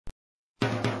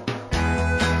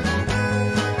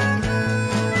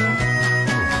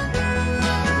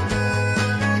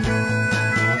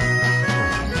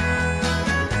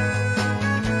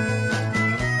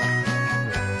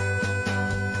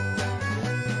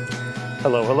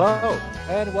Hello, hello,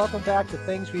 and welcome back to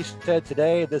Things We Said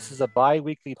Today. This is a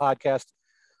bi-weekly podcast,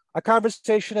 a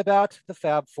conversation about the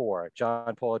Fab Four,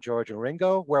 John, Paul, George, and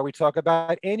Ringo, where we talk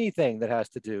about anything that has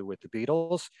to do with the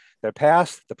Beatles, their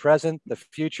past, the present, the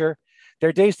future,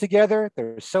 their days together,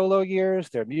 their solo years,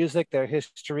 their music, their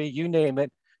history, you name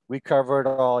it. We cover it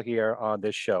all here on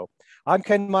this show. I'm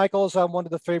Ken Michaels. I'm one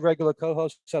of the three regular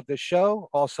co-hosts of this show,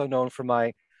 also known for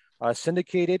my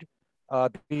syndicated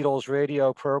Beatles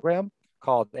radio program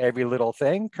called Every Little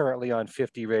Thing, currently on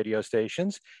 50 radio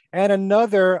stations, and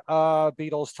another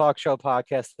Beatles talk show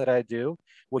podcast that I do,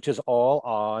 which is all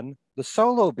on the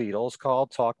solo Beatles called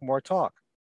Talk More Talk.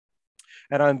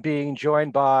 And I'm being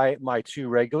joined by my two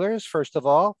regulars. First of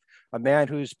all, a man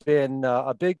who's been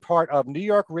a big part of New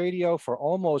York radio for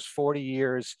almost 40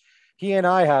 years. He and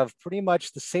I have pretty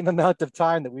much the same amount of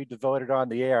time that we devoted on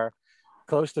the air,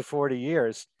 close to 40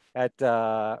 years. At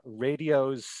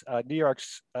radio's New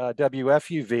York's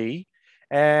WFUV,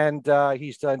 and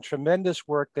he's done tremendous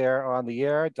work there on the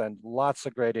air, done lots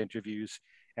of great interviews,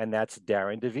 and that's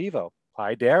Darren DeVivo.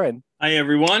 Hi, Darren. Hi,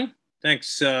 everyone.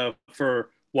 Thanks for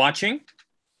watching.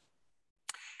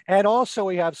 And also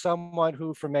we have someone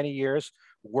who for many years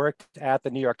worked at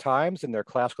the New York Times in their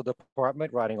classical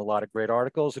department, writing a lot of great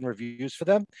articles and reviews for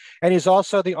them. And he's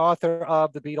also the author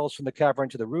of The Beatles from the Cavern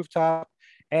to the Rooftop,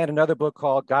 and another book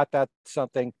called Got That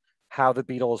Something, How the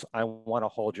Beatles, I Want to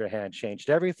Hold Your Hand Changed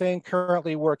Everything.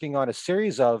 Currently working on a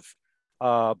series of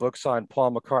books on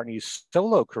Paul McCartney's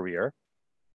solo career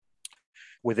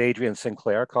with Adrian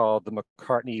Sinclair called The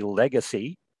McCartney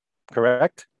Legacy,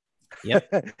 correct?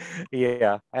 Yep.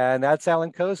 Yeah, and that's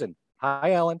Allan Kozinn.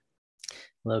 Hi, Allan.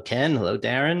 Hello, Ken. Hello,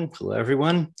 Darren. Hello,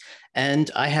 everyone. And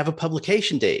I have a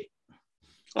publication date.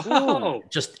 Oh,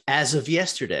 just as of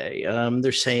yesterday.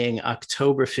 They're saying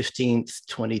October 15th,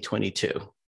 2022.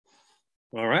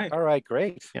 All right. All right,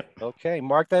 great. Yep. Okay,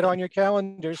 mark that on your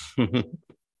calendars.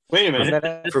 Wait a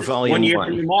minute. For volume 1 year one.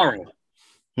 from tomorrow.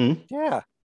 Yeah.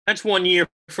 That's 1 year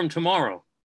from tomorrow.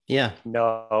 Yeah.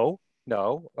 No,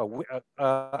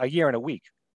 a year and a week.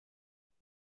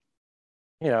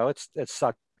 You know, it's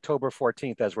October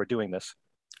 14th as we're doing this.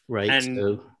 Right.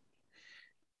 And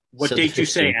what date you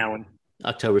say, Allan?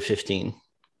 October 15.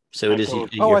 So it is.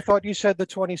 Oh, I thought you said the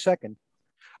 22nd.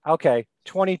 Okay,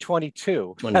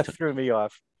 2022. That threw me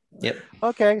off. Yep.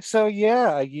 Okay, so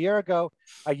yeah, a year ago,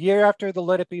 a year after the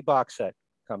Let It Be box set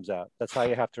comes out. That's how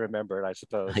you have to remember it, I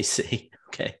suppose. I see.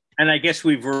 Okay. And I guess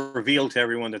we've revealed to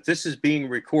everyone that this is being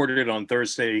recorded on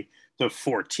Thursday, the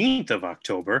 14th of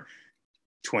October,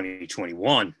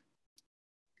 2021.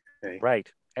 Okay. Right.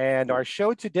 And our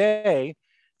show today,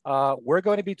 we're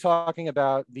going to be talking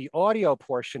about the audio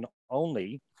portion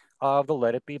only of the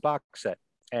Let It Be box set.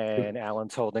 And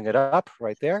Alan's holding it up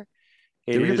right there.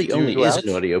 It really only is an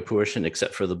audio portion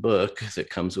except for the book that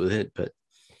comes with it. But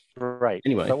right.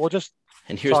 Anyway. So we'll just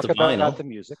and here's talk the vinyl. about the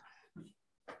music.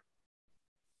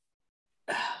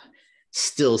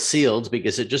 Still sealed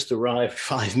because it just arrived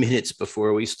 5 minutes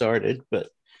before we started. But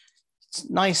it's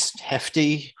nice,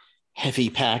 hefty, heavy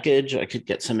package. I could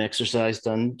get some exercise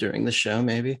done during the show,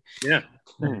 maybe. Yeah.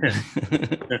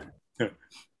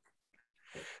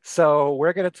 So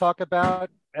we're going to talk about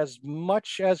as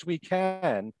much as we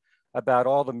can about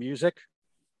all the music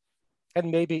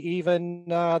and maybe even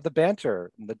the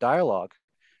banter and the dialogue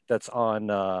that's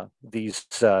on these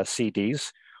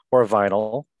CDs or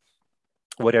vinyl,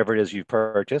 whatever it is you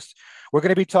purchased. We're going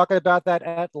to be talking about that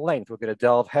at length. We're going to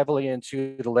delve heavily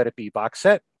into the Let It Be box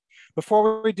set.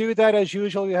 Before we do that, as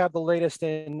usual, you have the latest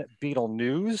in Beatle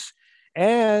news.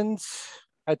 And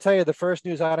I tell you, the first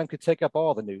news item could take up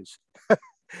all the news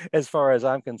as far as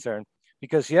I'm concerned,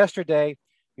 because yesterday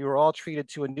we were all treated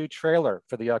to a new trailer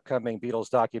for the upcoming Beatles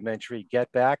documentary,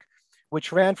 Get Back,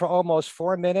 which ran for almost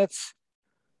 4 minutes.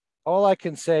 All I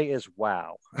can say is,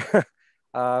 wow.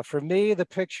 For me, the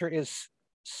picture is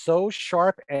so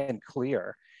sharp and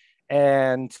clear.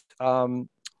 And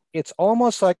it's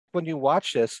almost like when you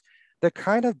watch this, they're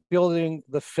kind of building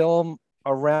the film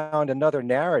around another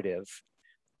narrative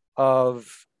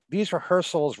of these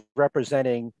rehearsals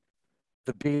representing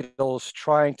the Beatles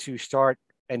trying to start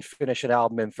and finish an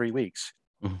album in 3 weeks.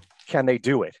 Mm-hmm. Can they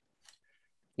do it?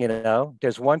 You know,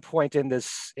 there's one point in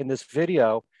this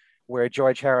video where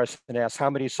George Harrison asks, how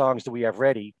many songs do we have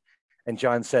ready? And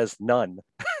John says, none.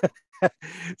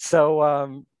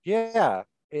 So yeah,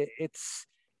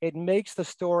 it makes the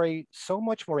story so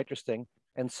much more interesting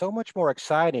and so much more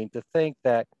exciting to think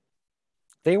that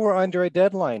they were under a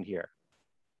deadline here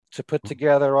to put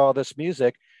together all this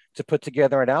music, to put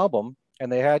together an album, and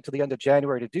they had to the end of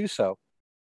January to do so.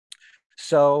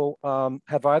 So,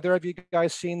 have either of you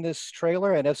guys seen this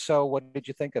trailer? And if so, what did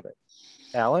you think of it?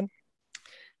 Allan?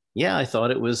 Yeah, I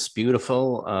thought it was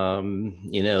beautiful.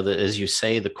 As you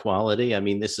say, the quality. I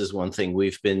mean, this is one thing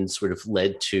we've been sort of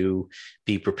led to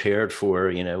be prepared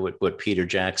for, what Peter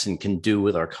Jackson can do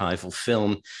with archival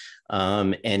film.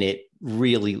 And it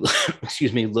really,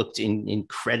 excuse me, looked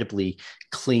incredibly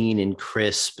clean and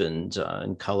crisp and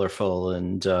colorful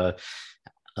and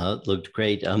looked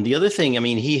great. The other thing, I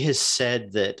mean, he has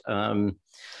said that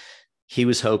he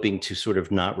was hoping to sort of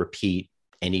not repeat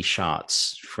any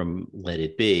shots from Let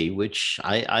It Be, which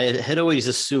I had always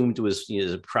assumed was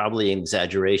probably an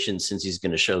exaggeration, since he's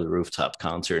going to show the rooftop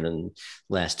concert, and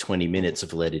last 20 minutes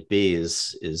of Let It Be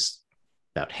is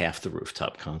about half the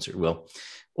rooftop concert. Well,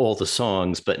 all the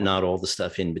songs, but not all the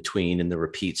stuff in between and the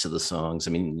repeats of the songs.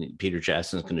 I mean, Peter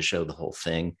Jackson's going to show the whole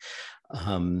thing.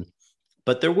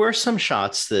 But there were some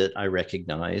shots that I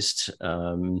recognized.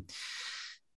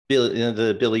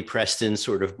 The Billy Preston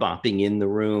sort of bopping in the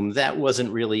room, that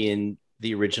wasn't really in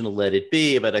the original Let It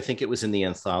Be, but I think it was in the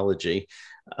anthology.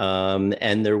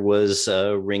 And there was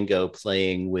Ringo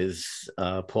playing with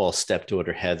Paul's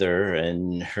stepdaughter Heather,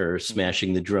 and her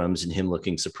smashing the drums and him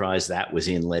looking surprised. That was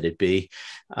in Let It Be.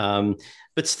 But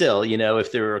still,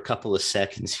 if there were a couple of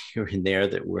seconds here and there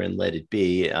that were in Let It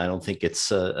Be, I don't think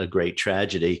it's a great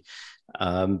tragedy.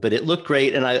 But it looked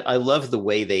great, and I love the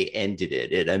way they ended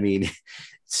it. I mean,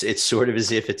 it's sort of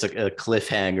as if it's a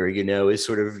cliffhanger, it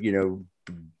sort of,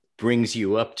 brings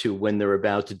you up to when they're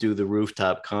about to do the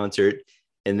rooftop concert.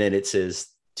 And then it says,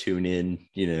 tune in,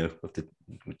 of the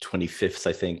 25th,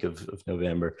 I think, of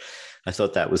November. I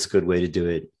thought that was a good way to do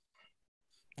it.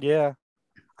 Yeah.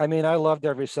 I mean, I loved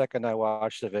every second I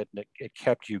watched of it, and it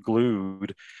kept you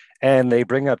glued. And they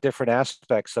bring up different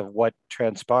aspects of what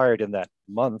transpired in that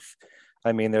month.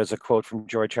 I mean, there's a quote from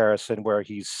George Harrison where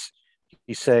he's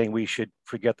saying we should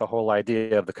forget the whole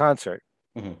idea of the concert,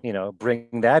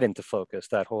 bring that into focus,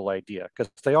 that whole idea,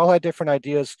 because they all had different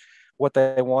ideas what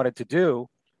they wanted to do.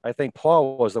 I think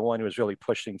Paul was the one who was really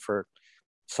pushing for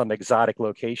some exotic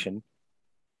location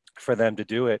for them to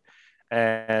do it.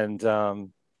 And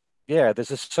there's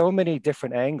just so many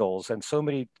different angles and so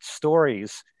many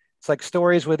stories. It's like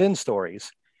stories within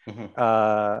stories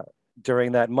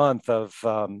during that month of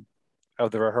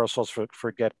the rehearsals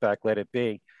for Get Back, Let It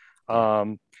Be.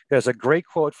 There's a great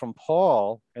quote from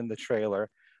Paul in the trailer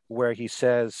where he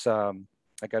says, I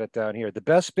got it down here, the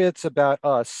best bits about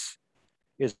us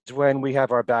is when we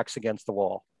have our backs against the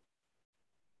wall.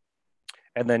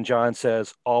 And then John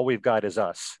says, all we've got is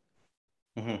us.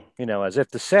 As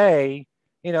if to say,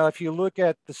 if you look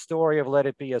at the story of Let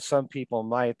It Be, as some people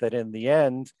might, that in the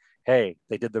end, hey,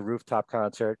 they did the rooftop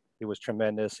concert. It was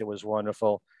tremendous. It was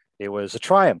wonderful. It was a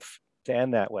triumph to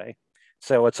end that way.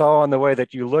 So it's all in the way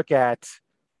that you look at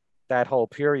that whole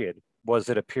period. Was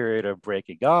it a period of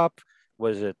breaking up?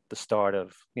 Was it the start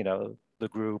of, the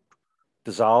group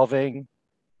dissolving?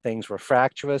 Things were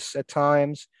fractious at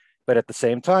times, but at the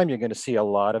same time, you're going to see a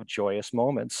lot of joyous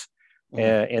moments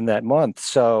in that month.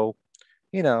 So,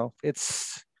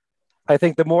 I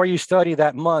think the more you study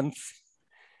that month,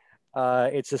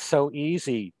 it's just so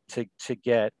easy to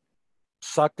get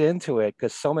sucked into it,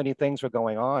 because so many things were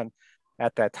going on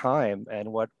at that time,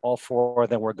 and what all four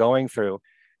of them were going through,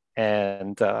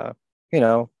 and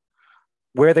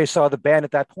where they saw the band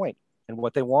at that point and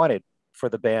what they wanted for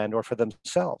the band or for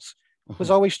themselves was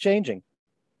always changing.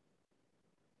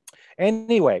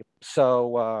 Anyway,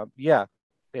 so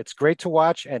it's great to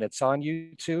watch, and it's on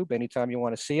YouTube anytime you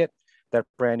want to see it, that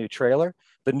brand new trailer.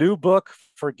 The new book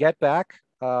for Get Back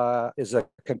is a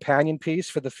companion piece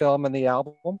for the film and the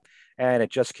album, and it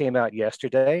just came out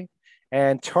yesterday.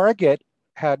 And Target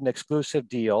had an exclusive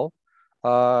deal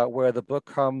where the book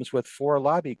comes with 4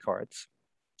 lobby cards.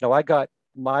 Now, I got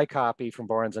my copy from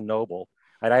Barnes and Noble,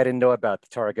 and I didn't know about the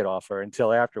Target offer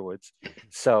until afterwards.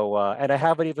 So, and I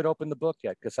haven't even opened the book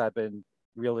yet, because I've been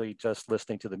really just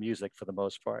listening to the music for the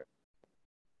most part.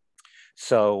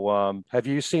 So, have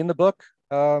you seen the book,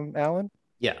 Allan?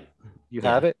 Yeah. You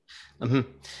have it?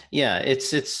 Yeah,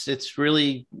 it's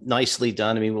really nicely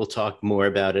done. I mean, we'll talk more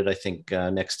about it, I think,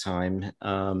 next time.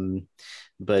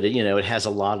 But it has a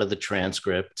lot of the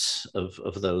transcripts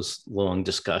of those long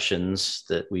discussions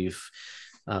that we've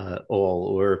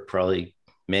all, or probably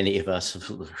many of us,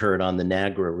 have heard on the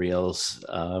Nagra reels.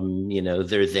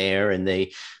 They're there, and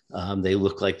they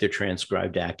look like they're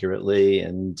transcribed accurately,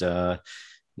 and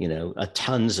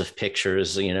tons of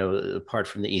pictures. Apart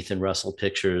from the Ethan Russell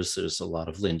pictures, there's a lot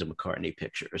of Linda McCartney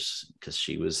pictures, because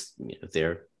she was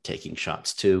there taking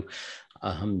shots too.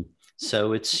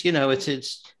 So it's a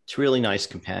really nice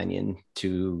companion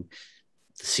to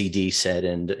CD set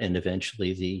and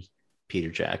eventually the Peter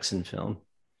Jackson film.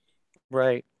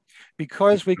 Right.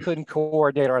 Because we couldn't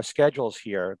coordinate our schedules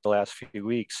here the last few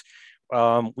weeks,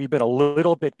 we've been a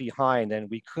little bit behind and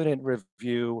we couldn't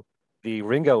review the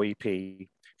Ringo EP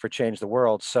for Change the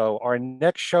World. So our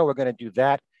next show, we're going to do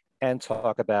that and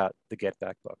talk about the Get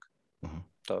Back book. Mm-hmm.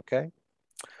 Okay.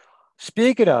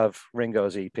 Speaking of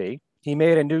Ringo's EP, he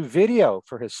made a new video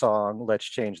for his song, Let's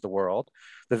Change the World.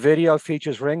 The video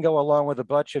features Ringo along with a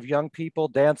bunch of young people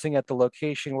dancing at the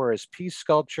location where his peace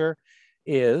sculpture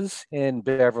is in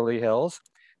Beverly Hills,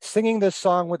 singing this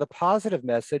song with a positive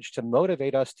message to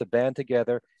motivate us to band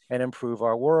together and improve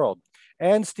our world.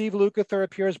 And Steve Lukather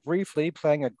appears briefly,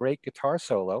 playing a great guitar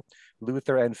solo.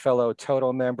 Luther and fellow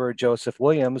Toto member Joseph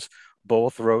Williams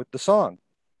both wrote the song.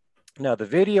 Now, the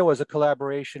video is a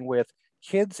collaboration with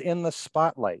Kids in the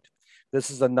Spotlight.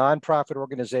 This is a nonprofit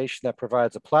organization that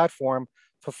provides a platform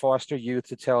for foster youth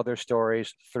to tell their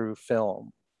stories through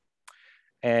film.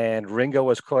 And Ringo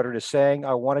was quoted as saying,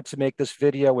 "I wanted to make this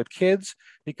video with kids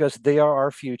because they are our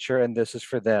future and this is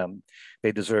for them.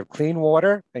 They deserve clean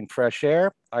water and fresh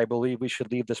air. I believe we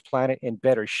should leave this planet in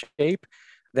better shape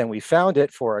than we found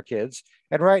it for our kids.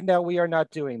 And right now we are not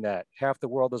doing that. Half the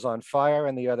world is on fire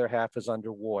and the other half is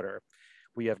underwater.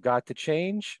 We have got to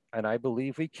change, and I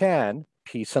believe we can.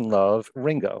 Peace and love,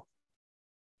 Ringo."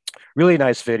 Really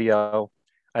nice video,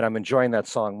 and I'm enjoying that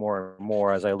song more and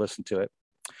more as I listen to it.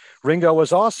 Ringo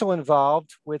was also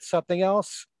involved with something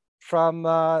else from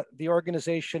the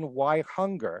organization Why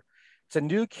Hunger. It's a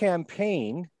new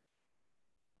campaign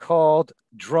called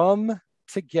Drum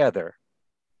Together.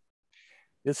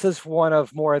 This is one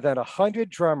of more than 100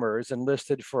 drummers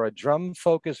enlisted for a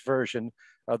drum-focused version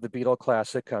of the Beatles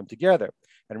classic Come Together.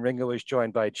 And Ringo is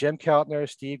joined by Jim Keltner,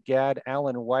 Steve Gadd,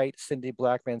 Allan White, Cindy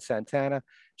Blackman Santana,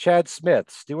 Chad Smith,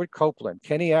 Stuart Copeland,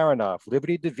 Kenny Aronoff,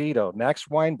 Liberty DeVito, Max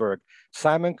Weinberg,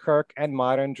 Simon Kirke, and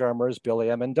modern drummers Billy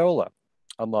Amendola,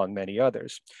 among many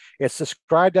others. It's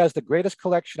described as the greatest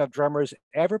collection of drummers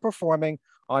ever performing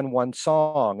on one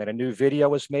song, and a new video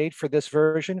was made for this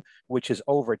version, which is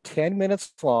over 10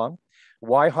 minutes long.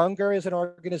 Why Hunger is an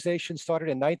organization started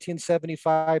in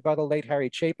 1975 by the late Harry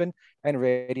Chapin and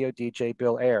radio DJ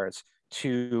Bill Ayers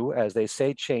to, as they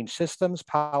say, change systems,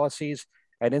 policies,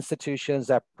 and institutions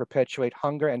that perpetuate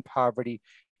hunger and poverty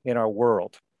in our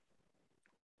world.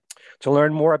 To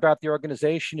learn more about the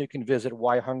organization, you can visit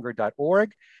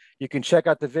whyhunger.org. You can check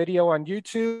out the video on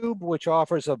YouTube, which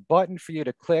offers a button for you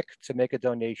to click to make a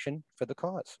donation for the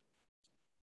cause.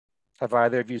 Have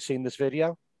either of you seen this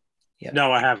video? Yeah.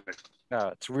 No, I haven't.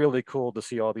 It's really cool to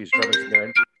see all these drummers in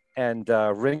there. And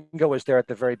Ringo was there at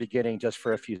the very beginning just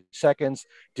for a few seconds,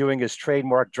 doing his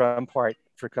trademark drum part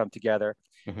for Come Together.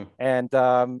 Mm-hmm. And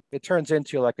it turns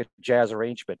into like a jazz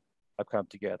arrangement of Come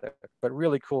Together. But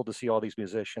really cool to see all these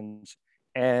musicians,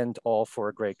 and all for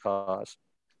a great cause.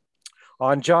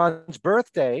 On John's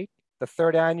birthday, the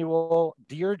third annual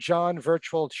Dear John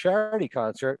virtual charity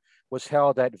concert was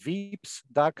held at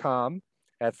veeps.com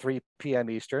at 3 p.m.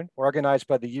 Eastern, organized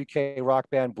by the UK rock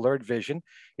band Blurred Vision.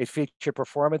 It featured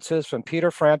performances from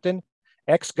Peter Frampton,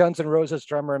 ex-Guns N' Roses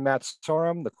drummer Matt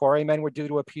Sorum. The Quarrymen were due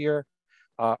to appear,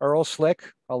 Earl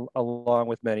Slick, along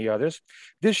with many others.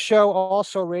 This show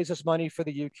also raises money for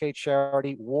the UK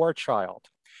charity War Child,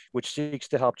 which seeks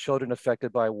to help children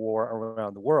affected by war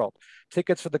around the world.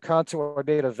 Tickets for the concert were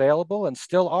made available and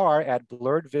still are at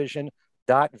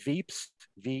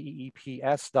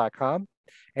blurredvision.veeps.com.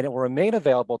 And it will remain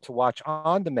available to watch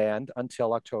on demand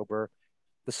until October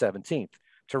the 17th.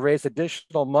 To raise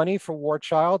additional money for War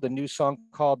Child, the new song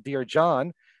called Dear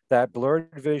John that Blurred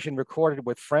Vision recorded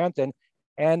with Frampton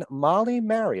and Molly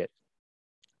Marriott,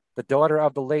 the daughter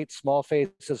of the late Small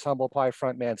Faces Humble Pie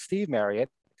frontman Steve Marriott,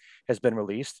 has been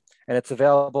released, and it's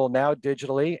available now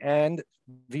digitally and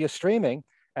via streaming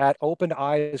at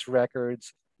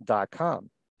openeyesrecords.com.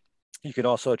 You can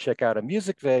also check out a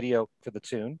music video for the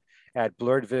tune at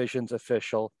Blurred Vision's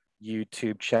official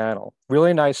YouTube channel.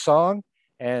 Really nice song,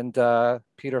 and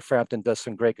Peter Frampton does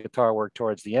some great guitar work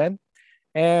towards the end.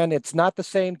 And it's not the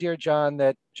same Dear John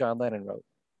that John Lennon wrote,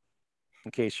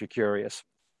 in case you're curious.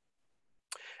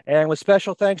 And with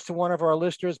special thanks to one of our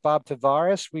listeners, Bob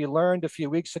Tavares, we learned a few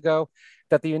weeks ago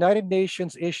that the United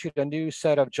Nations issued a new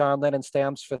set of John Lennon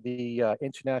stamps for the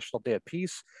International Day of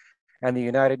Peace, and the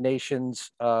United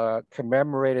Nations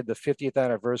commemorated the 50th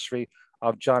anniversary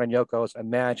of John and Yoko's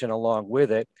Imagine along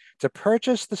with it. To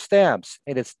purchase the stamps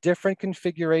in its different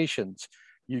configurations,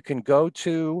 you can go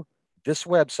to this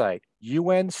website,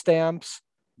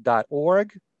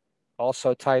 unstamps.org,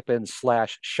 also type in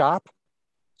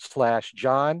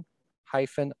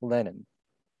 /shop/John-Lennon.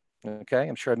 Okay,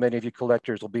 I'm sure many of you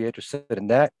collectors will be interested in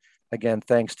that. Again,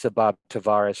 thanks to Bob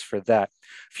Tavares for that.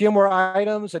 A few more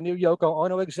items. A new Yoko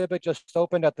Ono exhibit just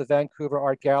opened at the Vancouver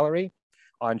Art Gallery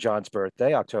on John's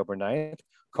birthday, October 9th,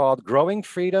 called Growing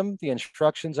Freedom, The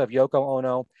Instructions of Yoko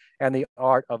Ono and the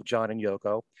Art of John and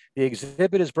Yoko. The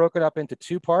exhibit is broken up into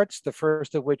two parts, the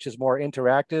first of which is more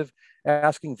interactive,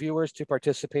 asking viewers to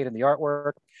participate in the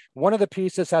artwork. One of the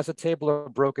pieces has a table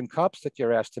of broken cups that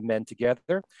you're asked to mend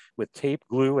together with tape,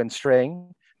 glue, and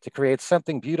string to create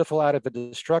something beautiful out of the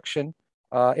destruction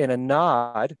in a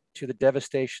nod to the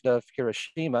devastation of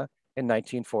Hiroshima in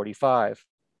 1945.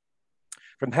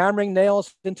 From hammering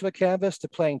nails into a canvas to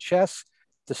playing chess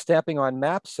to stamping on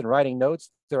maps and writing notes,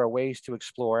 there are ways to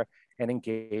explore and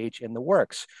engage in the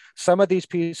works. Some of these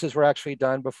pieces were actually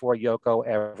done before Yoko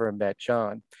ever met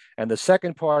John. And the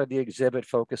second part of the exhibit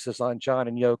focuses on John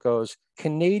and Yoko's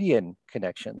Canadian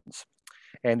connections.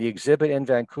 And the exhibit in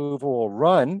Vancouver will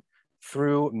run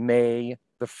through May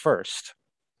the 1st.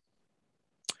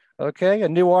 Okay, a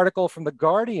new article from The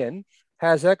Guardian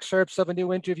has excerpts of a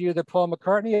new interview that Paul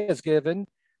McCartney has given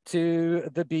to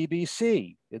the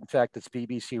BBC. In fact, it's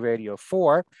BBC Radio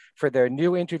 4 for their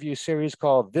new interview series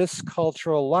called This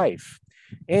Cultural Life.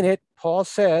 In it, Paul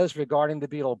says regarding the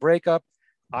Beatle breakup,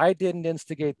 I didn't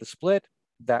instigate the split,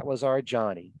 that was our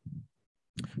Johnny.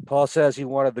 Paul says he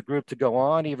wanted the group to go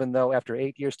on, even though after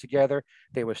 8 years together,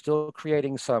 they were still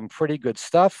creating some pretty good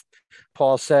stuff.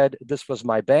 Paul said, this was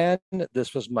my band,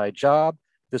 this was my job,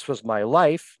 this was my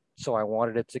life, so I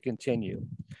wanted it to continue.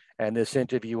 And this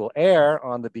interview will air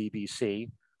on the BBC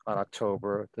on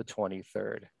October the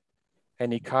 23rd.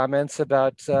 Any comments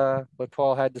about what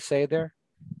Paul had to say there?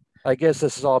 I guess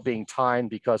this is all being timed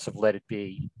because of Let It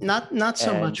Be. Not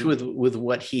so much with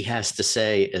what he has to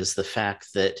say as the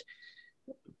fact that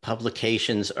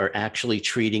publications are actually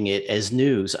treating it as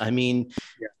news. I mean,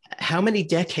 how many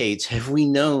decades have we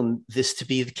known this to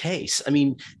be the case? I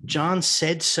mean, John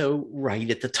said so right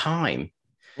at the time.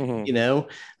 Mm-hmm. You know,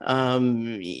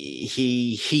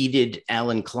 he heeded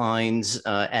Allan Klein's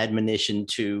admonition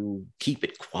to keep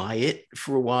it quiet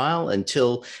for a while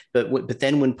but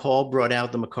then when Paul brought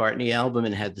out the McCartney album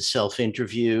and had the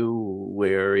self-interview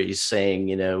where he's saying,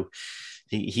 you know,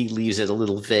 he leaves it a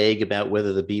little vague about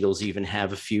whether the Beatles even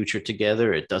have a future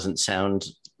together. It doesn't sound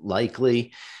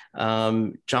likely.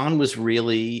 John was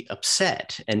really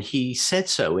upset, and he said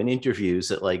so in interviews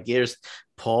that, like, here's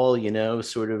Paul, you know,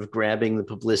 sort of grabbing the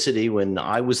publicity when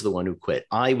I was the one who quit.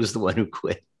 I was the one who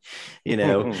quit, you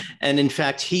know. And in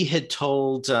fact, he had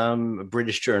told a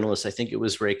British journalist, I think it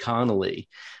was Ray Connolly,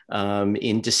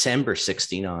 in December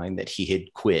 '69 that he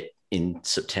had quit in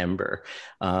September,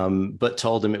 but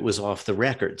told him it was off the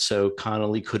record. So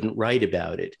Connolly couldn't write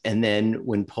about it. And then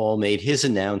when Paul made his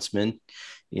announcement,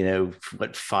 you know,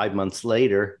 5 months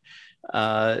later,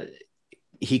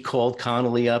 he called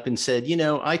Connolly up and said, you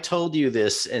know, I told you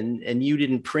this and you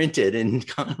didn't print it. And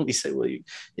Connolly said, well,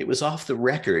 it was off the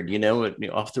record, you know,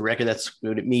 off the record. That's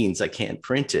what it means. I can't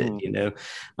print it, you know.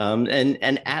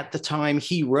 And at the time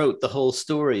he wrote the whole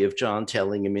story of John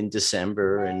telling him in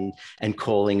December and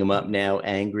calling him up now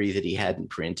angry that he hadn't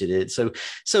printed it. So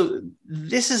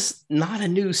this is not a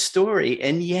new story.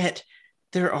 And yet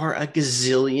there are a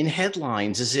gazillion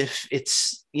headlines as if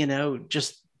it's, you know,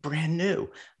 just brand new.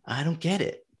 I don't get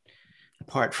it.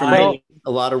 Apart from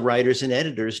a lot of writers and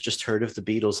editors just heard of the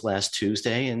Beatles last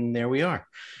Tuesday, and there we are.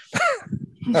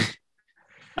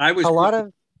 I was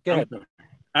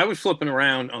flipping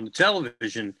around on the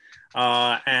television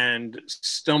and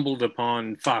stumbled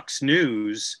upon Fox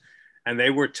News, and they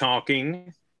were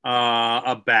talking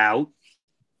about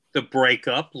the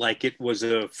breakup like it was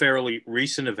a fairly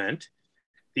recent event.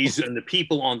 These and the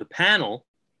people on the panel.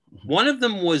 One of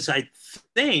them was, I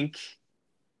think,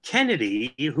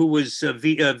 Kennedy, who was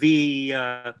MTV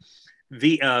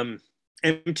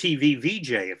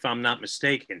VJ, if I'm not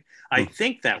mistaken. I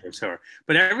think that was her.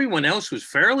 But everyone else was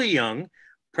fairly young,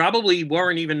 probably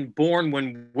weren't even born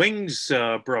when Wings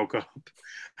broke up,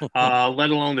 let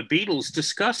alone the Beatles,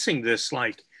 discussing this,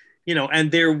 like, you know,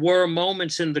 and there were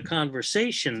moments in the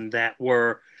conversation that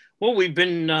were, well, we've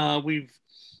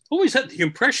always had the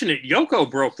impression that Yoko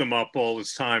broke them up all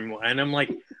this time. And I'm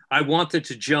like, I wanted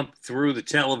to jump through the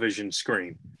television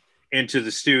screen into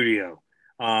the studio.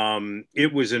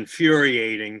 It was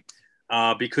infuriating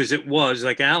because it was,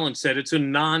 like Allan said, it's a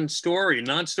non-story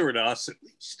to us at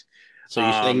least. So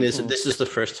you're saying this is the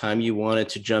first time you wanted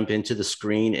to jump into the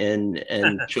screen and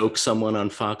choke someone on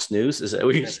Fox News? Is that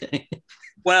what you're saying?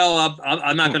 Well,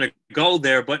 I'm not going to go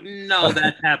there, but no,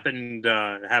 that happens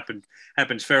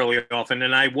fairly often.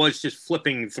 And I was just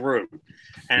flipping through,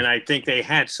 and I think they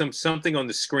had something on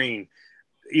the screen.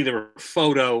 either a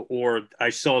photo or I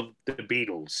saw the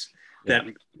Beatles. That,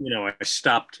 I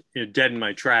stopped dead in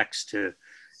my tracks to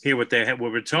hear what we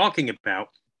were talking about.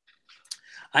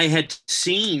 I had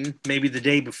seen maybe the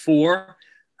day before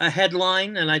a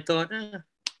headline, and I thought,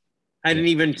 I didn't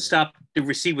even stop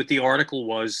to see what the article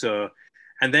was.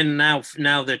 And then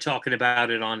now they're talking about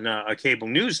it on a cable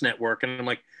news network, and I'm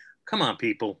like, come on,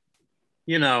 people,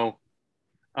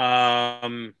 But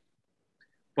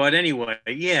anyway,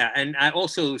 yeah, and I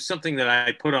also something that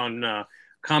I put on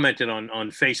commented on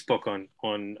Facebook on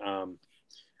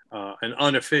an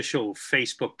unofficial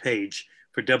Facebook page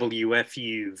for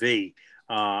WFUV.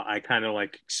 I kind of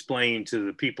like explained to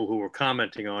the people who were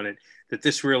commenting on it that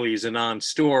this really is a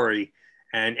non-story,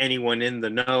 and anyone in the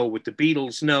know with the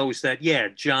Beatles knows that, yeah,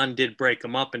 John did break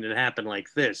them up and it happened like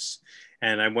this.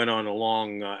 And I went on a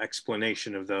long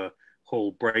explanation of the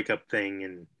whole breakup thing.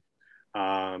 And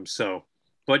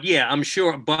but yeah, I'm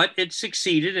sure, but it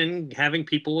succeeded in having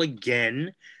people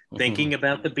again thinking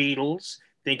about the Beatles,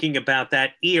 thinking about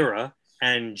that era,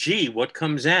 and gee, what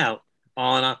comes out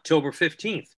on October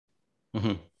 15th?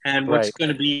 And what's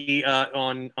going to be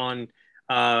on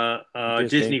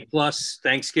Disney Plus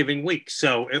Thanksgiving week.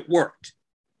 So it worked,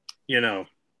 Yeah,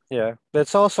 but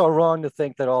it's also wrong to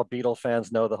think that all Beatle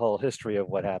fans know the whole history of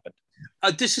what happened.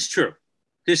 This is true.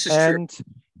 This is true. And,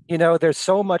 there's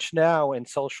so much now in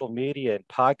social media and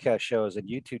podcast shows and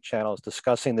YouTube channels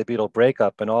discussing the Beatle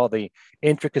breakup and all the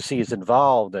intricacies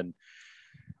involved. And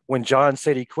when John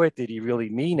said he quit, did he really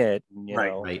mean it? And,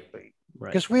 Right.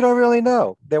 Because we don't really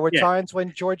know. There were times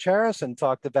when George Harrison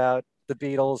talked about the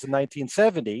Beatles in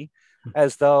 1970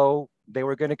 as though they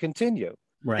were going to continue.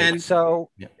 Right. And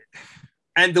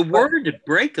and the word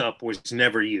breakup was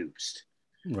never used.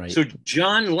 Right. So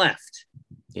John left.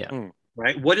 Yeah.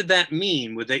 Right. What did that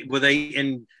mean? Were they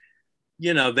in,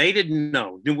 they didn't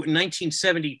know. In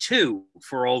 1972,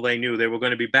 for all they knew, they were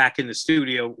going to be back in the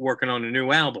studio working on a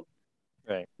new album.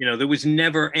 Right. There was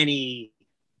never any,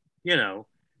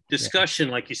 discussion,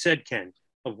 like you said, Ken,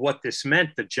 of what this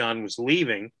meant that John was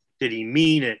leaving. Did he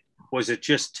mean it? Was it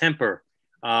just temper?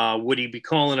 Would he be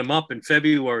calling him up in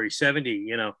February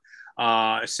 70,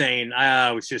 saying,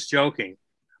 I was just joking?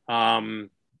 And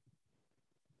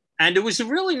there was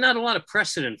really not a lot of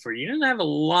precedent for it. You didn't have a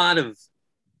lot of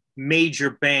major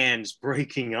bands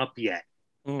breaking up yet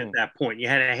at that point. You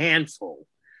had a handful.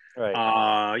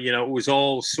 Right. It was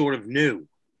all sort of new.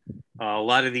 A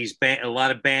lot of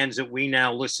bands that we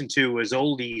now listen to as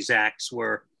oldies acts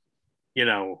were,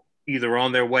 either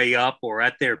on their way up or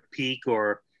at their peak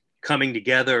or coming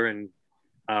together, and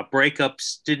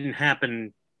breakups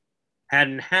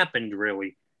hadn't happened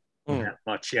really that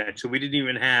much yet. So we didn't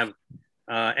even have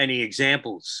any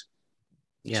examples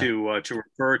to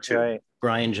refer to. Right.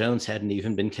 Brian Jones hadn't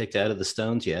even been kicked out of the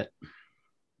Stones yet.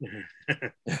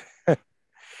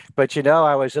 But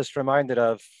I was just reminded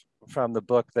of from the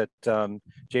book that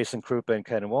Jason Krupa and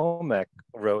Ken Womack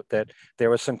wrote, that there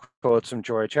were some quotes from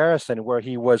George Harrison where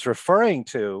he was referring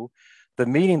to the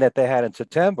meeting that they had in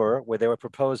September where they were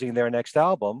proposing their next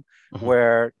album,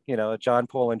 where, John,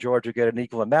 Paul, and George would get an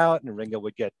equal amount and Ringo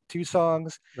would get 2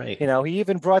 songs. Right. He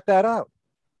even brought that out.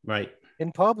 Right.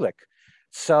 In public.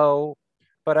 So,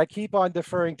 but I keep on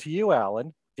deferring to you,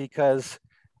 Allan, because,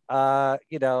 I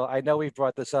know we've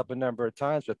brought this up a number of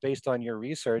times, but based on your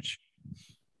research,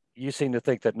 you seem to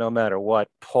think that no matter what,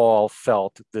 Paul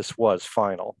felt this was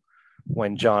final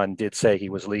when John did say he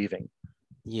was leaving.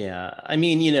 Yeah. I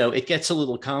mean, it gets a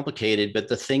little complicated, but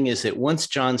the thing is that once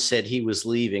John said he was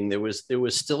leaving, there was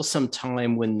still some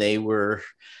time when they were,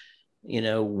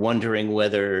 wondering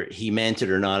whether he meant it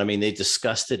or not. I mean, they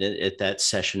discussed it at that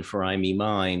session for I Me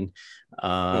Mine,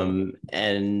 and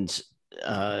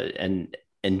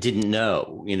didn't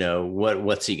know,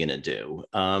 what's he going to do.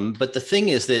 But the thing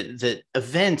is that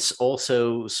events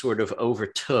also sort of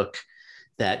overtook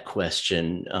that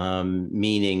question,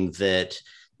 meaning that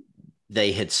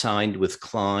they had signed with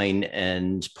Klein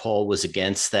and Paul was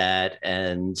against that.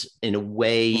 And in a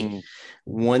way,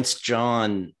 once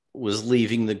John was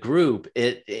leaving the group,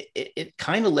 it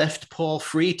kind of left Paul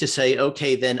free to say,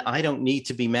 okay, then I don't need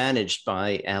to be managed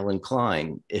by Allan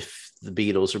Klein if the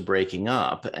Beatles are breaking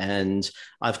up, and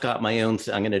I've got my own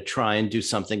I'm going to try and do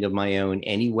something of my own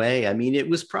anyway. I mean, it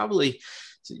was probably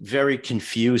very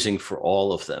confusing for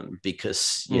all of them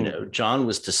because, John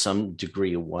was to some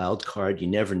degree a wild card. You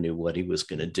never knew what he was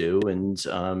going to do.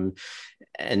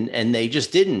 And they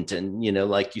just didn't. And,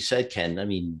 like you said, Ken, I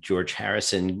mean, George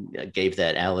Harrison gave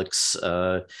that Alex,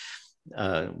 wasn't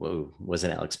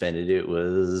Alex Bennett, it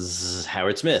was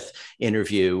Howard Smith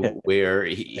interview where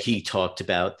he talked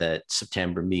about that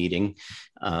September meeting.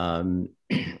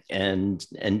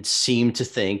 and seemed to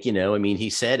think, I mean, he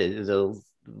said they'll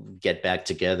get back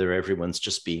together. Everyone's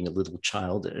just being a little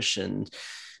childish and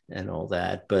all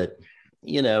that. But,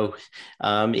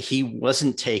 he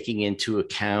wasn't taking into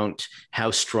account how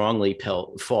strongly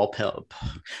Paul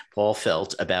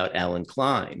felt about Allan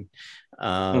Klein.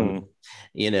 And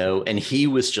he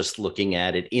was just looking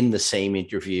at it in the same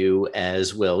interview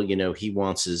as, well, he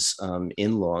wants his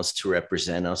in-laws to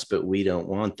represent us, but we don't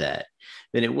want that.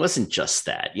 And it wasn't just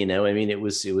that, I mean, it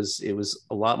was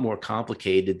a lot more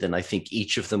complicated than I think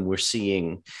each of them were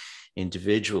seeing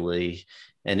individually,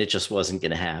 and it just wasn't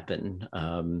going to happen,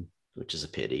 which is a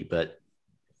pity, but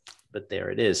there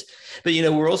it is. But,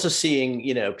 we're also seeing,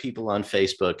 people on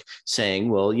Facebook saying,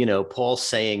 well, Paul's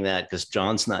saying that because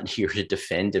John's not here to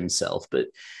defend himself. But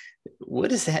what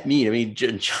does that mean? I mean,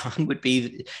 John would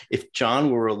be, if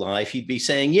John were alive, he'd be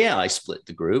saying, yeah, I split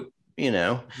the group,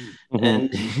 and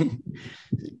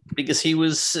because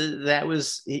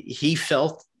he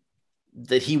felt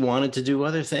that he wanted to do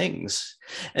other things.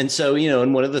 And so,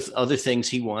 and one of the other things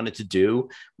he wanted to do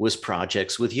was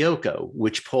projects with Yoko,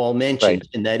 which Paul mentioned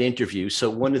in that interview. So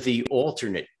one of the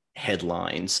alternate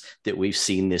headlines that we've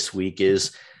seen this week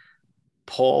is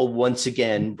Paul once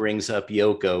again brings up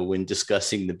Yoko when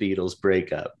discussing the Beatles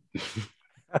breakup.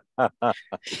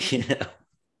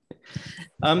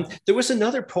 There was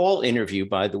another Paul interview,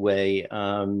 by the way.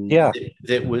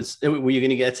 That was, were you going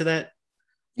to get to that?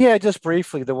 Yeah, just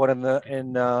briefly, the one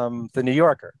in the New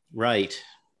Yorker. Right.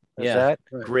 Is that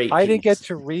great? I didn't get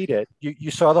to read it.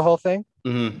 You saw the whole thing?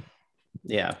 Mm-hmm.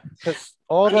 Yeah. Because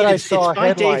I saw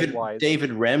headline-wise.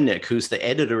 David Remnick, who's the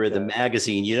editor of the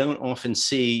magazine. You don't often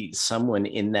see someone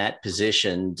in that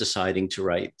position deciding to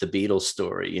write the Beatles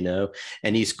story,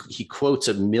 And he quotes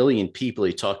a million people.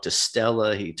 He talked to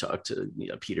Stella. He talked to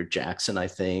Peter Jackson, I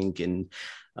think, and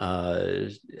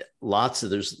there's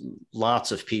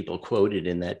lots of people quoted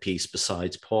in that piece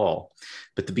besides Paul.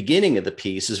 But the beginning of the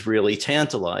piece is really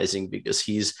tantalizing because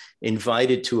he's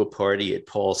invited to a party at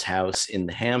Paul's house in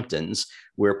the Hamptons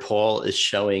where Paul is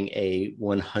showing a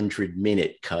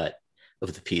 100-minute cut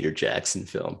of the Peter Jackson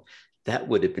film. That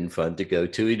would have been fun to go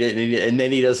to. And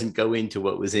then he doesn't go into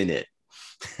what was in it.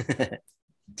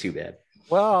 Too bad.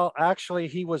 Well, actually,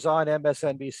 he was on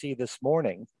MSNBC this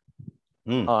morning.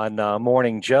 On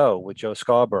Morning Joe with Joe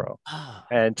Scarborough,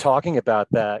 and talking about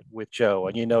that with Joe.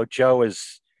 And, Joe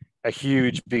is a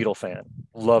huge Beatle fan,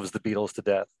 loves the Beatles to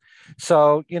death.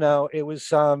 So, it was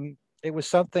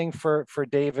something for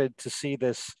David to see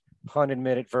this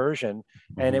 100-minute version.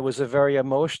 And it was a very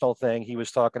emotional thing he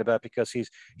was talking about because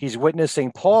he's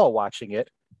witnessing Paul watching it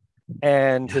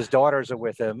and his daughters are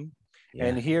with him. Yeah.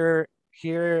 And here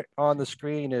on the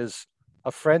screen is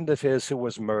a friend of his who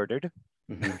was murdered.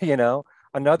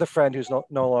 Another friend who's no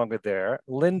longer there.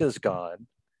 Linda's gone,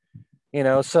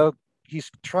 so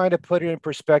he's trying to put it in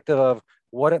perspective of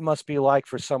what it must be like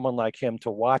for someone like him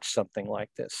to watch something like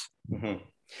this. Mm-hmm.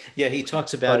 Yeah, he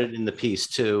talks about it in the piece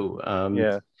too.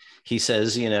 He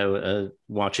says,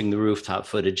 watching the rooftop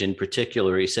footage in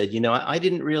particular, he said, I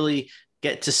didn't really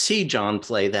get to see John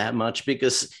play that much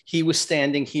because he was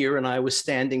standing here and I was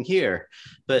standing here.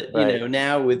 But,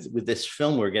 now with this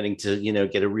film, we're getting to,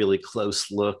 get a really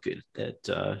close look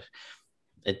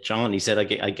at John. He said,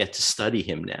 I get to study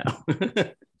him now.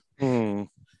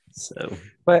 So,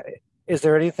 but is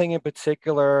there anything in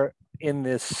particular in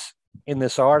this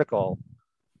article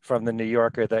from the New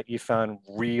Yorker that you found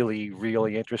really,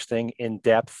 really interesting, in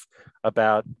depth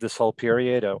about this whole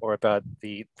period or about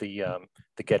the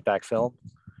Get Back film?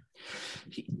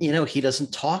 He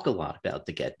doesn't talk a lot about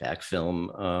the Get Back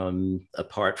film,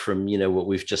 apart from what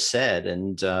we've just said,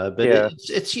 and but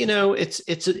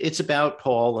it's about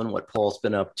Paul and what Paul's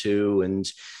been up to,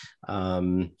 and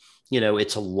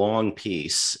it's a long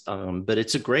piece, but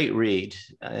it's a great read.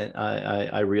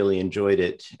 I really enjoyed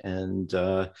it, and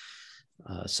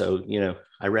so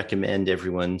I recommend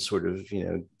everyone sort of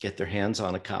get their hands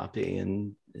on a copy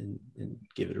and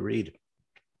give it a read.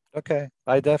 Okay,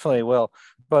 I definitely will.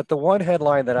 But the one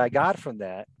headline that I got from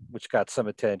that, which got some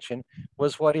attention,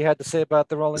 was what he had to say about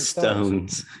the Rolling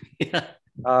Stones. Yeah.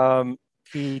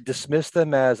 He dismissed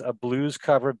them as a blues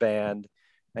cover band,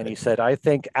 and he said, I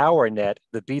think our net,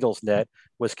 the Beatles net,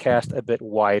 was cast a bit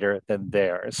wider than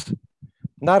theirs.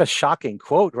 Not a shocking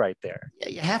quote right there. Yeah,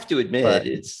 you have to admit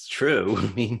it's true.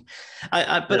 I mean,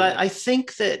 I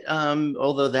think that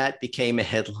although that became a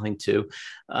headline too,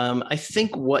 I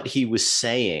think what he was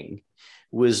saying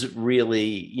was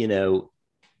really,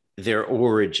 their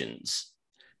origins.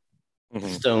 Mm-hmm.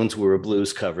 The Stones were a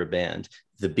blues cover band.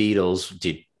 The Beatles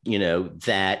did you know,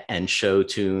 that and show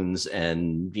tunes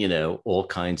and, you know, all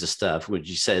kinds of stuff, which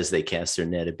he says they cast their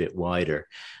net a bit wider.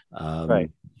 Right.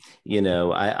 You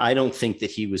know, I don't think that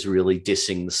he was really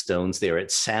dissing the Stones there.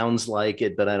 It sounds like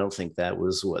it, but I don't think that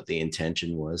was what the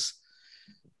intention was,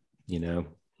 you know.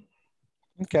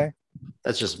 Okay.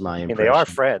 That's just my I mean, impression. they are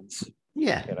friends.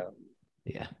 Yeah. You know.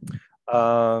 Yeah.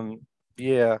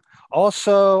 Yeah.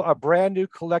 Also, a brand new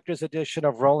collector's edition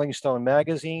of Rolling Stone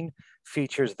magazine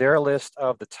features their list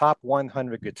of the top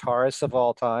 100 guitarists of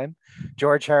all time.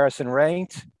 George Harrison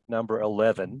ranked number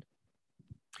 11,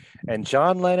 and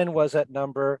John Lennon was at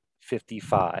number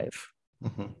 55.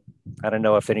 Mm-hmm. I don't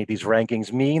know if any of these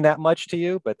rankings mean that much to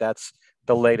you, but that's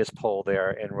the latest poll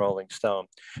there in Rolling Stone.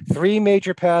 3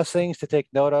 major passings to take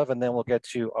note of, and then we'll get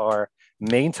to our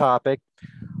main topic.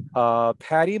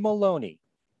 Paddy Maloney,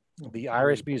 the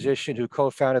Irish musician who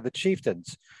co-founded the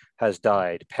Chieftains, has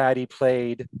died. Paddy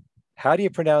played, how do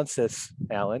you pronounce this,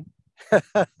 Allan?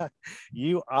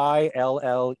 Uillean,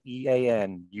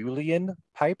 Uillean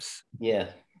pipes? Yeah,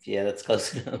 that's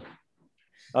close enough.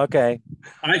 Okay.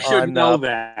 I should know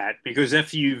that because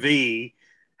FUV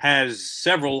has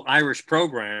several Irish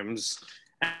programs,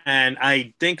 and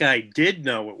I think I did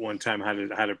know at one time how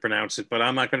to pronounce it, but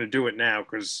I'm not going to do it now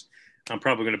because I'm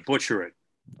probably going to butcher it.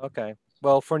 Okay.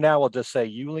 Well, for now, we'll just say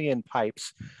Uillean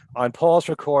pipes on Paul's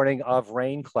recording of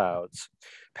Rain Clouds.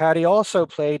 Paddy also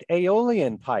played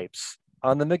Aeolian pipes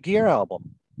on the McGear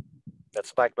album.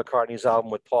 That's Mike McCartney's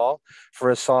album with Paul for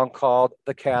a song called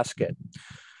The Casket.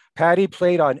 Paddy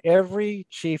played on every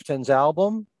Chieftains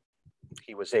album.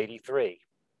 He was 83.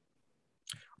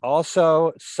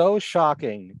 Also, so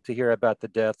shocking to hear about the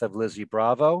death of Lizzie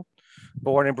Bravo.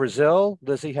 Born in Brazil,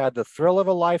 Lizzie had the thrill of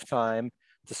a lifetime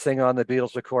to sing on the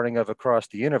Beatles recording of Across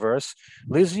the Universe.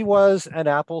 Lizzie was an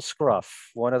Apple scruff,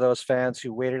 one of those fans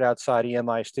who waited outside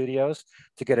EMI Studios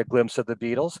to get a glimpse of the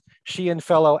Beatles. She and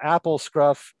fellow Apple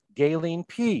scruff Gayleen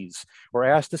Pease were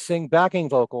asked to sing backing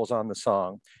vocals on the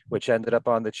song, which ended up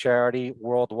on the charity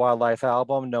World Wildlife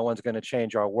album, No One's Gonna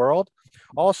Change Our World,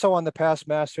 also on the Past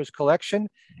Masters collection,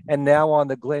 and now on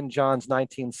the Glyn Johns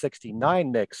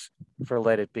 1969 mix for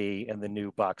Let It Be in the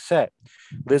new box set.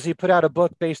 Lizzie put out a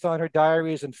book based on her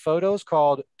diaries and photos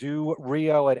called Do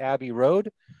Rio at Abbey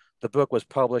Road. The book was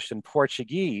published in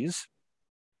Portuguese,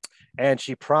 and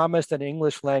she promised an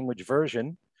English language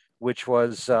version, which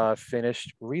was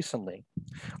finished recently.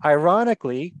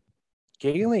 Ironically,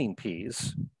 Gayleen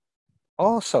Pease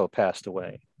also passed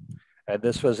away, and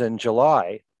this was in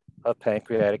July of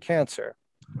pancreatic cancer.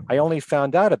 I only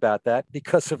found out about that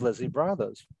because of Lizzie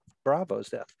Bravo's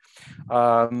death.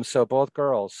 So both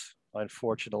girls,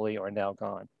 unfortunately, are now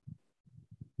gone.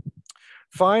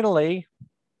 Finally,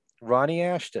 Ronnie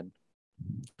Ashton,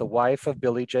 the wife of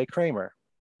Billy J. Kramer,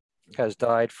 has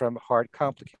died from heart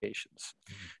complications.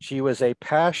 She was a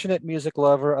passionate music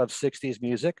lover of 60s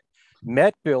music,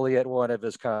 met Billy at one of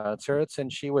his concerts,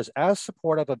 and she was as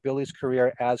supportive of Billy's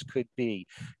career as could be,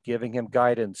 giving him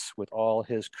guidance with all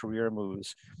his career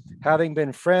moves. Having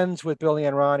been friends with Billy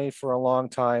and Ronnie for a long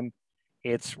time,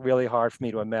 it's really hard for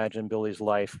me to imagine Billy's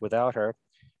life without her,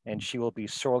 and she will be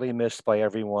sorely missed by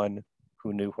everyone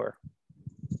who knew her.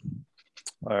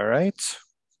 All right.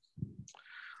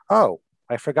 Oh,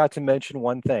 I forgot to mention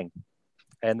one thing,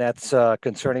 and that's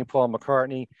concerning Paul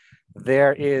McCartney.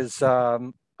 There is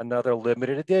another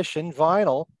limited edition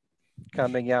vinyl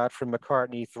coming out from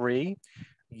McCartney 3,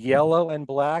 yellow and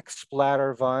black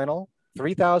splatter vinyl.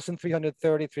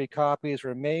 3,333 copies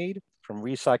were made from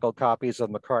recycled copies of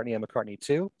McCartney and McCartney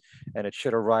 2, and it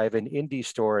should arrive in indie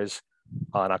stores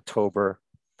on October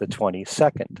the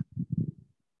 22nd.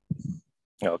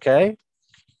 Okay.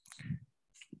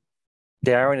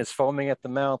 Darren is foaming at the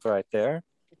mouth right there.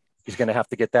 He's going to have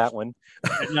to get that one.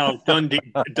 No, done.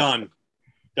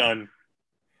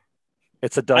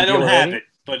 It's a done. I don't deal have already? it,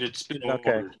 but it's been Okay.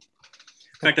 ordered. In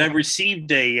fact, I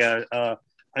received a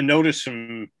notice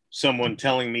from someone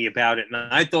telling me about it, and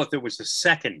I thought there was a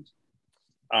second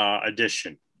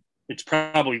edition. It's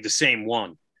probably the same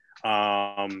one.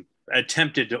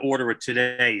 Attempted to order it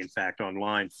today, in fact,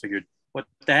 online. Figured, what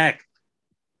the heck?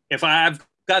 If I've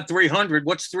got 300,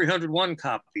 what's 301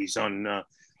 copies on?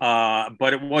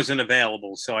 But it wasn't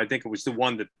available, so I think it was the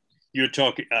one that you're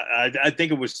talking. I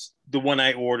think it was the one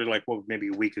I ordered maybe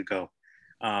a week ago.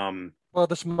 Well,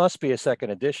 this must be a second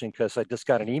edition because I just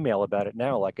got an email about it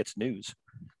now, like it's news.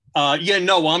 Yeah,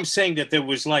 no, I'm saying that there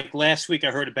was last week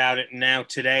I heard about it, and now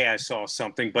today I saw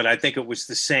something, but I think it was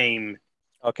the same.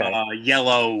 Okay.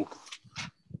 Yellow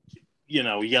and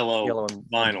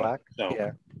vinyl. Black. So.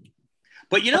 Yeah.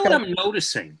 But you know what I'm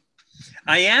noticing?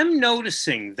 I am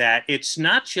noticing that it's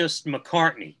not just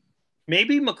McCartney.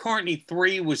 maybe McCartney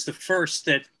 3 was the first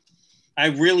that I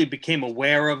really became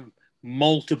aware of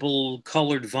multiple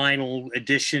colored vinyl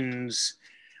editions.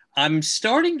 I'm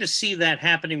starting to see that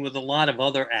happening with a lot of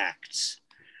other acts,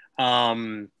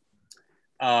 where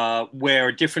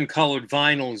different colored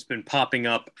vinyl has been popping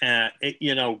up,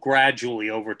 gradually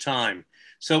over time.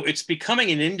 So it's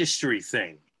becoming an industry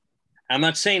thing. I'm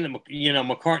not saying that,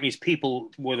 McCartney's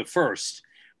people were the first,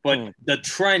 but the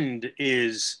trend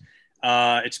is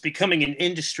it's becoming an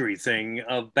industry thing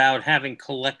about having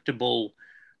collectible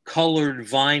colored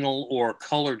vinyl or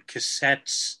colored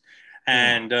cassettes.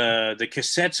 And the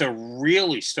cassettes are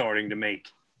really starting to make,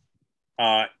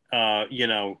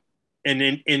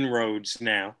 inroads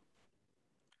now. I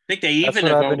think they even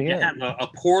have a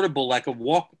portable, like a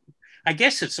walk. I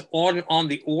guess it's on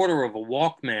the order of a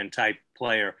Walkman type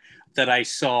player that I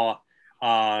saw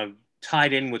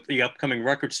tied in with the upcoming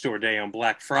record store day on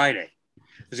Black Friday.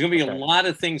 There's going to be a lot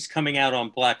of things coming out on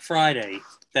Black Friday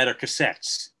that are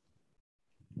cassettes.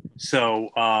 So,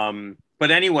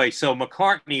 but anyway, so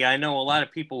McCartney, I know a lot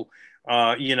of people,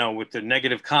 with the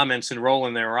negative comments and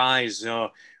rolling their eyes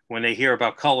when they hear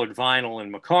about colored vinyl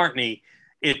and McCartney.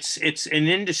 It's an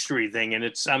industry thing, and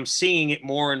I'm seeing it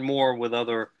more and more with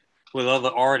other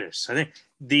artists. I think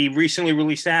the recently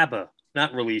released ABBA,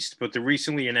 not released, but the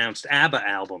recently announced ABBA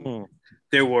album,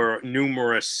 there were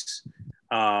numerous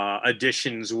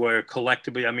editions where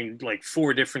collectively, like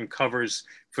 4 different covers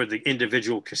for the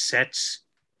individual cassettes,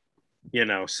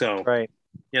 so, right.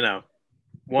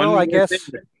 One I guess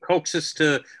coaxes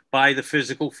to buy the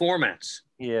physical formats.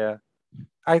 Yeah.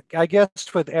 I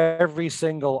guess with every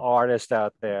single artist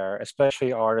out there,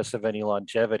 especially artists of any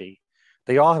longevity,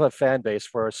 they all have a fan base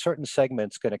where a certain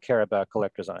segment's going to care about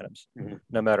collector's items,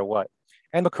 no matter what.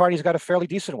 And McCartney's got a fairly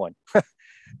decent one,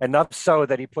 enough so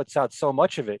that he puts out so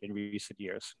much of it in recent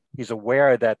years. He's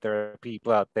aware that there are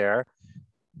people out there,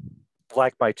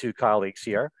 like my 2 colleagues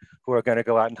here, who are going to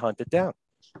go out and hunt it down.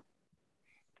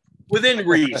 Within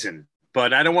reason,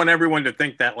 but I don't want everyone to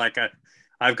think that like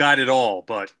I've got it all.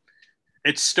 But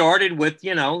it started with,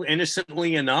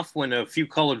 innocently enough, when a few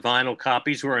colored vinyl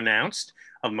copies were announced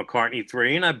of McCartney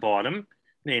 3, and I bought them.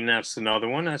 They announced another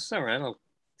one. I said, all right, I'll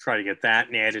try to get that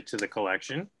and add it to the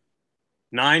collection.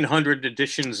 900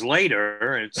 editions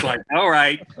later, it's like, all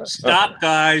right, stop,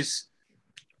 guys.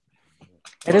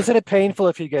 And isn't it painful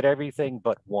if you get everything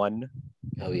but one?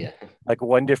 Oh, yeah. Like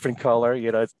one different color,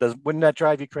 wouldn't that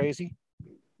drive you crazy?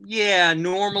 Yeah,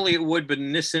 normally it would, but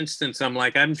in this instance,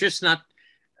 I'm just not,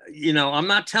 I'm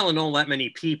not telling all that many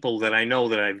people that I know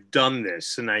that I've done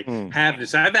this and I have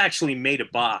this. I've actually made a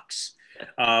box,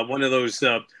 one of those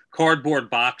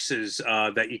cardboard boxes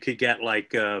that you could get,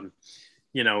 like,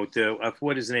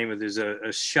 what is the name of it? There's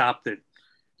a shop that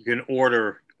you can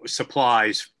order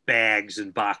supplies, bags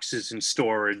and boxes and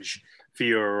storage for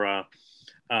your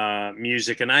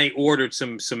music. And I ordered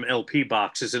some LP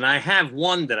boxes, and I have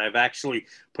one that I've actually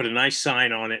put a nice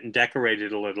sign on it and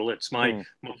decorated a little. It's my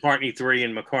McCartney 3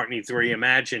 and McCartney 3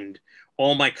 Imagined.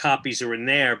 All my copies are in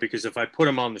there because if I put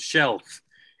them on the shelf,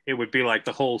 it would be like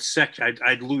the whole section.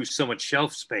 I'd lose so much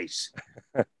shelf space.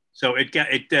 So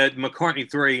McCartney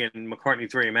 3 and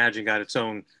McCartney 3 Imagined got its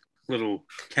own little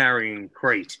carrying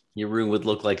crate. Your room would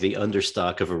look like the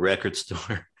understock of a record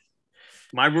store.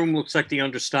 My room looks like the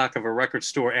understock of a record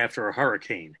store after a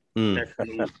hurricane. That's what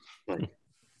it looks like.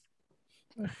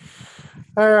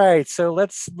 All right, so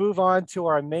let's move on to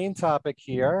our main topic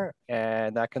here,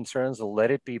 and that concerns the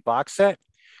Let It Be box set,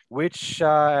 which,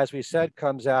 as we said,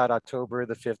 comes out October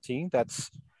the 15th. That's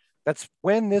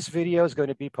when this video is going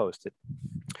to be posted.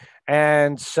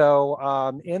 And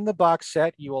so in the box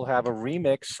set, you will have a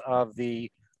remix of the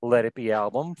Let It Be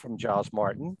album from Giles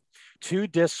Martin, 2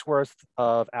 discs worth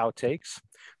of outtakes.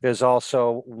 There's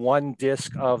also 1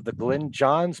 disc of the Glyn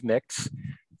Johns mix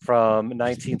from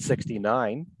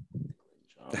 1969.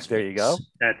 There you go.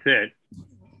 That's it.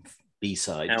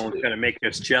 B-side. Alan's going to make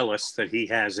us jealous that he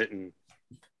has it.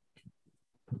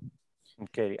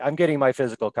 Okay, I'm getting my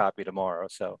physical copy tomorrow.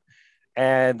 So,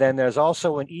 and then there's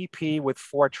also an EP with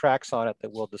 4 tracks on it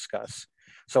that we'll discuss.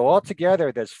 So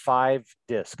altogether, there's 5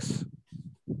 discs.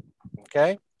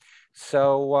 Okay,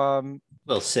 so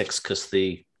well, 6 because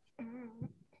the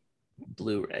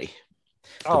Blu-ray.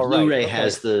 The Blu-ray right.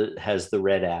 Okay. has the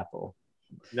red apple.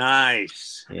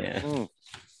 Nice. Yeah.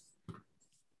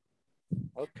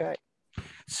 Okay.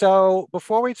 So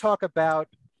before we talk about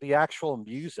the actual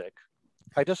music,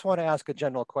 I just want to ask a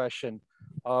general question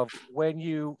of when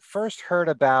you first heard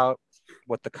about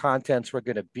what the contents were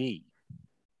going to be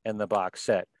in the box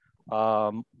set.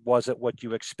 Was it what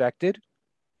you expected?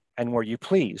 And were you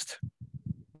pleased?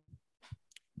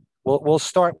 We'll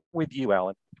start with you,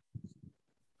 Allan.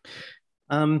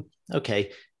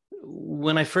 Okay.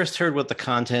 When I first heard what the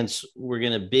contents were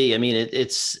going to be, I mean,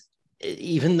 it's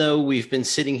even though we've been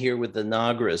sitting here with the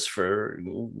Nagras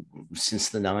since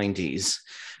the 90s,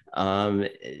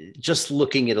 just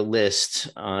looking at a list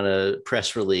on a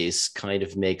press release kind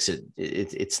of makes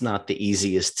it's not the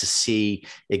easiest to see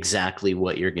exactly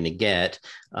what you're going to get.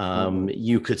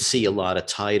 You could see a lot of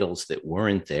titles that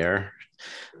weren't there.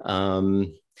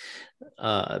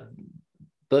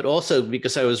 But also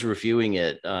because I was reviewing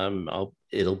it,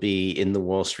 it'll be in the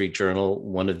Wall Street Journal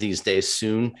one of these days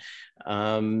soon.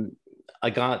 I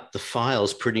got the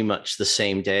files pretty much the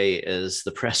same day as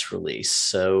the press release,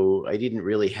 so I didn't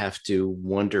really have to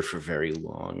wonder for very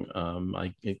long.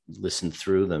 I listened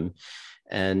through them,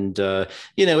 and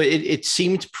it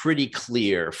seemed pretty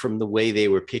clear from the way they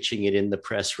were pitching it in the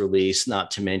press release, not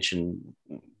to mention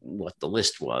what the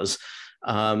list was,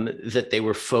 that they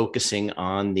were focusing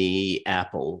on the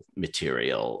Apple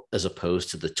material as opposed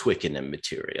to the Twickenham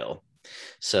material.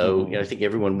 So I think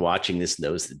everyone watching this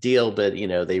knows the deal, but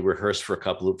they rehearsed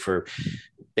for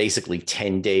basically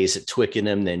 10 days at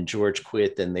Twickenham. Then George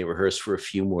quit. Then they rehearsed for a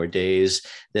few more days.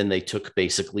 Then they took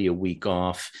basically a week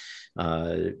off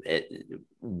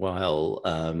while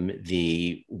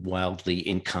the wildly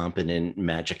incompetent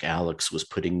Magic Alex was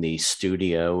putting the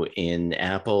studio in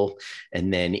Apple.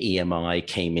 And then EMI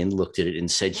came in, looked at it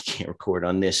and said, you can't record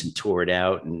on this, and tore it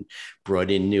out and brought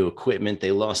in new equipment.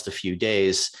 They lost a few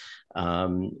days,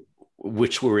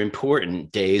 which were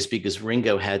important days because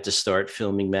Ringo had to start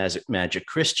filming Magic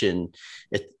Christian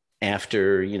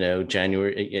after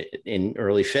January, in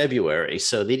early February.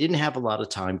 So they didn't have a lot of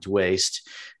time to waste.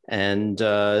 And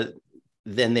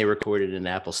then they recorded in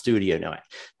Apple Studio. Now,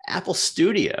 Apple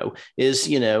Studio is,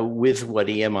 with what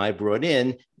EMI brought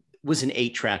in, was an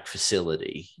 8-track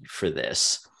facility for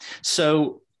this.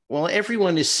 So while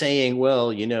everyone is saying, well,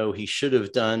 he should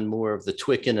have done more of the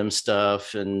Twickenham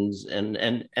stuff, and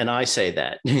I say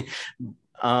that,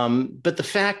 but the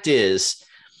fact is,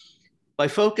 by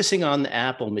focusing on the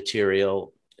Apple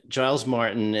material, Giles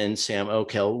Martin and Sam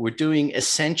Okell were doing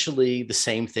essentially the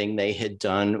same thing they had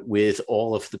done with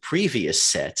all of the previous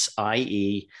sets,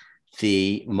 i.e.,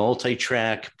 the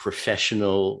multi-track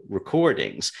professional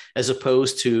recordings, as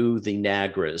opposed to the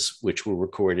Nagras, which were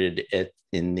recorded at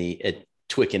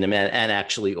Twickenham and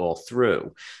actually all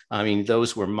through. I mean,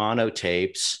 those were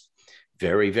monotapes,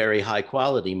 very, very high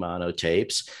quality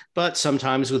monotapes, but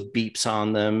sometimes with beeps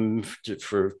on them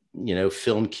for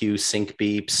film cue sync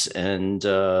beeps, and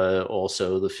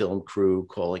also the film crew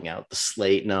calling out the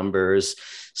slate numbers,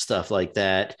 stuff like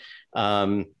that.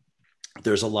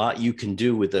 There's a lot you can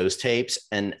do with those tapes,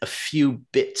 and a few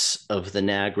bits of the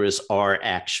Nagras are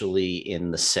actually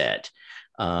in the set.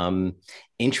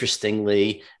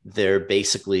 Interestingly, they're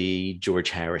basically George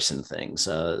Harrison things.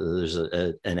 There's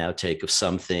an outtake of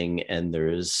something, and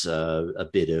there's a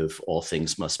bit of All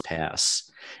Things Must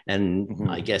Pass. And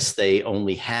I guess they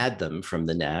only had them from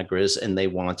the Nagras, and they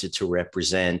wanted to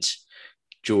represent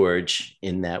George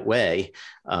in that way.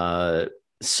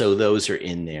 So those are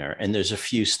in there. And there's a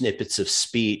few snippets of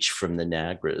speech from the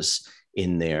Nagras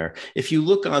in there. If you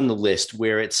look on the list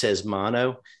where it says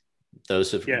mono,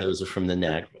 those are from the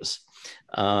Nagras.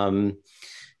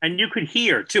 And you could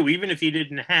hear too, even if you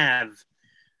didn't have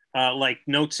like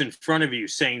notes in front of you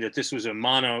saying that this was a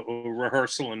mono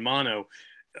rehearsal in mono,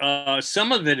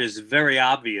 some of it is very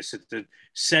obvious that the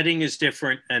setting is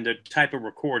different and the type of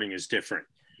recording is different.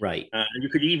 Right. You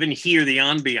could even hear the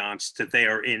ambiance that they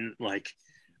are in, like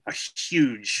a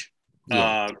huge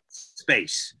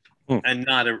space and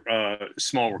not a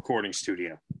small recording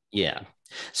studio. Yeah.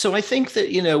 So I think that,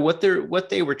 what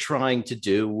they were trying to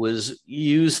do was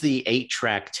use the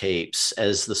 8-track tapes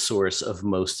as the source of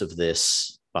most of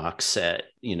this box set,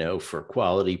 for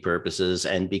quality purposes,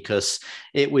 and because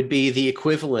it would be the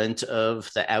equivalent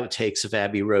of the outtakes of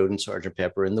Abbey Road and Sgt.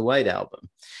 Pepper and the White Album.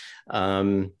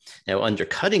 Now,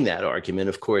 undercutting that argument,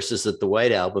 of course, is that the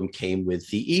White Album came with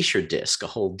the Escher disc, a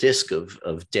whole disc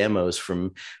of demos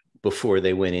from before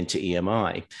they went into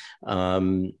EMI.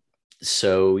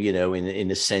 So, in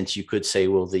a sense, you could say,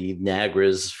 well, the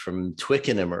Nagras from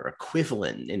Twickenham are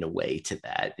equivalent in a way to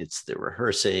that. It's the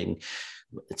rehearsing,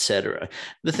 etc.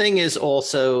 The thing is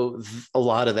also, a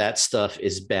lot of that stuff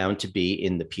is bound to be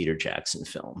in the Peter Jackson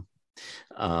film.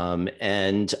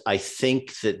 And I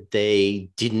think that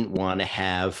they didn't want to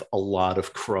have a lot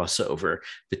of crossover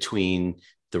between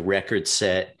the record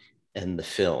set and the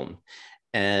film.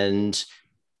 And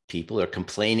people are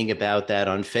complaining about that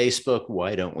on Facebook.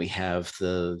 Why don't we have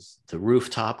the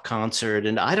rooftop concert?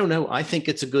 And I don't know. I think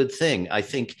it's a good thing. I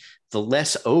think the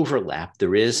less overlap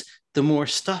there is, the more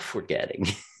stuff we're getting.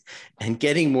 and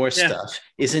getting more Yeah. stuff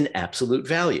is an absolute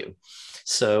value.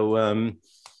 So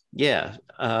yeah,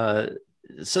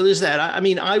 so there's that. I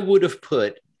mean, I would have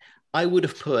put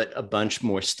a bunch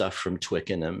more stuff from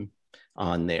Twickenham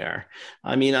on there.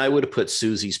 I mean, I would have put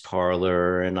Susie's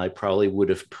Parlor, and I probably would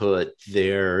have put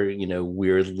their, you know,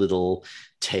 weird little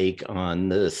take on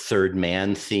the Third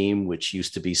Man theme, which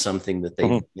used to be something that they,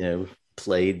 you know,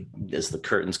 played as the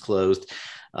curtains closed.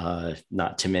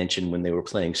 Not to mention when they were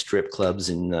playing strip clubs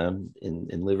in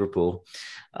Liverpool.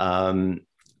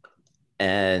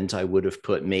 And I would have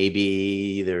put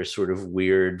maybe their sort of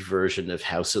weird version of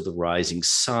House of the Rising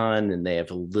Sun, and they have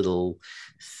a little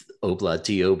Obla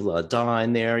Di Obla Da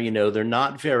in there. You know, they're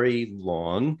not very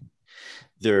long.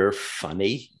 They're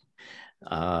funny.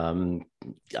 I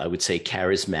would say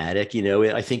charismatic. You know,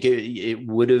 I think it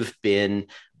would have been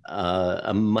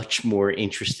a much more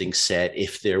interesting set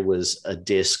if there was a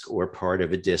disc or part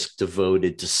of a disc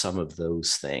devoted to some of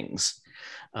those things.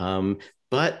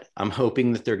 But I'm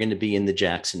hoping that they're going to be in the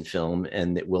Jackson film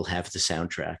and that we'll have the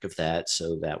soundtrack of that.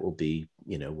 So that will be,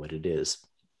 you know, what it is.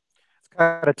 It's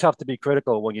kind of tough to be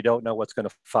critical when you don't know what's going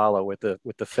to follow with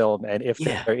the film and if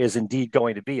there is indeed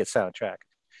going to be a soundtrack.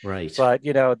 Right. But,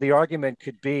 you know, the argument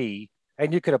could be,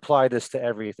 and you could apply this to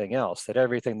everything else, that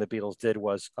everything the Beatles did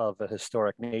was of a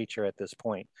historic nature at this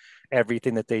point.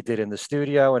 Everything that they did in the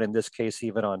studio, and in this case,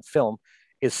 even on film,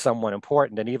 is somewhat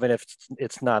important. And even if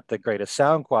it's not the greatest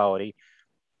sound quality,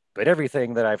 but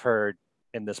everything that I've heard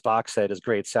in this box set is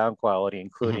great sound quality,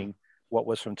 including what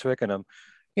was from Twickenham.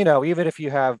 You know, even if you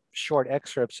have short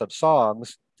excerpts of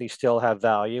songs, they still have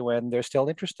value and they're still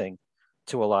interesting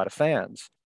to a lot of fans.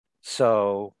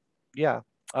 So, yeah.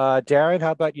 Darren,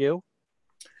 how about you?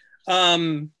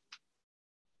 I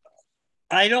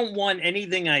don't want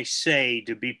anything I say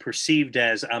to be perceived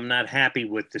as I'm not happy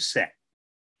with the set.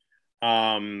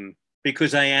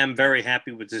 Because I am very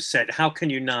happy with the set. How can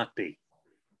you not be?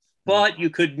 But you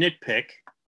could nitpick,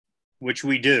 which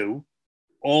we do.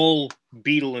 All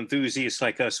Beatle enthusiasts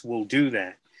like us will do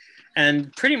that.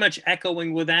 And pretty much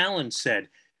echoing what Allan said,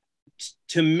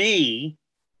 to me,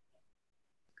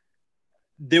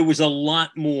 there was a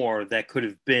lot more that could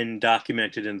have been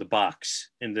documented in the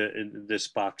box, in this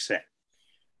box set.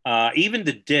 Even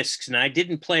the discs, and I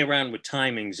didn't play around with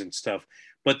timings and stuff,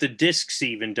 but the discs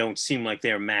even don't seem like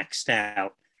they're maxed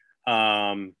out.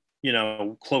 You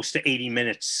know, close to 80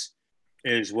 minutes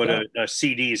is what a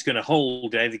CD is going to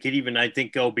hold. I think it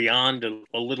could go beyond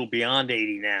a little beyond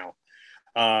 80 now.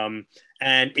 And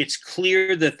it's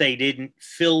clear that they didn't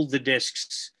fill the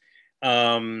discs.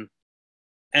 And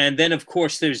then, of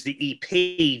course, there's the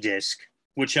EP disc,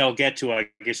 which I'll get to. I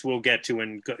guess we'll get to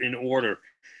in order.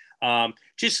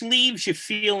 Just leaves you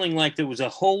feeling like there was a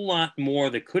whole lot more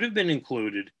that could have been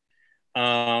included.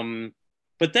 But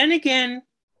then again,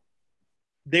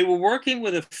 they were working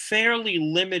with a fairly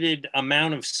limited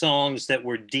amount of songs that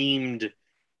were deemed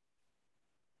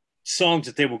songs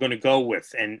that they were going to go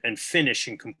with and finish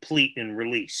and complete and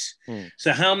release.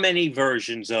 So how many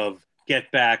versions of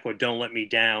Get Back or Don't Let Me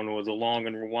Down or The Long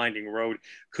and Winding Road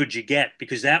could you get?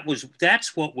 Because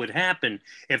that's what would happen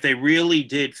if they really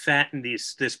did fatten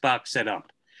this box set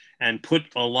up and put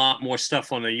a lot more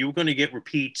stuff on there. You were going to get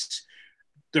repeats,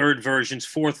 third versions,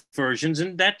 fourth versions,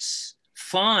 and that's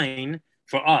fine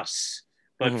for us.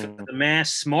 But for the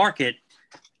mass market,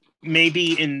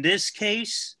 maybe in this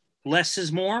case, less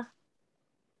is more.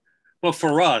 But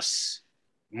for us,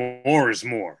 more is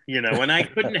more, you know, and I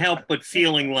couldn't help but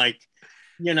feeling like,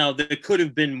 you know, there could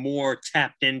have been more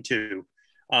tapped into.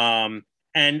 And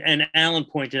Allan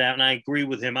pointed out, and I agree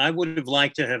with him, I would have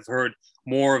liked to have heard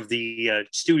more of the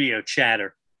studio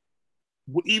chatter.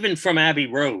 Even from Abbey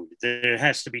Road, there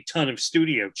has to be a ton of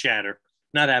studio chatter.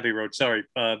 Not Abbey Road, sorry,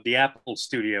 the Apple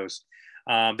Studios.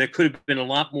 There could have been a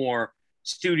lot more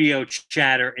studio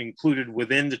chatter included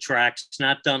within the tracks,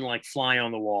 not done like Fly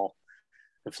on the Wall,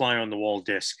 the Fly on the Wall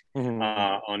disc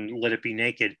on Let It Be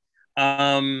Naked.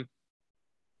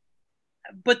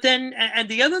 But then, and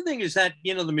the other thing is that,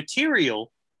 you know, the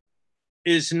material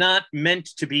is not meant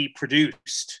to be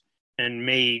produced and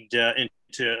made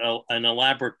into an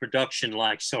elaborate production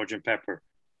like Sgt. Pepper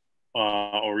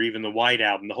or even the White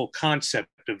Album. The whole concept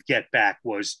of Get Back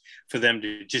was for them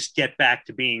to just get back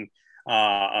to being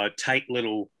a tight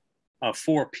little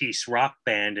four-piece rock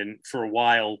band, and for a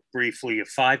while, briefly, a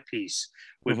five-piece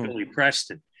with Billy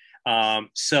Preston.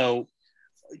 So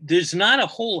there's not a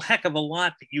whole heck of a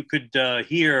lot that you could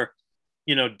hear,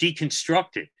 you know,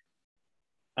 deconstructed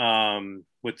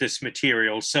with this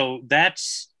material. So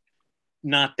that's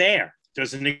not there.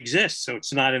 Doesn't exist. So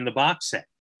it's not in the box set.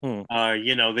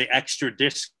 You know, the extra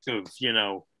disc of, you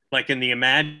know, like in the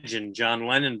Imagine John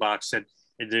Lennon box set,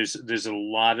 There's a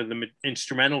lot of the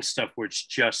instrumental stuff where it's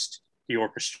just the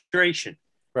orchestration.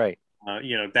 Right.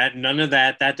 That none of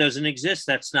that doesn't exist.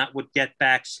 That's not what Get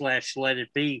Back / Let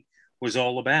It Be was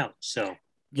all about. So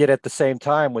yet at the same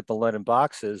time, with the Lennon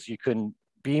boxes, you couldn't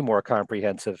be more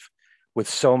comprehensive with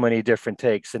so many different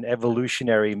takes and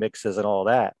evolutionary mixes and all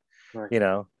that. right.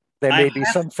 There may be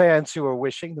some fans who are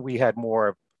wishing that we had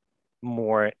more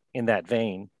in that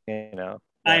vein.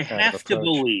 I have to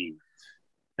believe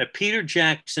that Peter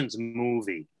Jackson's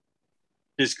movie,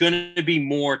 there's going to be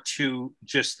more to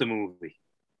just the movie.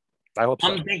 I hope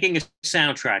so. I'm thinking a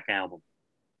soundtrack album.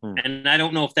 And I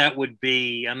don't know if that would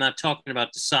be, I'm not talking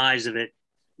about the size of it.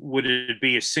 Would it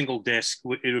be a single disc?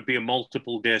 It would be a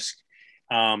multiple disc.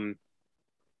 They'd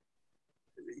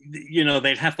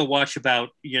have to watch about,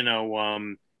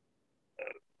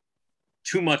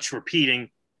 too much repeating.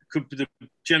 The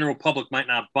general public might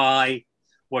not buy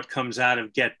what comes out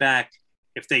of Get Back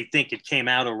if they think it came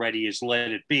out already as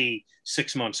Let It Be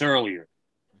 6 months earlier.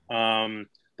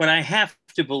 But I have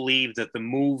to believe that the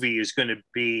movie is going to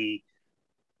be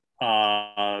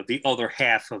the other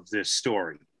half of this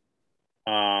story.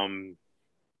 And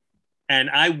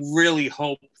I really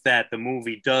hope that the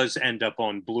movie does end up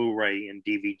on Blu-ray and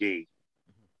DVD.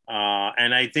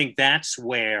 And I think that's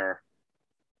where,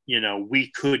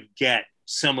 we could get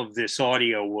some of this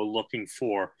audio we're looking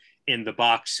for in the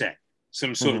box set,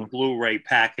 some sort of Blu-ray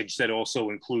package that also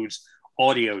includes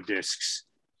audio discs,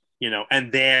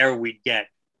 and there we get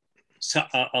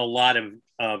a lot of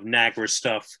Nagra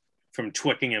stuff from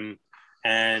Twickenham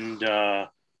and,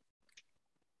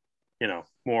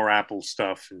 more Apple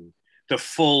stuff and the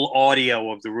full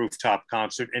audio of the rooftop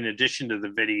concert in addition to the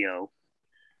video.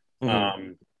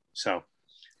 So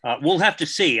we'll have to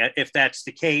see if that's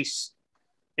the case.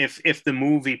 If the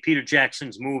movie, Peter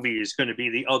Jackson's movie, is going to be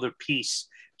the other piece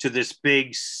to this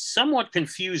big, somewhat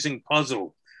confusing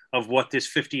puzzle of what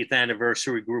this 50th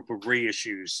anniversary group of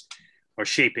reissues are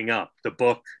shaping up. The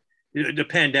book, the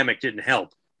pandemic didn't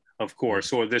help, of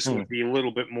course, or this would be a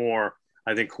little bit more,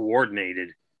 I think,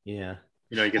 coordinated. Yeah.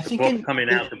 You get the book coming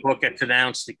out, the book gets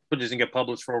announced, it doesn't get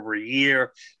published for over a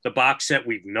year. The box set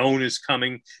we've known is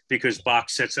coming because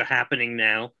box sets are happening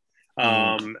now.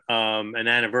 An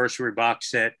anniversary box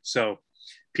set. So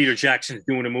Peter Jackson's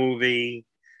doing a movie.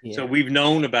 Yeah. So we've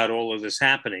known about all of this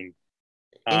happening,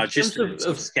 just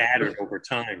scattered over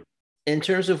time. In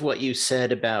terms of what you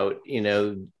said about,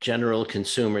 general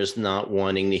consumers not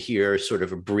wanting to hear sort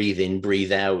of a breathe in,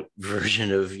 breathe out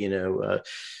version of,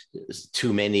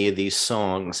 too many of these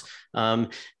songs.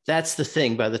 That's the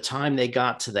thing. By the time they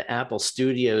got to the Apple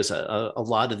Studios, a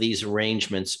lot of these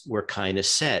arrangements were kind of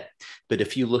set. But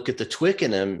if you look at the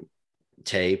Twickenham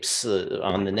tapes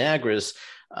on the Nagras,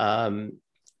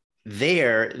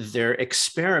 they're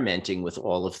experimenting with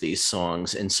all of these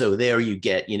songs. And so there you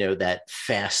get, that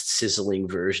fast sizzling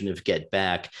version of Get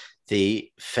Back,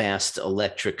 the fast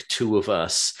electric Two of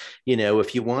Us.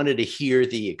 If you wanted to hear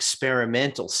the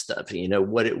experimental stuff,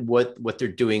 what they're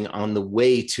doing on the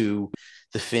way to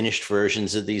the finished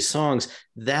versions of these songs,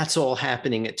 that's all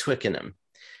happening at Twickenham.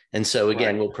 And so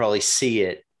again, We'll probably see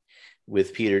it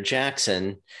with Peter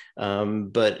Jackson.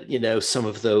 But, some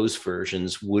of those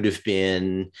versions would have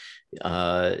been,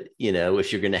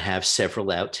 if you're going to have several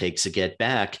outtakes to Get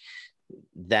Back,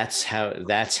 that's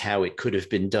how it could have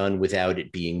been done without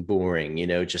it being boring,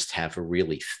 just have a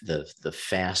really the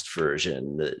fast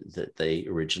version that they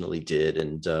originally did.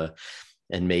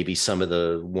 And maybe some of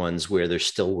the ones where they're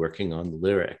still working on the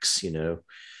lyrics,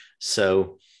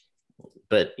 so,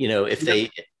 but,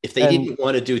 if they didn't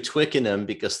want to do Twickenham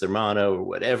because they're mono or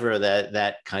whatever,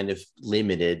 that kind of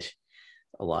limited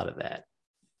a lot of that.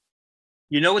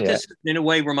 What this in a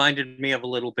way reminded me of a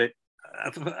little bit,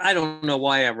 I don't know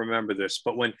why I remember this,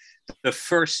 but when the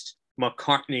first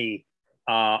McCartney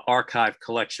archive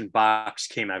collection box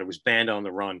came out, it was Band on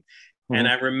the Run. And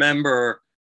I remember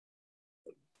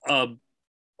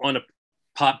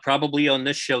probably on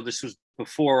this show, this was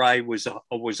before I was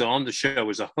on the show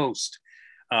as a host.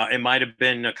 It might have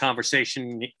been a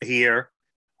conversation here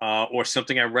or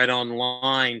something I read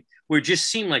online where it just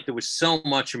seemed like there was so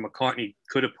much McCartney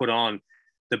could have put on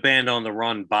the Band on the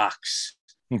Run box.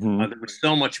 There was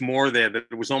so much more there that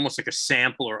it was almost like a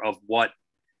sampler of what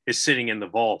is sitting in the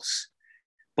vaults.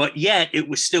 But yet it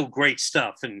was still great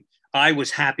stuff. And I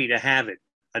was happy to have it.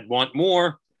 I'd want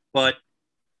more, but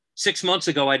 6 months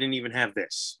ago, I didn't even have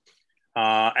this.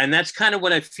 And that's kind of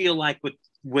what I feel like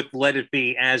with Let It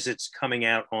Be as it's coming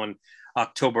out on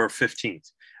October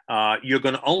 15th. You're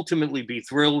going to ultimately be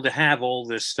thrilled to have all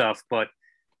this stuff, but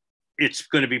it's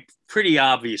going to be pretty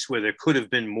obvious where there could have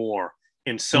been more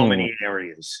in so many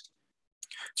areas.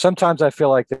 Sometimes I feel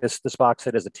like this box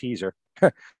set is a teaser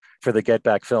for the Get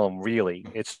Back film. Really,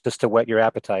 it's just to whet your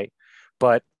appetite,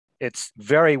 but it's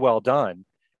very well done.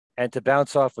 And to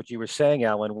bounce off what you were saying,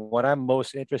 Alan, what I'm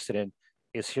most interested in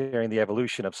is hearing the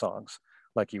evolution of songs,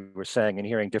 like you were saying, and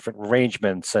hearing different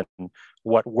arrangements and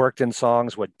what worked in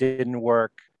songs, what didn't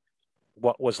work,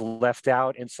 what was left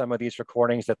out in some of these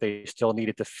recordings that they still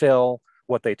needed to fill,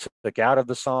 what they took out of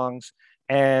the songs.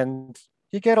 And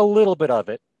you get a little bit of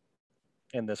it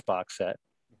in this box set.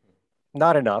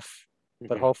 Not enough,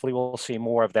 but hopefully we'll see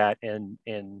more of that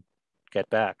in Get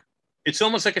Back. It's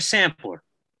almost like a sampler,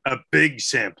 a big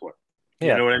sampler.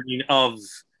 You know what I mean?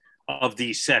 Of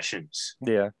these sessions.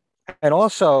 Yeah. And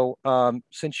also,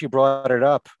 since you brought it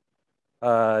up,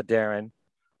 Darren,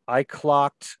 I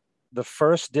clocked the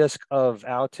first disc of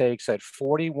outtakes at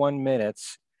 41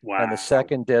 minutes and the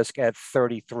second disc at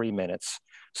 33 minutes.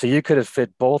 So you could have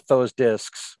fit both those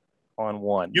discs on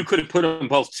one. You could have put them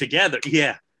both together.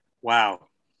 Yeah. Wow.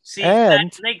 See,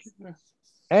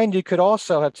 and you could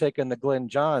also have taken the Glyn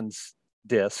Johns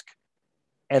disc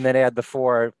and then add the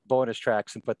 4 bonus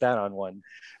tracks and put that on one.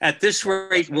 At this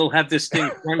rate, we'll have this thing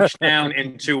crunched down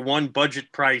into one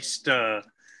budget-priced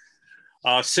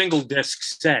single disc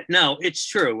set. No, it's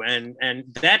true, and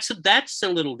that's a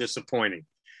little disappointing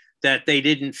that they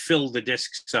didn't fill the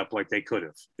discs up like they could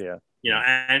have. Yeah. You know,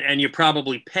 and you're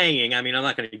probably paying. I mean, I'm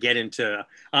not going to get into.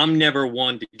 I'm never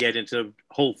one to get into the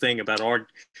whole thing about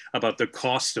the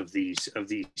cost of these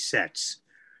sets.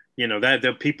 You know, that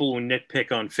the people who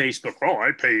nitpick on Facebook. Oh,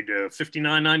 I paid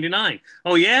 $59.99.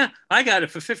 Oh yeah, I got it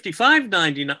for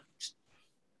 $55.99.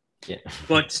 Yeah.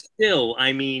 But still,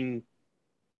 I mean,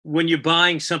 when you're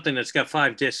buying something that's got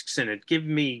 5 discs in it, give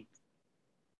me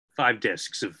 5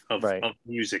 discs of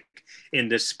music in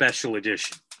this special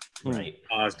edition. Right.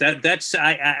 That's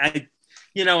I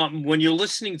you know, when you're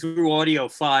listening through audio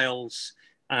files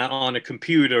on a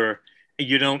computer,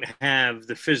 you don't have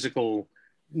the physical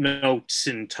notes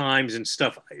and times and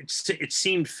stuff. It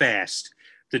seemed fast,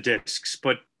 the discs,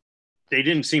 but they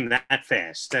didn't seem that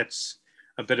fast. That's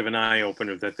a bit of an eye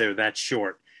opener that they're that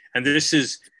short. And this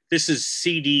is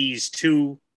CDs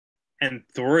 2 and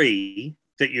 3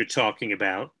 that you're talking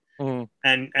about,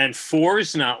 and 4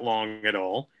 is not long at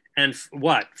all. And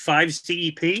what, 5's the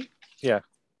EP? Yeah.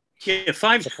 Yeah,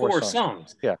 5's 4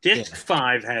 songs. Yeah. Disc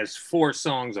 5 has 4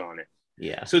 songs on it.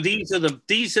 Yeah. So these are I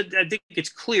think it's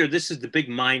clear this is the big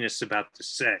minus about the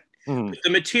set. But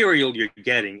the material you're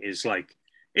getting is like,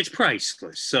 it's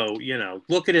priceless. So, you know,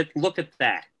 look at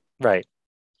that. Right.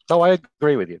 Oh, I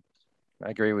agree with you.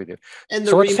 And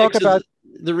so let's talk about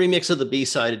the remix of the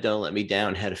B-side of Don't Let Me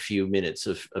Down had a few minutes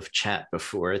of chat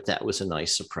before it. That was a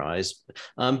nice surprise.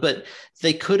 But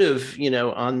they could have, you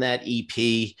know, on that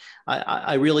EP,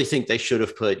 I really think they should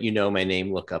have put, You Know My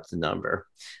Name, Look Up the Number.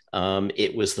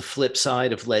 It was the flip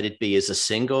side of Let It Be as a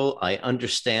single. I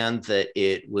understand that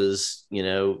it was, you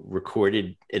know,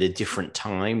 recorded at a different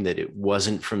time, that it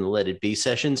wasn't from the Let It Be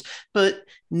sessions, but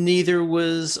neither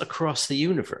was Across the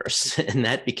Universe. And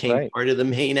that became part of the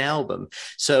main album.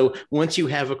 So once you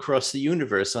have Across the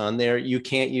Universe on there, you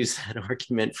can't use that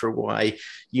argument for why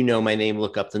You Know My Name,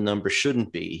 Look Up the Number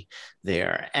shouldn't be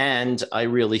there. And I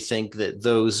really think that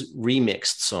those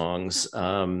remixed songs,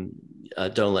 Don't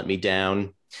Let Me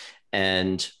Down,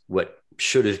 and what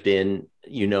should have been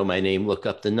You Know My Name, Look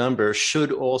Up the Number,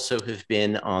 should also have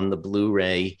been on the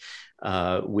Blu-ray,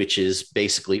 which is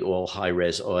basically all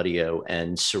high-res audio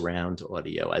and surround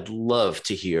audio. I'd love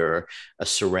to hear a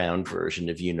surround version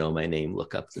of You Know My Name,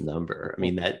 Look Up the Number. I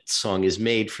mean, that song is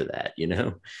made for that, you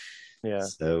know? Yeah.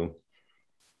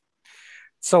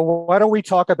 So why don't we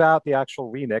talk about the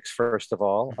actual remix, first of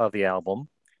all, of the album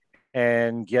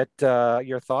and get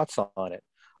your thoughts on it.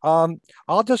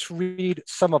 I'll just read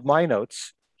some of my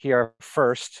notes here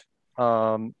first.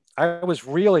 I was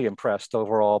really impressed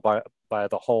overall by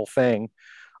the whole thing.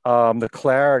 The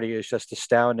clarity is just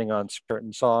astounding on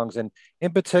certain songs. And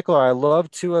in particular, I love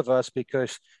Two of Us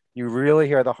because you really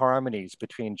hear the harmonies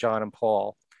between John and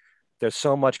Paul. There's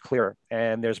so much clearer,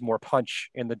 and there's more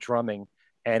punch in the drumming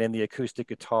and in the acoustic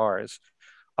guitars.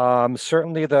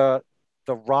 Certainly the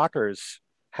rockers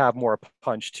have more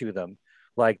punch to them,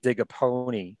 like Dig a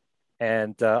Pony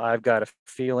and I've Got a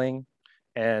Feeling.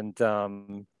 And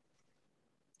what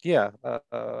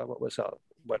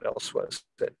else was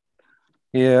it?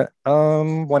 Yeah,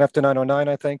 One After 909,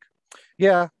 I think.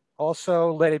 Yeah,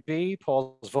 also Let It Be.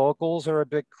 Paul's vocals are a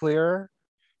bit clearer.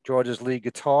 George's lead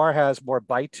guitar has more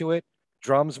bite to it.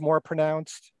 Drums more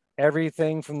pronounced.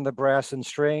 Everything from the brass and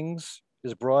strings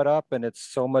is brought up, and it's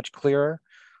so much clearer.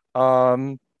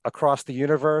 Across the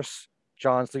Universe,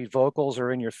 John's lead vocals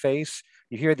are in your face.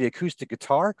 You hear the acoustic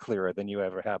guitar clearer than you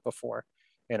ever have before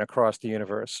in Across the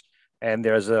Universe. And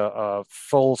there's a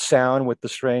full sound with the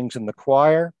strings and the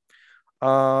choir.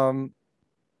 The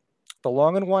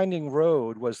Long and Winding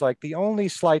Road was like the only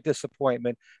slight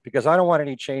disappointment, because I don't want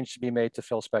any change to be made to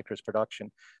Phil Spector's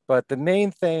production. But the main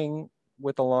thing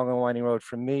with The Long and Winding Road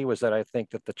for me was that I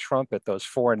think that the trumpet, those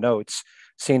 4 notes,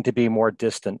 seemed to be more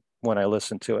distant when I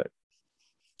listened to it.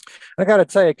 I got to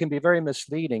tell you, it can be very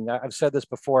misleading. I've said this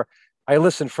before. I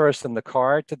listened first in the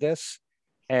car to this,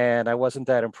 and I wasn't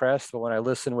that impressed. But when I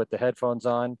listened with the headphones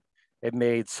on, it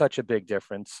made such a big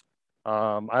difference.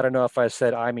 I don't know if I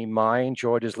said I mean mine.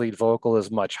 George's lead vocal is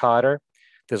much hotter.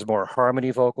 There's more harmony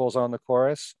vocals on the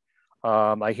chorus.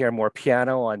 I hear more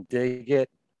piano on Dig It.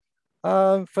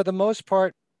 For the most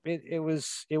part, it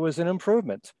was an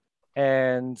improvement.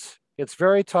 And it's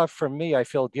very tough for me. I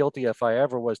feel guilty if I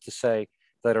ever was to say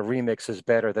that a remix is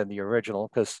better than the original,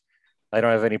 because I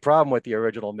don't have any problem with the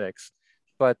original mix.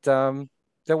 But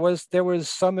there was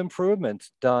some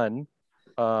improvement done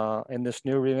in this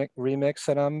new remix,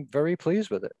 and I'm very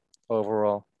pleased with it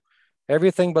overall.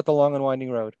 Everything but The Long and Winding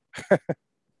Road.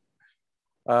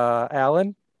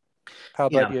 Allan, how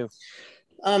about you?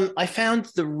 I found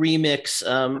the remix,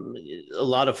 a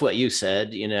lot of what you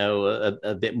said,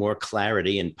 a bit more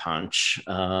clarity and punch.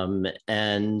 But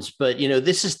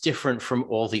this is different from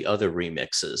all the other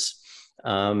remixes.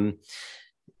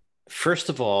 First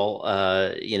of all,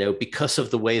 because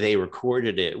of the way they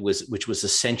recorded it, which was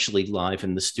essentially live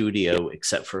in the studio,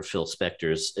 except for Phil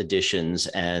Spector's additions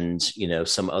and,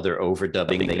 some other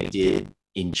overdubbing they did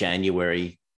in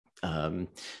January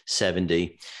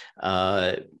 70.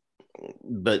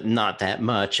 But not that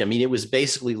much. I mean, it was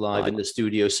basically live in the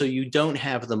studio, so you don't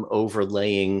have them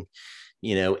overlaying,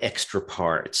 extra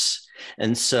parts.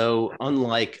 And so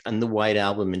unlike on the White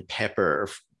Album and Pepper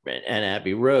and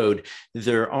Abbey Road,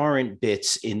 there aren't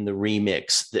bits in the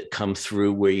remix that come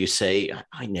through where you say,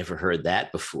 I never heard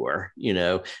that before,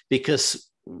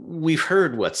 because we've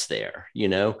heard what's there,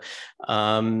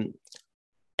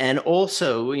 and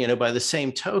also, by the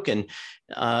same token,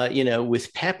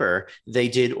 with Pepper, they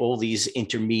did all these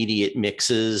intermediate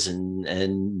mixes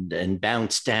and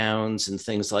bounce downs and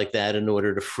things like that in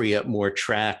order to free up more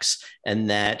tracks.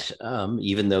 And that,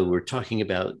 even though we're talking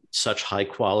about such high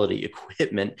quality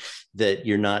equipment, that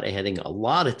you're not adding a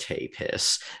lot of tape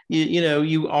hiss,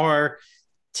 you are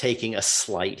taking a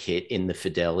slight hit in the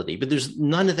fidelity, but there's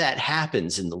none of that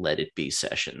happens in the Let It Be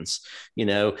sessions.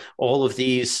 All of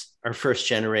these are first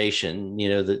generation,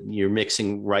 that you're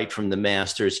mixing right from the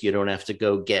masters. You don't have to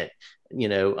go get,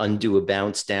 undo a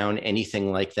bounce down,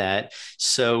 anything like that.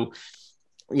 So,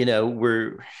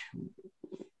 we're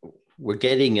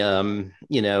getting,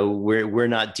 we're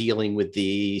not dealing with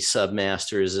the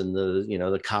submasters and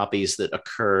the copies that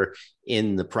occur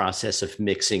in the process of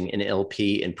mixing an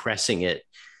LP and pressing it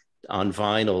on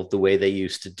vinyl the way they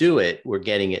used to do it. We're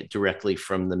getting it directly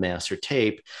from the master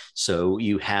tape. So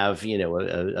you have,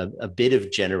 a bit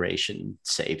of generation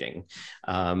saving,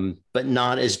 but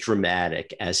not as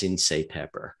dramatic as in, say,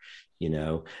 Pepper,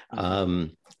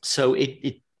 So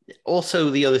it also,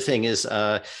 the other thing is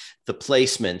the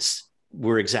placements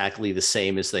were exactly the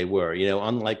same as they were,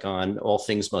 unlike on All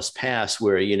Things Must Pass,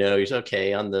 where, it's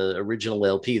okay, on the original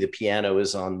LP, the piano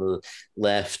is on the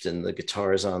left and the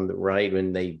guitar is on the right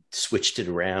when they switched it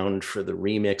around for the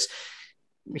remix.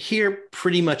 Here,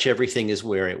 pretty much everything is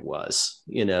where it was.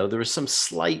 There were some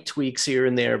slight tweaks here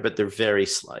and there, but they're very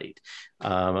slight.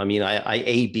 I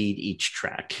A-B'd each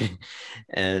track.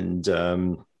 And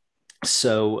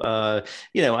so,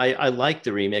 I like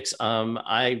the remix.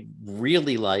 I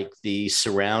really like the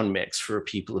surround mix for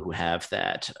people who have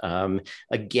that.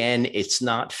 Again, it's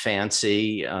not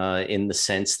fancy in the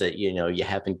sense that, you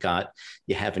haven't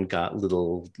got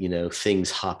little, things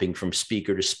hopping from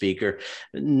speaker to speaker.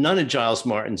 None of Giles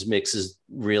Martin's mixes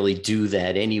really do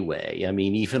that anyway. I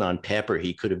mean, even on Pepper,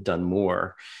 he could have done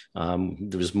more.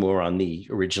 There was more on the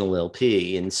original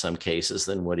LP in some cases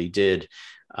than what he did.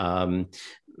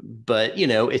 But,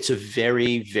 it's a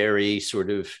very, very sort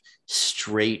of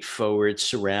straightforward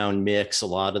surround mix a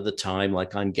lot of the time.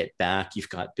 Like on Get Back, you've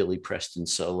got Billy Preston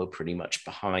solo pretty much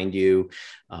behind you.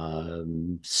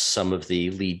 Some of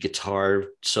the lead guitar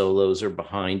solos are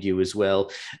behind you as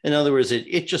well. In other words,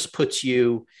 it just puts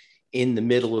you in the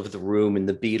middle of the room, and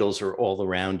the Beatles are all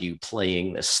around you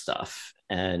playing this stuff.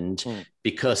 And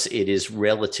because it is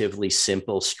relatively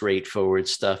simple, straightforward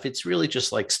stuff, it's really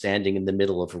just like standing in the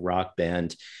middle of a rock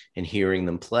band and hearing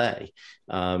them play.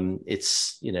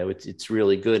 It's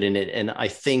really good in it. And I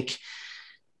think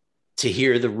to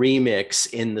hear the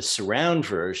remix in the surround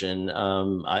version,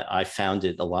 I found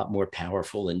it a lot more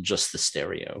powerful than just the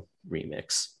stereo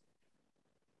remix.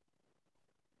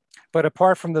 But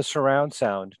apart from the surround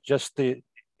sound, just in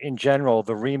general,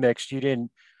 the remix, you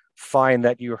didn't find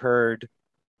that you heard,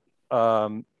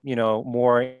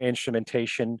 more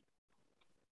instrumentation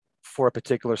for a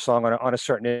particular song on a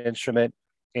certain instrument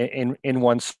in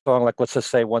one song. Like, let's just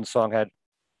say one song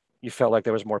you felt like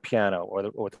there was more piano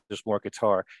or just more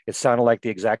guitar. It sounded like the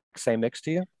exact same mix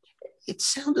to you? It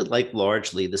sounded like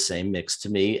largely the same mix to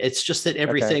me. It's just that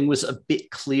everything was a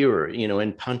bit clearer,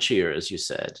 and punchier, as you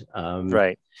said.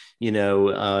 Right.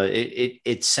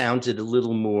 It sounded a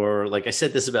little more, like I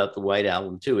said this about the White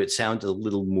Album too, it sounded a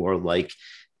little more like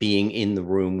being in the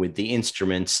room with the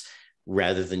instruments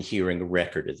rather than hearing a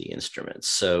record of the instruments.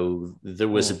 So there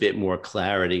was a bit more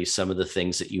clarity. Some of the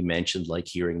things that you mentioned, like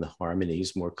hearing the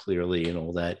harmonies more clearly and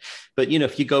all that. But,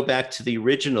 if you go back to the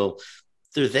original,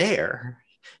 they're there.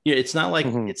 It's not like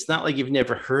you've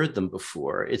never heard them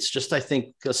before. It's just, I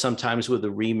think sometimes with a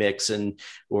remix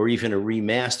or even a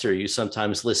remaster, you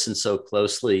sometimes listen so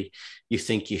closely, you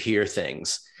think you hear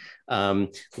things.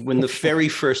 When the very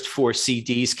first 4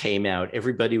 CDs came out,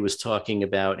 everybody was talking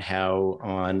about how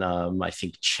on, I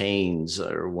think, Chains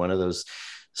or one of those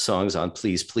songs on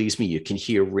Please Please Me, you can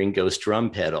hear Ringo's drum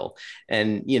pedal.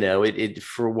 And, it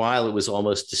for a while, it was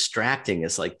almost distracting.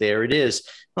 It's like, there it is.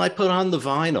 Well, I put on the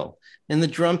vinyl and the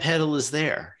drum pedal is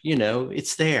there,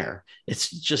 it's there. It's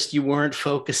just, you weren't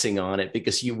focusing on it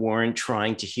because you weren't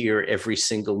trying to hear every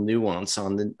single nuance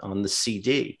on the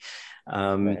CD.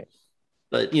 Right.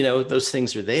 But, those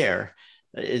things are there.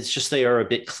 It's just they are a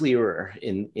bit clearer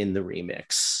in the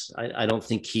remix. I don't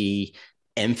think he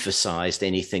emphasized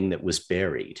anything that was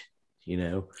buried,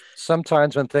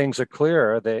 Sometimes when things are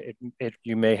clearer,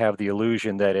 you may have the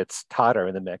illusion that it's tighter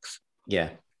in the mix. Yeah.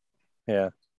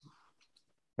 Yeah.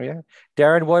 Yeah.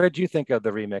 Darren, what did you think of the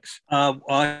remix?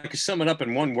 I could sum it up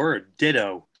in one word: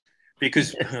 ditto.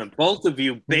 Because both of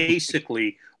you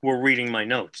basically were reading my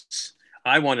notes.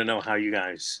 I want to know how you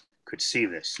guys could see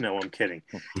this. No, I'm kidding.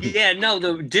 Yeah, no,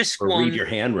 the disc one. Read your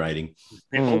handwriting.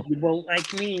 Well, I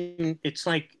mean, it's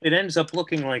like it ends up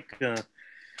looking like.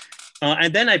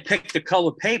 And then I picked the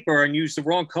color paper and used the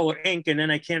wrong color ink, and then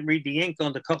I can't read the ink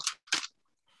on the color.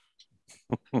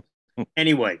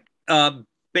 Anyway,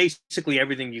 basically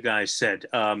everything you guys said.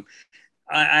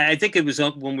 I think it was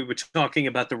when we were talking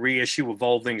about the reissue of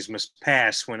All Things Must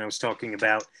Pass, when I was talking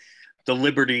about the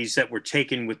liberties that were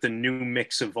taken with the new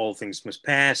mix of All Things Must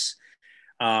Pass,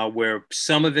 where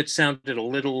some of it sounded a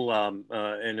little,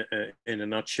 in a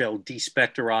nutshell,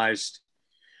 despectorized.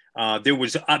 But it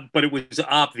was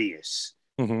obvious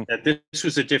that this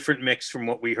was a different mix from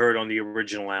what we heard on the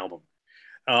original album.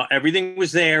 Everything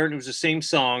was there, and it was the same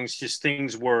songs, just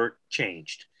things were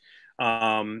changed.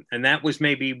 And that was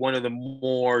maybe one of the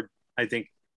more, I think,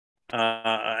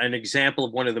 an example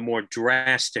of one of the more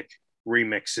drastic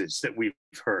remixes that we've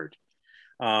heard.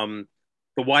 The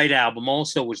White Album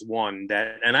also was one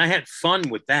that, and I had fun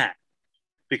with that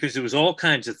because there was all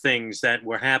kinds of things that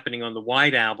were happening on the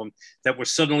White Album that were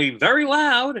suddenly very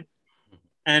loud,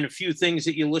 and a few things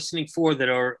that you're listening for that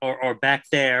are back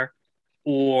there,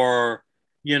 or,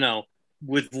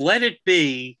 with Let It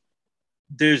Be,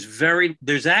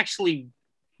 there's actually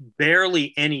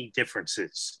barely any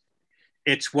differences.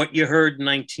 It's what you heard in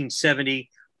 1970,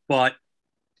 but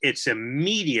it's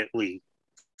immediately,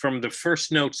 from the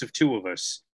first notes of two of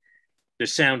us, the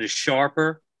sound is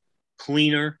sharper,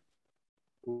 cleaner,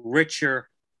 richer,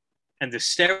 and the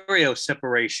stereo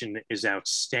separation is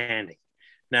outstanding.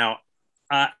 Now,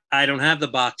 I don't have the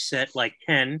box set like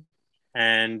Ken,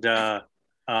 and and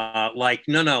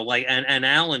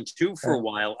Allan too for a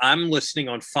while. I'm listening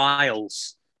on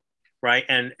files, right?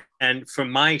 And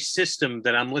from my system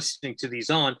that I'm listening to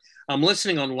these on, I'm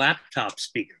listening on laptop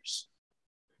speakers.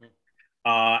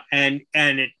 And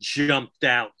it jumped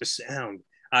out, the sound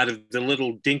out of the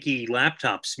little dinky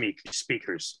laptop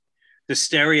speakers. The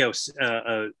stereo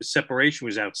separation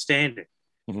was outstanding.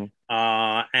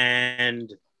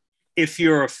 And if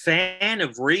you're a fan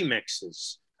of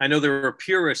remixes, I know there are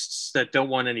purists that don't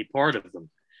want any part of them.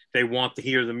 They want to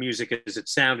hear the music as it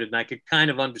sounded, and I could kind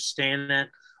of understand that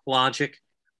logic.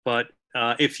 But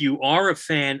if you are a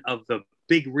fan of the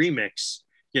big remix,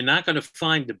 you're not going to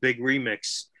find the big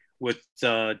remix with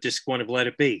disc one of Let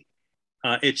It Be.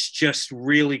 It's just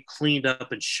really cleaned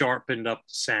up and sharpened up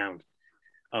the sound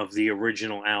of the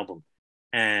original album.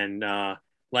 And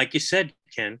like you said,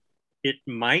 Ken, it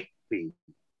might be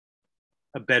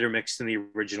a better mix than the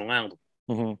original album.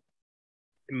 It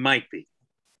might be.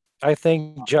 I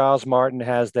think Giles Martin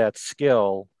has that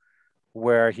skill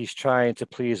where he's trying to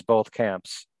please both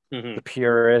camps, Mhm. the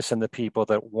purists and the people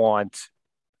that want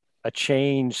a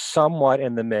change somewhat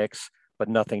in the mix, but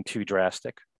nothing too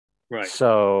drastic. Right.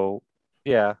 So,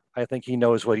 yeah, I think he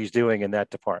knows what he's doing in that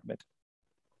department.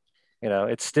 You know,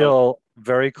 it's Oh, still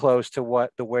very close to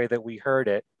what the way that we heard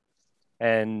it.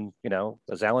 And, you know,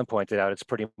 as Allan pointed out, it's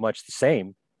pretty much the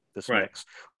same, this right. mix.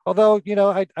 Although, you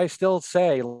know, I still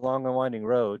say Long and Winding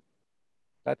Road,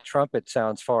 that trumpet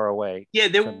sounds far away Yeah,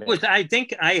 there from me. was. I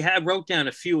think I have wrote down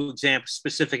a few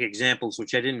specific examples,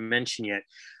 which I didn't mention yet.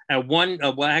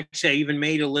 Well, actually, I even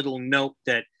made a little note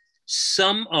that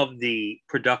some of the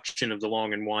production of the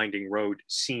Long and Winding Road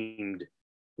seemed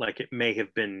like it may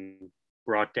have been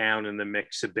brought down in the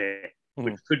mix a bit,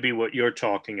 which could be what you're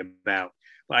talking about.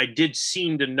 But I did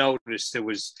seem to notice there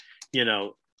was, you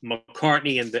know,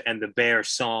 McCartney and the Bear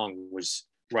song was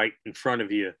right in front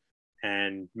of you,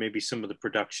 and maybe some of the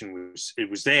production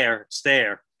it's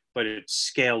there, but it's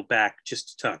scaled back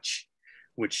just a touch,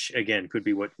 which again could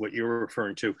be what you're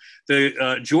referring to.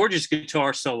 The George's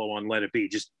guitar solo on Let It Be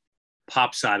just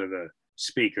pops out of the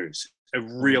speakers. It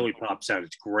really pops out.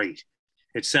 It's great.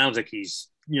 It sounds like he's,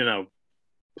 you know,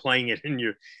 playing it in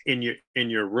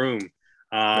your room.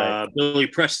 Right. Billy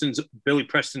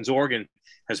Preston's organ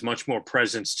has much more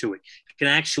presence to it. You can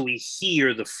actually hear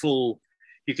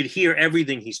you could hear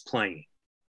everything he's playing.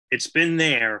 It's been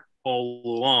there all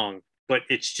along, but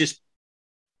it's just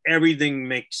everything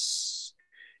makes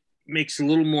a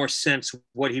little more sense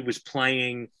what he was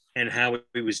playing and how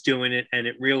he was doing it, and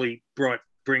it really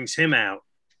brings him out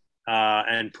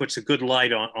and puts a good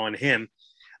light on him.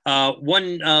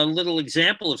 One little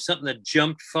example of something that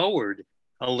jumped forward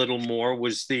a little more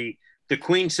was the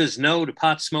Queen Says No to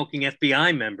pot smoking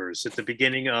FBI members at the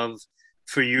beginning of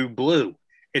For You Blue.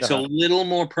 It's a little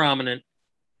more prominent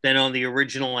than on the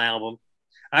original album.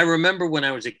 I remember when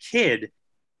I was a kid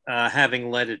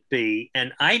having Let It Be,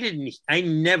 and I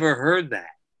never heard that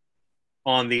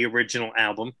on the original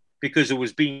album because it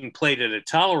was being played at a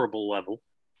tolerable level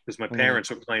because my parents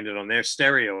were playing it on their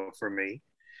stereo for me.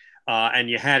 And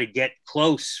you had to get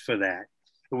close for that.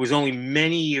 It was only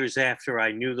many years after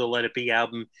I knew the Let It Be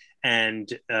album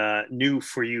and knew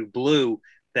For You Blue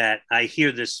that I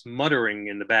hear this muttering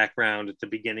in the background at the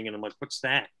beginning, and I'm like, what's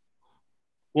that?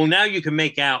 Well, now you can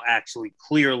make out actually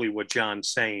clearly what John's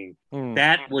saying.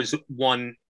 That was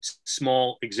one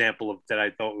small example of that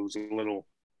I thought was a little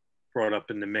brought up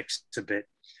in the mix a bit.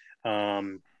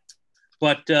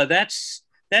 But that's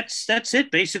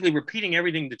it. Basically, repeating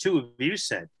everything the two of you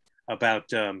said about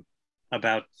the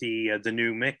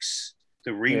new mix,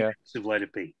 the remix of Let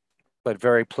It Be. But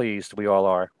very pleased we all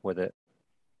are with it.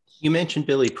 You mentioned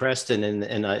Billy Preston,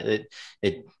 and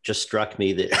it just struck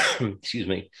me that excuse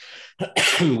me,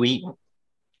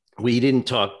 we didn't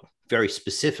talk very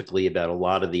specifically about a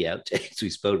lot of the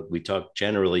outtakes. We talked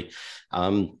generally,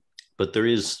 but there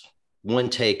is one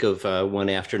take of One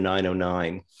After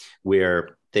 909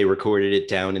 where they recorded it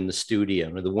down in the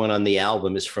studio. The one on the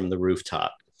album is from the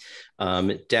rooftop.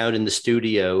 Down in the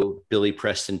studio, Billy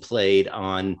Preston played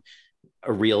on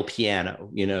a real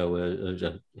piano, you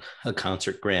know, a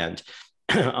concert grand.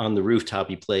 On the rooftop,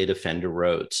 he played a Fender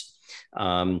Rhodes.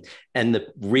 And the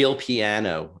real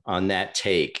piano on that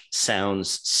take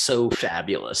sounds so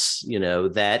fabulous. You know,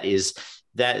 that is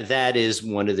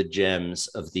one of the gems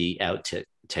of the outtake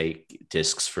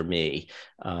discs for me,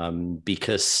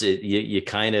 because you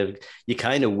kind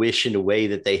of wish in a way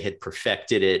that they had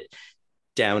perfected it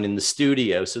down in the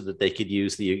studio so that they could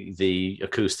use the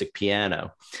acoustic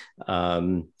piano.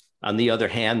 On the other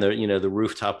hand, the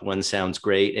rooftop one sounds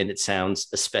great, and it sounds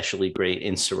especially great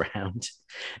in surround.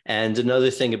 And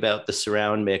another thing about the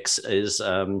surround mix is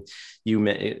you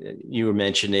were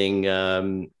mentioning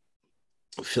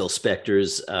Phil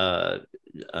Spector's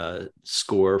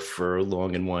score for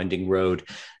Long and Winding Road.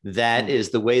 That is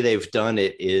the way they've done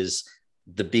it. Is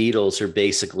the Beatles are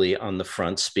basically on the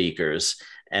front speakers.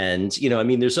 And, you know, I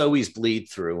mean, there's always bleed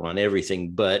through on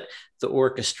everything, but the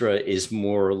orchestra is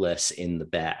more or less in the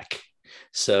back.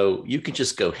 So you could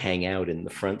just go hang out in the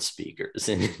front speakers.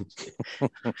 And,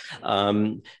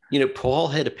 you know, Paul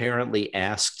had apparently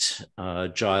asked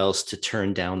Giles to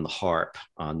turn down the harp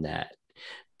on that.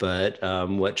 But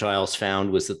what Giles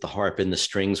found was that the harp and the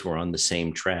strings were on the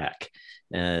same track.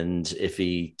 And if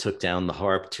he took down the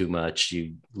harp too much,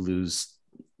 you lose,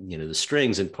 you know, the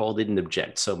strings. And Paul didn't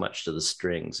object so much to the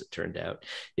strings. It turned out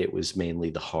it was mainly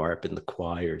the harp and the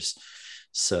choirs.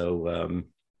 So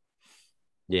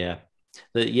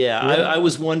I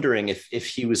was wondering if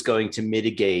he was going to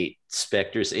mitigate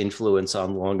Spector's influence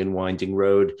on Long and Winding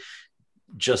Road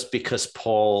just because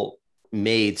Paul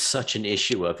made such an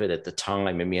issue of it at the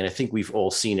time. I mean, I think we've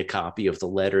all seen a copy of the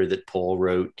letter that Paul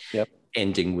wrote, Yep.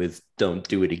 ending with "Don't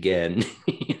do it again."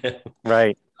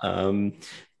 Right. Um,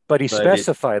 But he but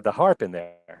specified the harp in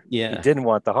there. Yeah. He didn't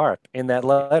want the harp. In that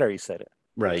letter, he said it.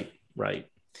 Right.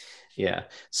 Yeah.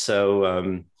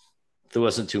 So there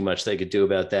wasn't too much they could do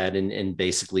about that. And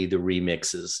basically the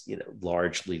remix is,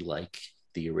 largely like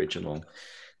the original.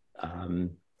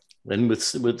 And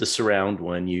with the surround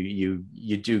one,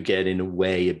 you do get in a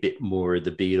way a bit more of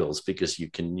the Beatles, because you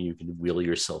can wheel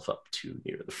yourself up to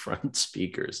near the front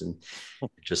speakers and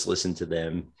just listen to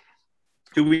them.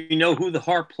 Do we know who the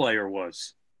harp player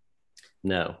was?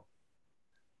 No.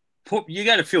 You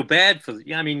got to feel bad for.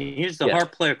 I mean, here's the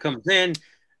harp player comes in,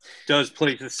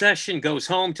 plays the session, goes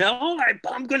home,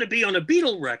 I'm going to be on a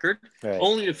Beatle record, right.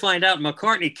 Only to find out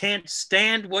McCartney can't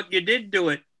stand what you did to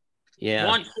it. Yeah,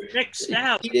 wants it mixed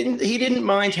out. He didn't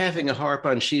mind having a harp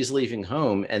on "She's Leaving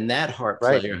Home," and that harp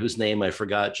player, whose name I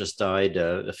forgot, just died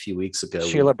a few weeks ago.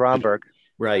 Sheila Bromberg.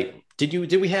 Right? Did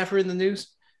we have her in the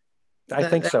news? I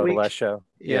think so. Week? The last show.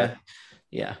 Yeah.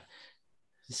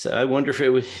 So I wonder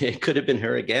if it could have been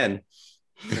her again.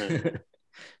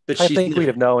 But I think we'd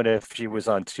have known if she was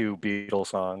on 2 Beatles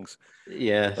songs.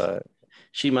 Yeah, but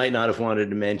she might not have wanted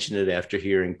to mention it after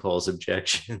hearing Paul's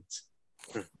objections.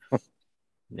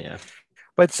 Yeah.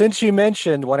 But since you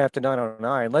mentioned One After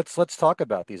 909, let's talk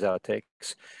about these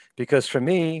outtakes, because for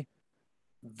me,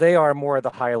 they are more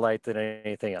the highlight than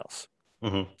anything else.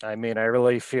 Mm-hmm. I mean, I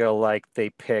really feel like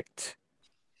they picked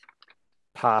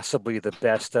possibly the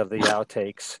best of the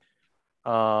outtakes.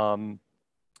 Outtakes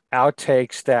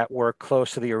that were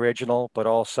close to the original, but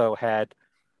also had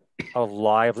a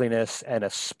liveliness and a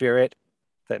spirit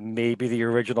that maybe the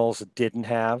originals didn't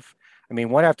have. I mean,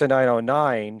 One After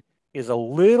 909 is a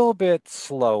little bit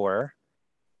slower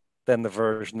than the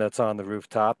version that's on the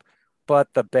rooftop, but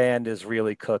the band is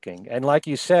really cooking. And like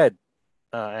you said,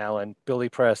 Allan, Billy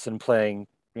Preston playing,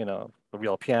 the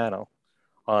real piano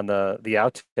on the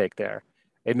outtake there,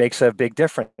 it makes a big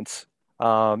difference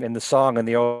in the song and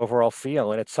the overall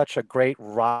feel. And it's such a great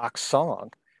rock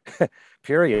song,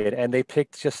 period. And they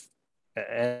picked just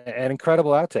an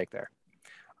incredible outtake there.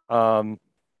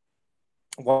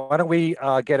 Why don't we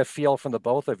get a feel from the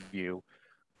both of you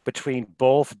between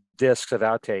both discs of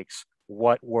outtakes?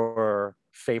 What were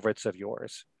favorites of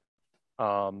yours?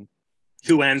 2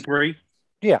 and 3.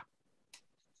 Yeah,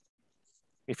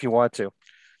 if you want to,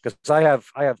 because I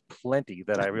have plenty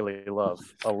that I really love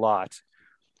a lot,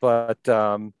 but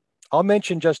I'll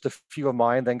mention just a few of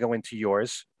mine, then go into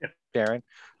yours, Darren.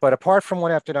 But apart from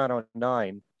One After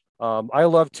 909, I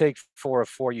love Take 4 of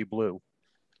For You Blue.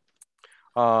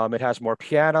 It has more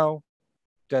piano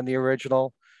than the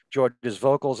original. George's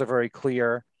vocals are very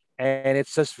clear, and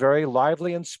it's just very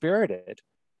lively and spirited.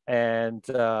 And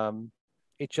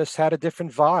it just had a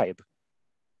different vibe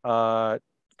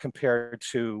compared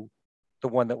to the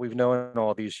one that we've known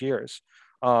all these years.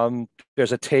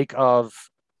 There's a take of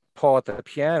Paul at the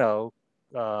piano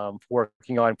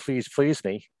working on Please Please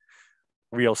Me,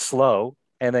 real slow,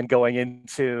 and then going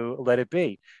into Let It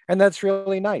Be. And that's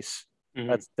really nice.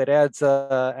 Mm-hmm. That adds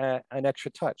an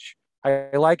extra touch.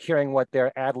 I like hearing what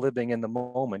they're ad-libbing in the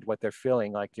moment, what they're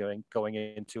feeling like doing going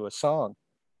into a song.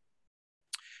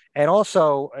 And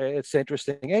also, it's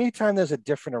interesting, anytime there's a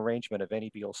different arrangement of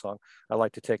any Beatles song, I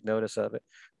like to take notice of it.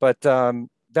 But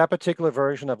that particular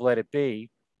version of Let It Be,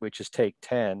 which is take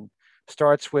 10,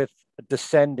 starts with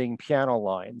descending piano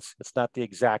lines. It's not the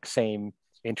exact same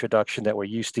introduction that we're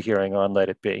used to hearing on Let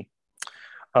It Be.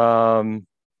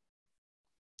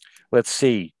 Let's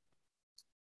see.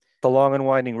 The Long and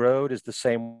Winding Road is the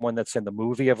same one that's in the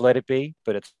movie of Let It Be,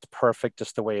 but it's perfect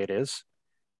just the way it is.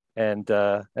 And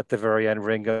at the very end,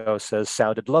 Ringo says,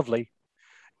 sounded lovely.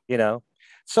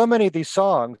 So many of these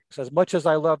songs, as much as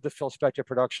I love the Phil Spector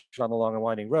production on The Long and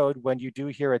Winding Road, when you do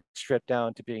hear it stripped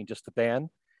down to being just the band,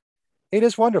 it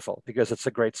is wonderful because it's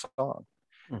a great song.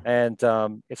 Mm-hmm.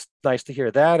 And it's nice to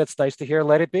hear that. It's nice to hear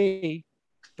Let It Be,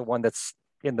 the one that's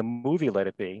in the movie Let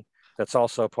It Be, that's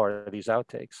also part of these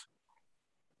outtakes.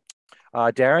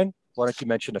 Darren, why don't you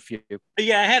mention a few?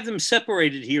 Yeah, I have them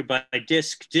separated here by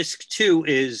disc. Disc 2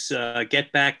 is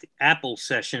Get Back Apple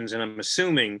Sessions, and I'm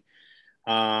assuming,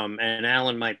 and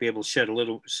Allan might be able to shed a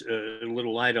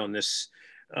little light on this.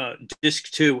 Disc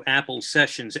 2, Apple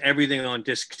Sessions, everything on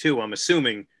Disc 2, I'm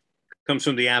assuming, comes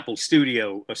from the Apple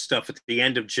Studio stuff at the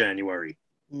end of January.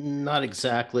 Not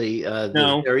exactly.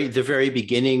 No. The very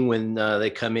beginning, when they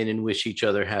come in and wish each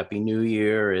other Happy New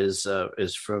Year, is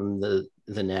from the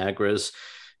Nagras.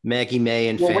 Maggie May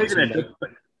and wait a minute,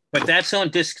 but that's on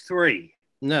Disc 3.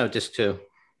 No, Disc 2.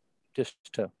 Disc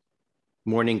 2.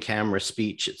 morning camera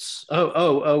speech. It's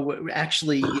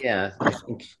actually, yeah.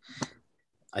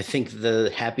 I think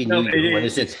the Happy New Year one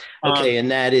is it. Okay,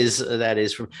 and that is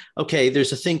from. Okay,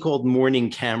 there's a thing called morning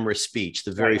camera speech.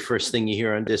 The very first thing you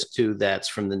hear on disc 2, that's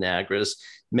from the Nagras.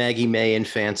 Maggie May and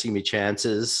Fancy Me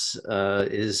Chances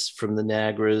is from the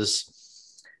Nagras.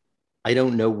 I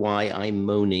Don't Know Why I'm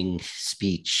Moaning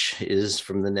speech is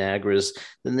from the Nagras,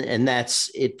 and that's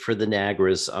it for the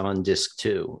Nagras on disc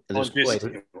 2. On disc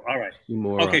 2, all right.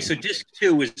 Okay, so disc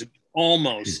 2 is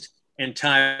almost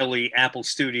entirely Apple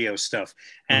Studio stuff.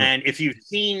 And if you've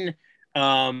seen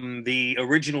the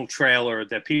original trailer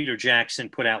that Peter Jackson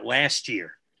put out last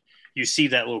year, you see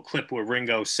that little clip where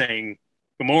Ringo's saying,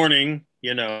 "Good morning,"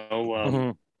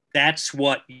 that's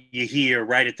what you hear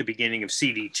right at the beginning of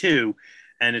CD2.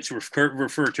 And it's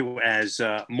referred to as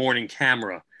morning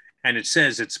camera. And it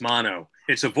says it's mono.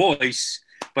 It's a voice,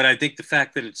 but I think the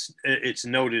fact that it's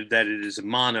noted that it is a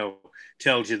mono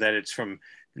tells you that it's from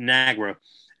Nagra.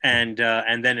 And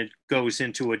then it goes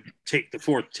into the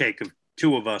fourth take of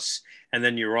Two of Us, and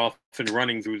then you're off and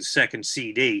running through the second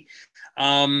CD.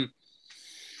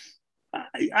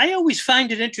 I always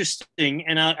find it interesting,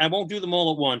 and I won't do them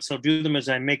all at once. I'll do them as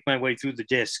I make my way through the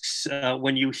discs.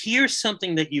 When you hear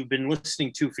something that you've been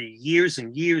listening to for years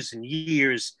and years and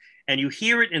years, and you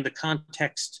hear it in the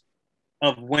context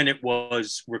of when it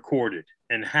was recorded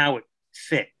and how it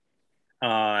fit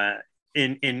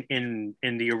in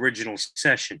the original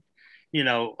session,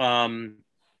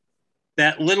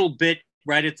 that little bit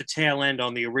right at the tail end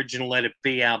on the original Let It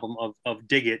Be album of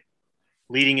Dig It,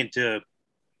 leading into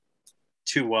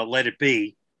Let It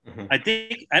Be. I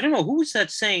don't know, who was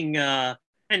that saying, and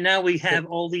now we have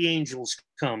all the angels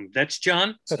come. That's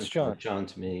John? That's John. John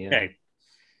to me, yeah. Okay.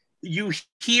 You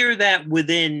hear that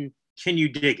within Can You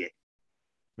Dig It?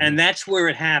 And that's where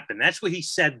it happened. That's where he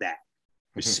said that.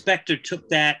 Spector took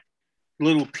that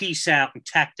little piece out and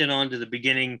tacked it onto the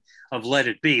beginning of Let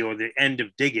It Be, or the end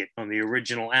of Dig It on the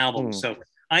original album. So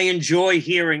I enjoy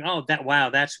hearing,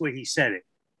 that's where he said it.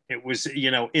 It was,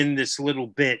 in this little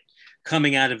bit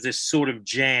coming out of this sort of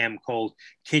jam called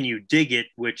Can You Dig It,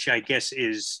 which I guess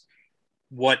is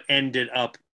what ended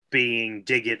up being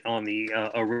Dig It on the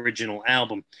original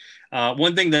album.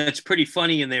 One thing that's pretty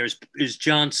funny in there is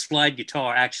John's slide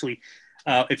guitar. Actually,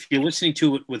 if you're listening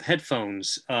to it with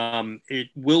headphones, it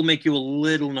will make you a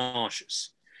little nauseous,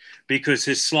 because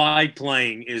his slide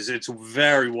playing it's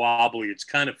very wobbly. It's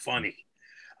kind of funny.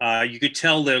 You could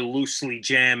tell they're loosely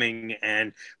jamming,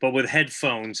 but with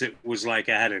headphones, it was like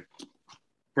I had to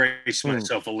brace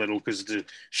myself a little, because the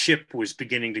ship was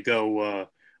beginning to go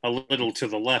a little to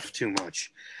the left too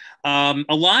much. A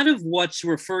lot of what's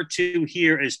referred to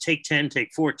here as take 10,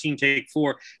 take 14, take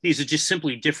 4. These are just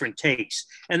simply different takes.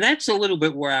 And that's a little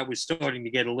bit where I was starting to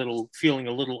get feeling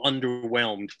a little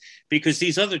underwhelmed, because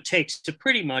these other takes are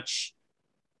pretty much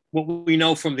what we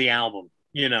know from the album.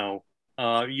 You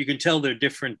can tell they're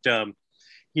different, they're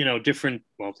different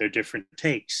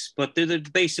takes, but they're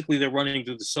basically running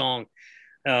through the song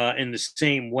in the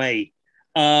same way.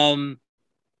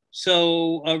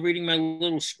 So reading my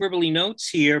little scribbly notes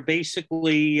here,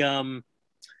 basically some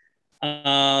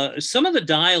of the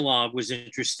dialogue was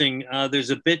interesting.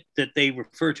 There's a bit that they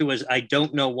refer to as "I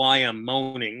Don't Know Why I'm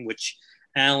Moaning," which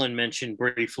Allan mentioned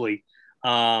briefly.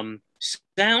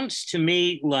 Sounds to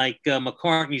me like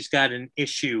McCartney's got an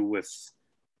issue with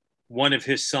one of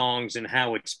his songs and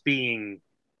how it's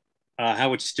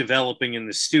developing in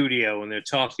the studio. And they're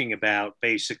talking about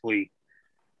basically,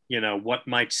 what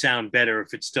might sound better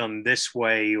if it's done this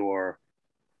way or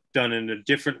done in a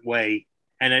different way.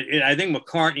 And I think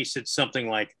McCartney said something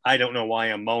like, "I don't know why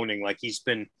I'm moaning," like he's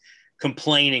been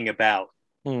complaining about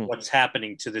what's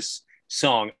happening to this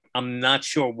song. I'm not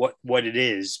sure what it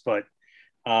is, but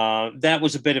that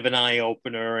was a bit of an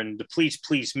eye-opener. And the Please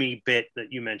Please Me bit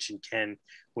that you mentioned, Ken,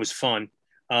 was fun.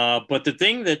 But the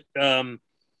thing that,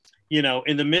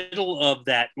 in the middle of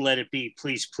that Let It Be,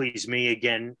 Please Please Me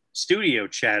Again studio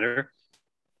chatter,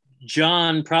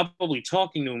 John, probably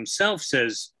talking to himself,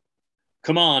 says,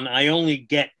 "Come on, I only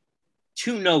get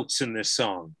 2 notes in this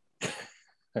song."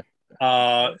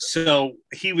 So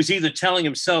he was either telling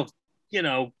himself,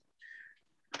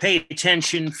 pay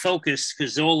attention, focus,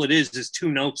 because all it is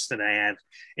 2 notes that I have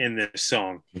in this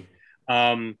song.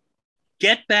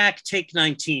 Get Back, Take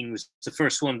 19 was the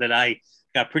first one that I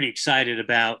got pretty excited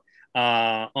about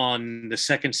on the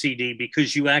second CD,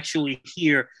 because you actually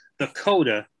hear the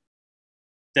coda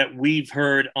that we've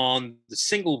heard on the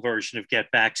single version of Get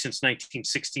Back since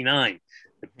 1969.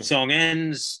 The song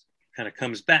ends, kind of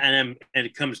comes back, and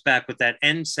it comes back with that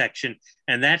end section,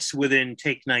 and that's within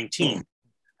Take 19.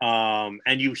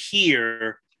 And you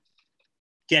hear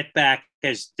Get Back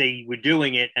as they were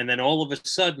doing it, and then all of a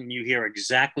sudden you hear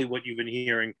exactly what you've been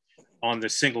hearing on the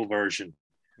single version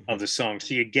of the song.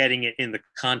 So you're getting it in the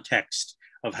context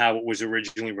of how it was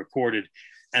originally recorded.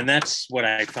 And that's what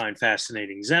I find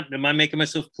fascinating. Am I making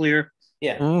myself clear?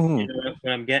 Yeah. You know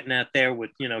what I'm getting at there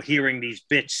with, hearing these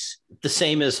bits. The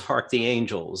same as Hark the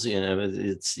Angels,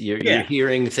 you're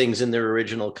hearing things in their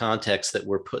original context that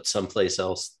were put someplace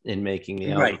else in making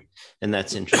the album. Right. And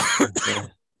that's interesting.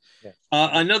 Yeah.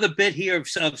 Another bit here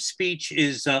of speech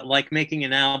is like making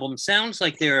an album. Sounds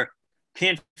like they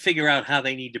can't figure out how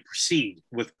they need to proceed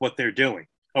with what they're doing.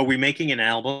 Are we making an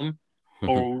album?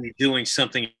 Or are we doing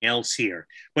something else here?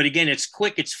 But again, it's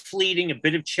quick, it's fleeting, a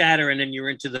bit of chatter, and then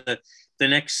you're into the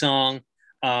next song.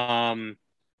 Pretty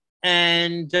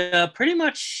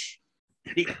much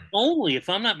if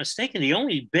I'm not mistaken, the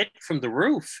only bit from the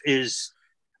roof is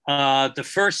the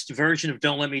first version of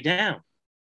Don't Let Me Down.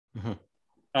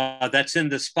 That's in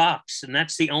this box, and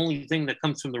that's the only thing that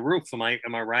comes from the roof. Am I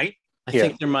right? I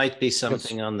think there might be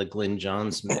something on the Glyn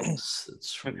Johns mix.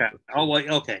 Okay.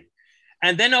 Okay.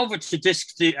 And then over to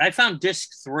disc 2, I found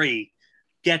disc 3,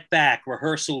 Get Back,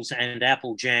 Rehearsals and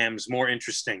Apple Jams, more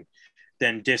interesting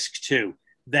than disc 2.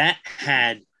 That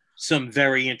had some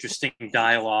very interesting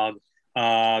dialogue.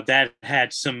 That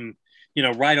had some,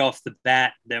 right off the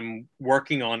bat, them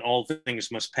working on All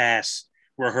Things Must Pass,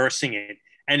 rehearsing it.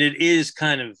 And it is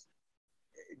kind of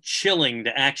chilling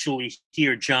to actually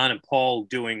hear John and Paul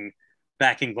doing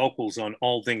backing vocals on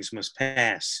All Things Must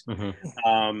Pass.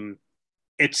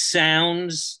 It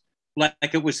sounds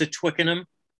like it was a Twickenham.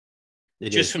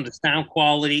 Just from the sound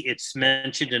quality, it's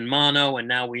mentioned in mono, and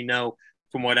now we know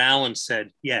from what Allan said,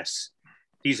 yes,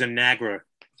 these are Nagra.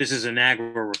 This is a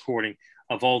Nagra recording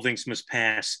of All Things Must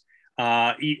Pass.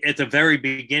 At the very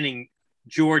beginning,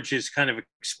 George is kind of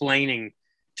explaining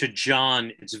to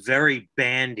John, it's very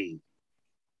bandy,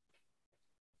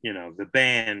 the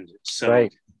band. So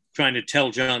trying to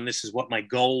tell John, this is what my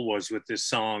goal was with this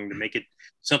song, to make it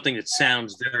something that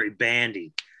sounds very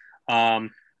bandy.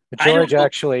 George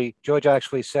actually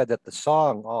said that the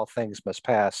song All Things Must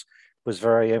Pass was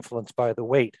very influenced by the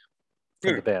weight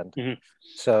from the band.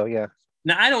 So yeah.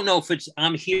 Now I don't know if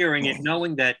I'm hearing it,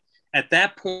 knowing that at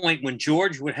that point when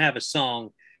George would have a song,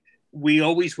 we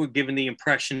always were given the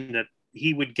impression that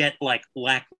he would get like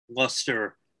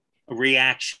lackluster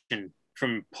reaction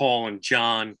from Paul and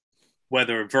John,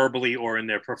 whether verbally or in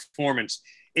their performance.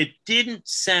 It didn't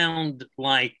sound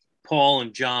like Paul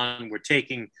and John were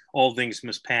taking All Things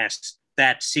Must Pass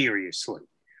that seriously.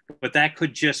 But that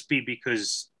could just be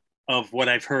because of what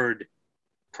I've heard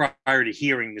prior to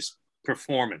hearing this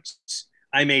performance.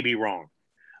 I may be wrong.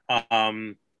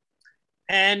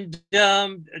 Another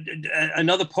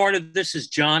part of this is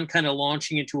John kind of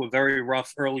launching into a very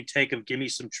rough early take of Gimme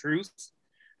Some Truth.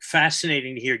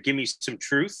 Fascinating to hear Gimme Some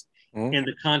Truth in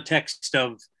the context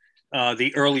of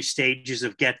the early stages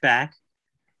of Get Back.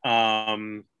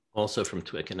 Also from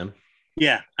Twickenham.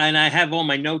 Yeah, and I have all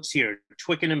my notes here.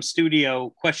 Twickenham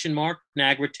Studio, ?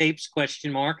 Nagra Tapes, ?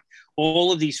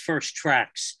 All of these first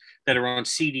tracks that are on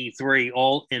CD3,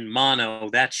 all in mono.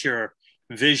 That's your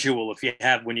visual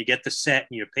when you get the set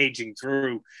and you're paging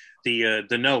through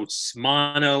the notes.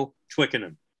 Mono,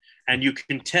 Twickenham. And you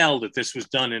can tell that this was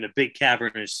done in a big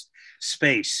cavernous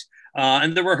space.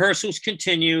 And the rehearsals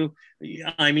continue.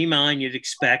 I mean, mine, you'd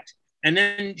expect. And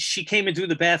then she came in through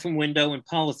the bathroom window, and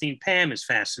Polythene Pam is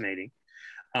fascinating.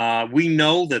 We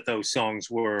know that those songs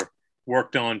were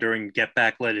worked on during Get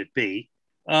Back, Let It Be.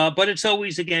 But it's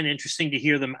always, again, interesting to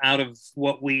hear them out of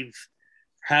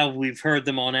how we've heard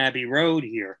them on Abbey Road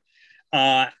here.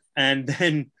 And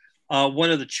then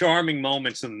one of the charming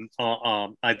moments,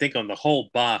 I think on the whole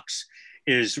box,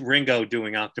 is Ringo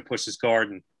doing Octopus's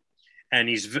Garden. And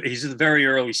he's at the very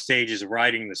early stages of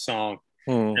writing the song.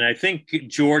 And I think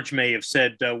George may have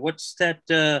said, what's that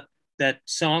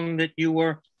song that you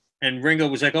were? And Ringo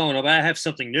was like, oh, no, I have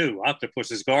something new,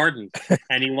 Octopus's Garden.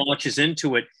 And he launches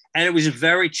into it. And it was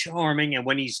very charming. And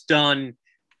when he's done,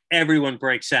 everyone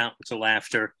breaks out into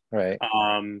laughter. Right.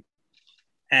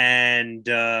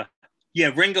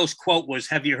 Ringo's quote was,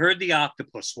 have you heard the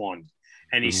Octopus one?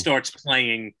 And he starts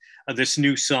playing this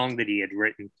new song that he had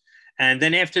written. And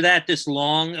then after that, this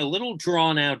long, a little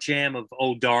drawn out jam of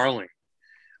Oh Darling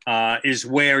is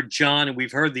where John, and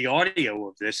we've heard the audio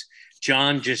of this,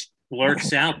 John just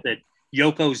blurts out that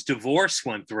Yoko's divorce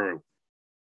went through.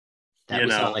 That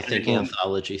was on, I think,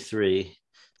 Anthology 3.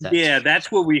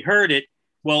 That's where we heard it.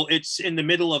 Well, it's in the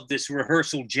middle of this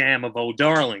rehearsal jam of Oh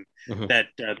Darling that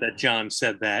John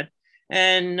said that.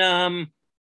 And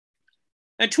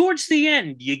towards the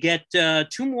end, you get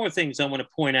two more things I want to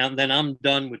point out, and then I'm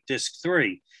done with disc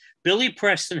 3. Billy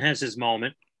Preston has his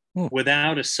moment.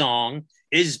 Without a Song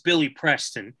is Billy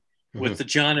Preston with the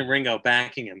John and Ringo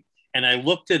backing him. And I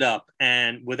looked it up,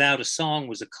 and Without a Song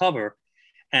was a cover.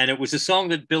 And it was a song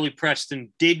that Billy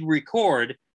Preston did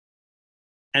record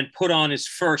and put on his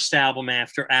first album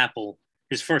after Apple,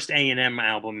 his first A&M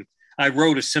album, I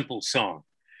Wrote a Simple Song.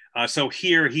 So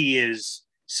here he is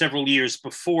several years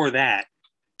before that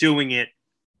doing it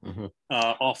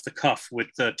off the cuff with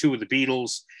two of the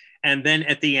Beatles. And then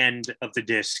at the end of the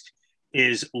disc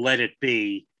is Let It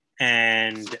Be.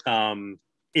 And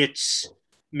it's,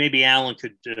 maybe Allan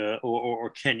could, or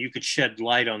Ken, you could shed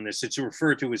light on this. It's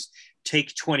referred to as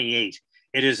Take 28.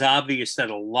 It is obvious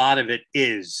that a lot of it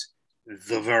is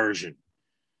the version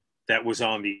that was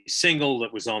on the single,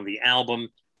 that was on the album,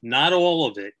 not all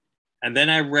of it. And then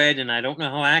I read, and I don't know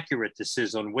how accurate this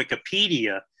is, on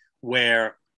Wikipedia,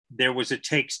 where there was a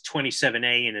Take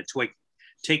 27A and a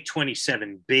Take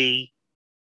 27B.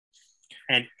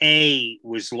 And A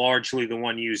was largely the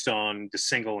one used on the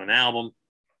single and album.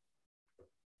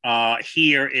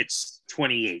 Here it's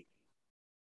 28.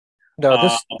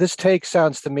 No, this take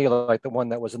sounds to me like the one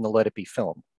that was in the Let It Be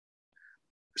film.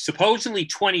 Supposedly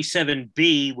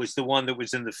 27B was the one that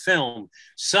was in the film.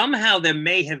 Somehow there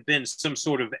may have been some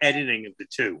sort of editing of the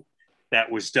two that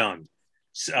was done,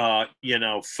 you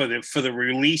know, for the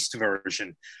released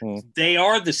version. They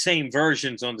are the same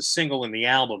versions on the single and the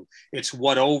album. It's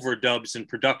what overdubs and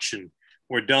production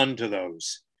were done to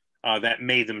those that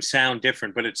made them sound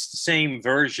different, but it's the same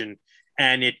version,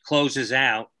 and it closes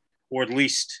out, or at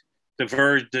least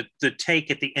the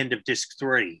take at the end of disc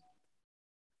 3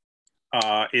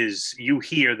 is, you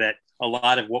hear that a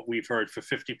lot of what we've heard for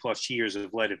 50 plus years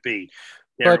of Let It Be.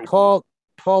 But Paul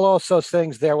also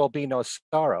sings There Will Be No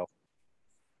Sorrow,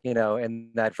 you know,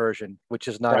 in that version, which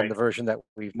is not in the version that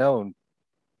we've known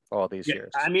all these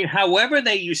years. I mean, however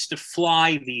they used to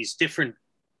fly these different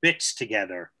bits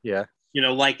together. Yeah. You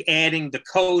know, like adding the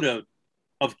coda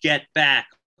of Get Back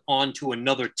onto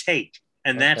another take.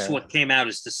 And that's what came out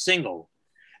as the single.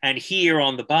 And here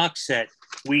on the box set,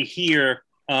 we hear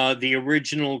the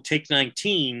original Take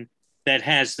 19 that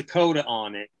has the coda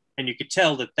on it. And you could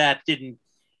tell that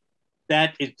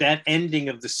ending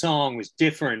of the song was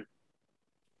different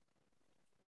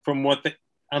from what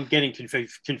I'm getting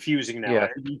confusing now. Yeah.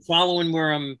 Are you following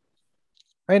where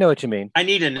I know what you mean. I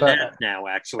need a nap now,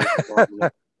 actually.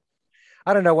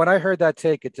 I don't know. When I heard that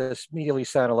take, it just immediately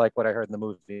sounded like what I heard in the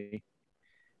movie.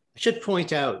 I should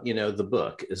point out, you know, the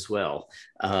book as well.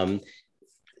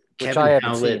 Which I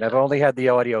haven't seen. I've only had the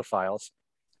audio files.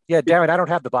 Yeah, Darren, I don't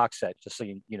have the box set, just so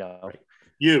you know.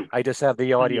 Right. I just have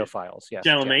the audio files. Yeah.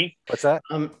 Tell me. What's that?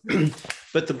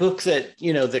 But the book that,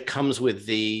 you know, that comes with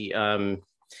the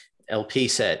LP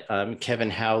set,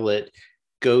 Kevin Howlett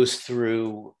goes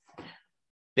through,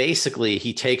 basically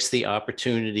he takes the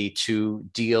opportunity to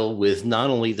deal with not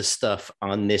only the stuff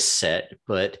on this set,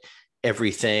 but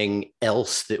everything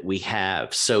else that we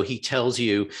have. So he tells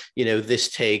you, you know,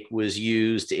 this take was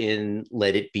used in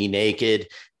Let It Be Naked.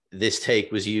 This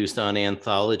take was used on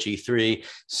Anthology 3.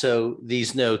 So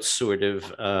these notes sort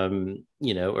of,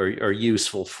 you know, are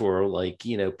useful for, like,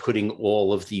 you know, putting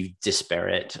all of the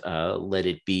disparate Let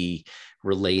It Be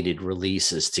related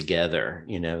releases together,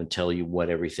 you know, and tell you what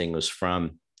everything was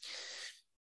from.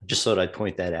 Just thought I'd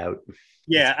point that out.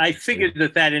 Yeah, I figured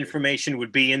that information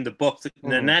would be in the book.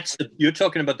 And that's you're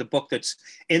talking about the book that's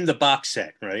in the box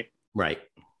set, right? Right.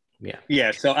 Yeah. Yeah.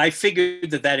 So I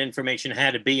figured that information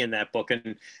had to be in that book.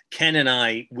 And Ken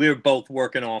and we're both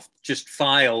working off just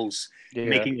files,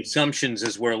 making assumptions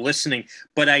as we're listening.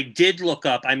 But I did look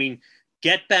up, I mean,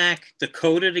 Get Back, the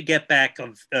coda to Get Back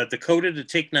of the coda to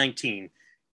Take 19.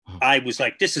 I was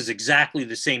like, this is exactly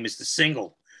the same as the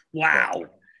single. Wow. Yeah.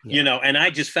 You know, and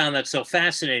I just found that so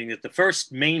fascinating that the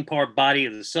first main body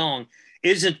of the song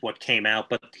isn't what came out,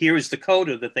 but here's the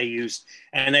coda that they used.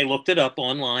 And they looked it up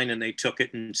online and they took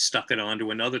it and stuck it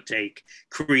onto another take,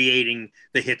 creating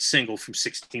the hit single from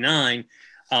 69.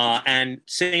 And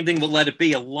same thing with Let It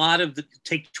Be. A lot of the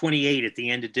Take 28 at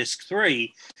the end of disc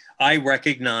 3, I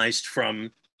recognized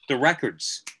from the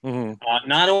records.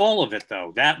 Not all of it,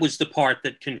 though. That was the part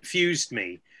that confused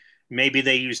me. Maybe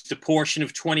they used a portion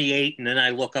of 28, and then I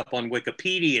look up on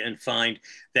Wikipedia and find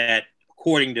that,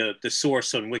 according to the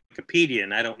source on Wikipedia,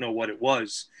 and I don't know what it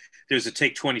was, there's a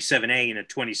Take 27A and a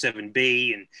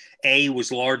 27B, and A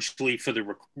was largely for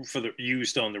the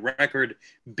used on the record,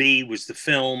 B was the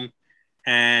film,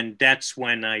 and that's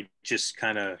when I just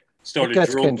kind of started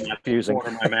drooling out the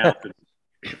corner of my mouth.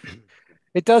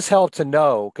 It does help to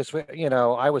know, because, you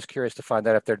know, I was curious to find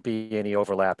out if there'd be any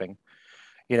overlapping.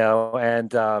 You know,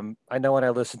 and I know when I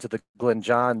listened to the Glenn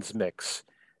Johns mix,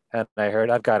 and I heard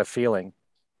I've Got a Feeling,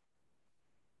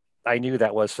 I knew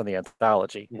that was from the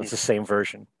anthology. It's the same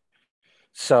version.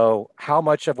 So how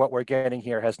much of what we're getting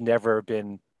here has never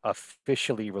been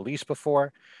officially released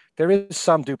before? There is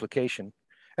some duplication.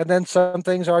 And then some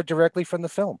things are directly from the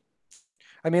film.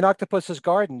 I mean, Octopus's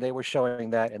Garden, they were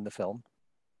showing that in the film.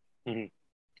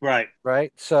 Right.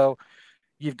 Right. So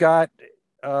you've got,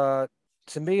 to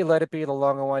me, Let It Be, The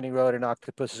Long and Winding Road, and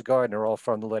Octopus's Garden are all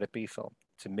from the Let It Be film,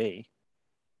 to me.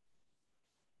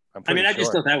 I mean, I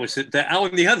just thought that was it.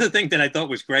 The other thing that I thought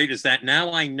was great is that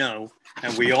now I know,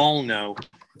 and we all know,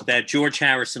 that George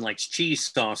Harrison likes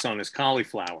cheese sauce on his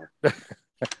cauliflower.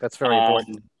 That's very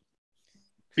important.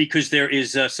 Because there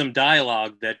is some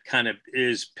dialogue that kind of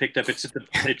is picked up.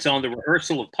 It's on the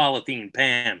rehearsal of Polythene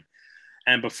Pam.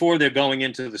 And before they're going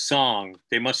into the song,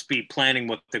 they must be planning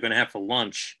what they're going to have for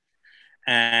lunch.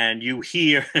 And you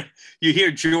hear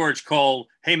George call,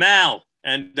 "Hey, Mal,"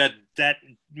 and that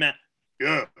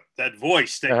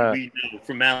voice that we know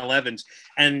from Mal Evans,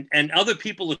 and other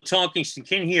people are talking, so you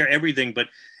can't hear everything, but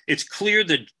it's clear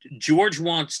that George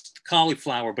wants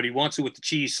cauliflower, but he wants it with the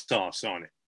cheese sauce on it.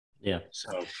 Yeah.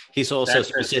 So he's also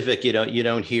specific. You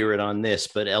don't hear it on this,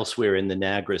 but elsewhere in the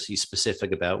Nagras, he's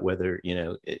specific about whether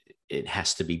it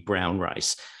has to be brown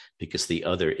rice, because the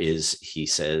other is, he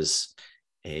says,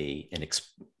 an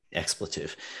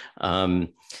expletive.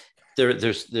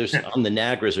 There's on the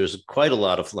Nagras, there's quite a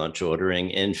lot of lunch ordering.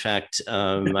 In fact,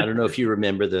 I don't know if you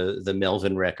remember the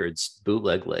Melvin Records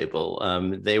bootleg label.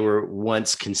 They were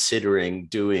once considering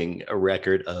doing a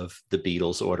record of the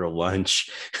Beatles order lunch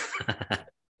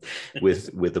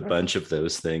with a bunch of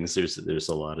those things. There's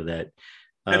a lot of that.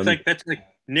 That's like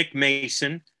Nick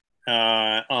Mason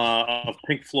of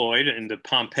Pink Floyd in the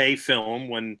Pompeii film,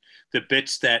 when the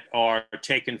bits that are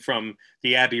taken from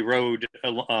the Abbey Road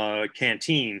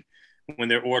canteen, when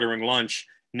they're ordering lunch,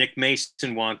 Nick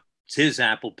Mason wants his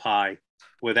apple pie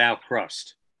without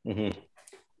crust.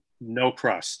 No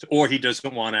crust, or he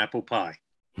doesn't want apple pie.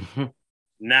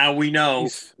 Now we know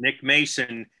Nick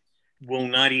Mason will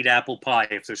not eat apple pie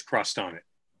if there's crust on it.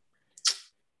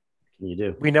 You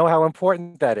do. We know how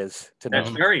important that is to know.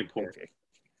 That's very important.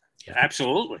 Yeah.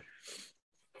 Absolutely.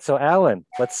 So, Allan,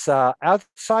 let's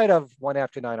outside of One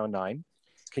After 909,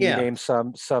 can you name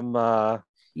some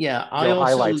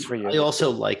highlights for you? I also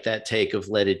like that take of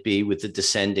Let It Be with the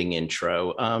descending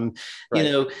intro.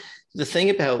 Right. The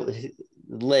thing about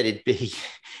Let It Be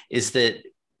is that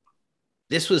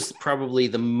this was probably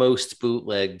the most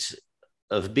bootlegged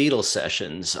of Beatles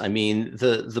sessions. I mean,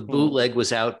 the bootleg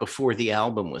was out before the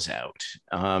album was out.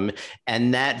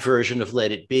 And that version of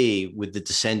Let It Be with the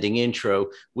descending intro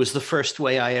was the first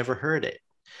way I ever heard it.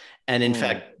 And in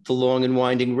fact, The Long and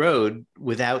Winding Road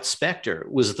without Spector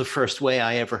was the first way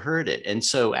I ever heard it. And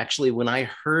so actually, when I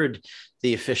heard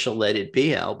the official Let It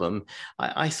Be album,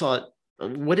 I thought,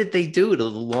 what did they do to The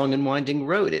Long and Winding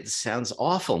Road? It sounds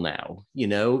awful now,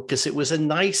 because it was a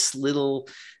nice little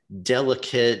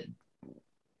delicate,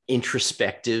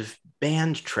 introspective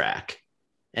band track,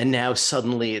 and now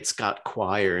suddenly it's got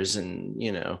choirs and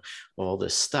all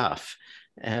this stuff.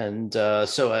 And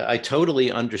so I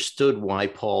totally understood why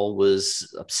Paul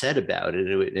was upset about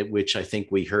it, which I think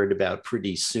we heard about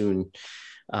pretty soon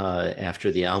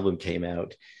after the album came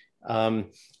out.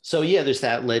 So there's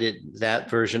that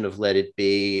version of Let It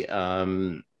Be.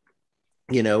 Also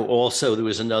there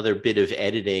was another bit of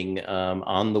editing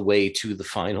on the way to the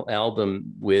final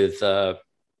album with Dig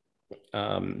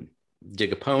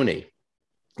a Pony.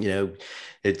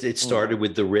 It started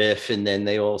with the riff, and then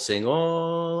they all sing,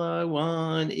 "All I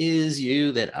want is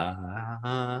you." That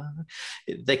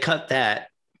they cut that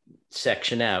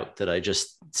section out that I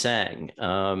just sang,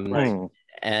 and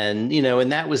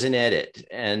and that was an edit,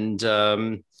 and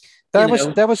that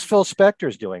was Phil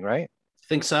Spector's doing, right? I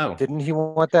think so. Didn't he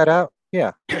want that out?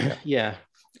 Yeah. Yeah.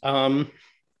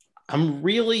 I'm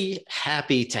really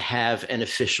happy to have an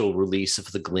official release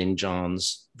of the Glyn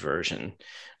Johns version.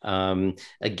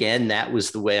 Again, that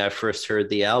was the way I first heard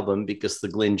the album, because the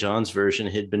Glyn Johns version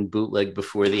had been bootlegged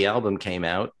before the album came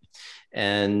out.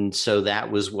 And so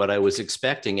that was what I was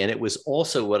expecting. And it was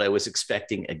also what I was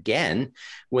expecting again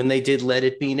when they did Let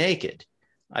It Be Naked.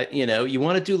 You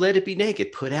want to do Let It Be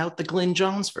Naked, put out the Glyn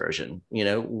Johns version.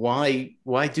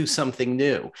 Why do something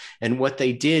new? And what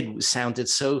they did sounded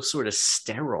so sort of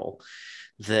sterile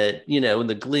that,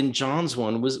 the Glyn Johns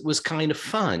one was kind of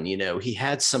fun. He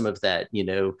had some of that,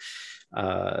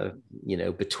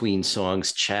 between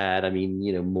songs chat. I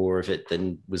mean, more of it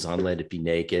than was on Let It Be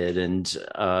Naked. And,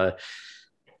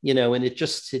 and it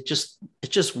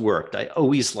just worked. I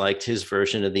always liked his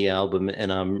version of the album,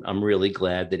 and I'm really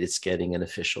glad that it's getting an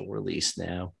official release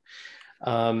now.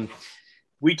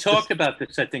 We talked about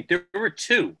this. I think there were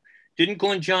two. Didn't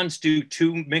Glenn Johns do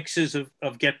two mixes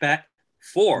of Get Back?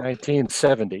 Four.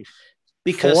 1970.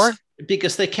 because Four?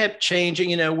 because they kept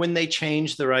changing, when they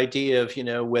changed their idea of,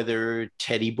 whether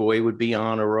Teddy Boy would be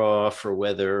on or off, or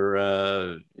whether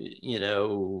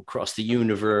Across the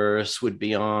Universe would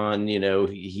be on.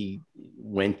 He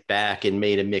went back and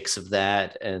made a mix of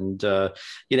that, and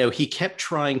he kept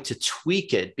trying to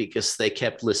tweak it because they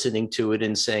kept listening to it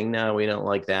and saying, no, we don't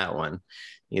like that one.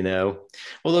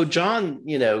 Although John,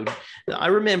 I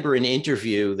remember an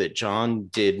interview that John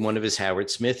did, one of his Howard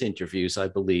Smith interviews, I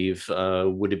believe,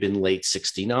 would have been late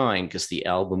 '69 because the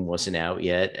album wasn't out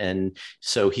yet. And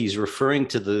so he's referring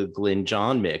to the Glenn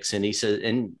John mix, and he said,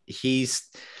 and he's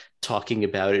talking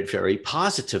about it very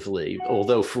positively,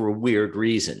 although for a weird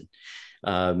reason.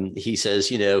 He says,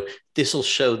 this will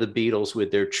show the Beatles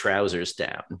with their trousers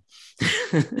down.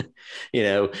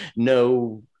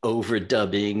 No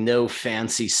overdubbing, no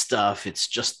fancy stuff. It's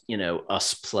just,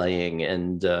 us playing.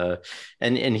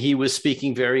 And he was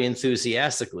speaking very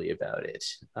enthusiastically about it.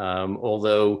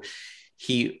 Although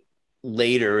he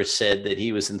later said that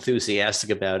he was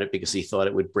enthusiastic about it because he thought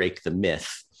it would break the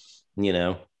myth.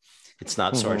 It's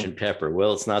not Sergeant Pepper.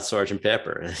 Well, it's not Sergeant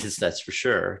Pepper. That's for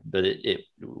sure. But it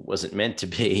wasn't meant to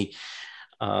be.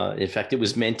 In fact, it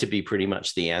was meant to be pretty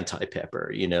much the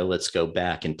anti-Pepper. Let's go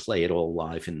back and play it all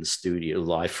live in the studio,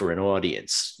 live for an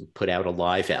audience, put out a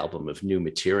live album of new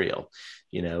material.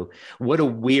 What a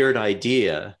weird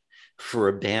idea for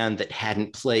a band that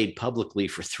hadn't played publicly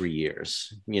for 3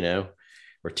 years,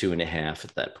 or 2.5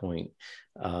 at that point,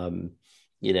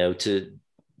 to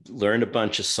learn a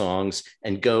bunch of songs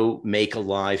and go make a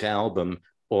live album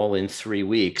all in 3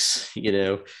 weeks.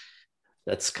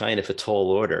 That's kind of a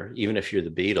tall order, even if you're the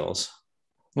Beatles.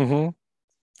 Mm-hmm.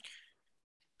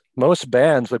 Most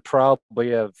bands would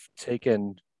probably have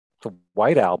taken the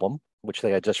White Album, which they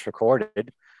had just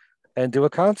recorded, and do a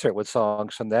concert with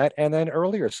songs from that, and then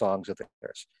earlier songs of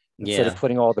theirs, instead of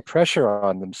putting all the pressure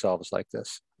on themselves like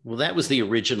this. Well, that was the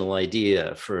original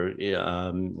idea for,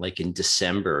 like in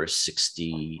December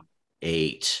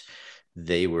 '68,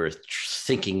 they were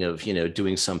thinking of,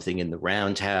 doing something in the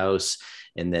Roundhouse.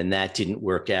 And then that didn't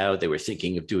work out. They were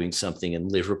thinking of doing something in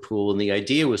Liverpool. And the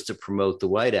idea was to promote the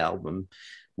White Album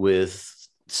with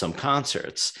some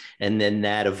concerts. And then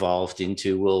that evolved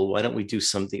into, well, why don't we do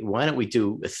something? Why don't we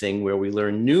do a thing where we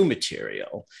learn new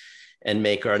material and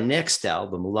make our next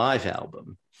album a live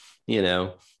album,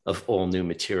 of all new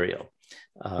material.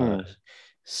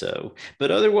 So, but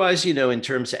otherwise, in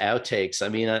terms of outtakes, I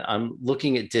mean, I'm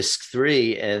looking at disc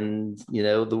 3 and,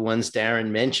 the ones Darren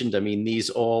mentioned, I mean,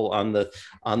 these all on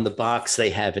the box,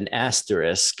 they have an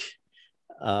asterisk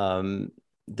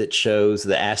that shows,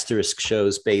 the asterisk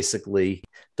shows basically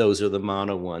those are the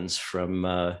mono ones from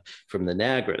the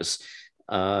Nagras.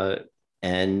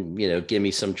 And, Give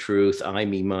Me Some Truth, I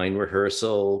Me Mine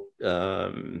Rehearsal,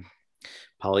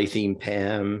 Polythene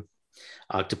Pam,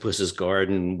 Octopus's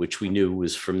Garden, which we knew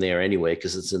was from there anyway,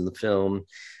 because it's in the film,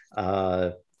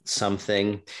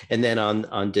 Something. And then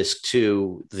on disc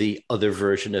 2, the other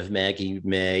version of Maggie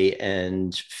May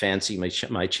and Fancy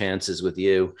My Chances with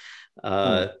You.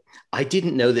 I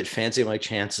didn't know that Fancy My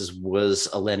Chances was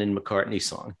a Lennon-McCartney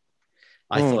song.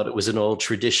 I thought it was an old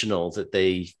traditional that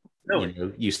they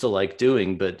used to like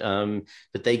doing, but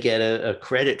they get a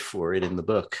credit for it in the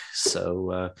book.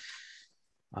 So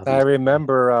I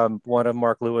remember one of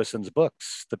Mark Lewison's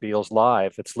books, The Beatles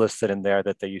Live. It's listed in there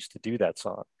that they used to do that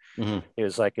song. It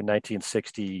was like in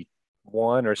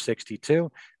 1961 or 62.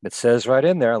 And it says right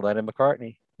in there, Lennon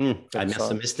McCartney. I must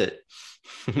have missed it.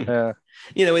 Yeah.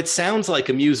 It sounds like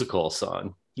a musical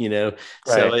song, so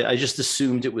right. I just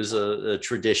assumed it was a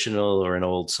traditional or an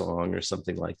old song or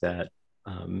something like that.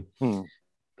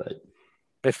 But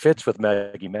it fits with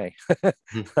Maggie May,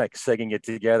 like singing it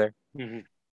together.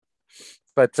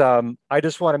 But I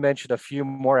just want to mention a few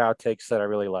more outtakes that I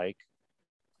really like.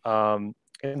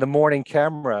 In the Morning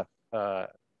Camera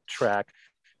track,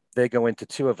 they go into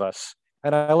Two of Us.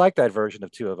 And I like that version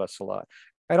of Two of Us a lot.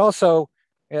 And also,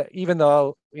 even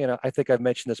though, I think I've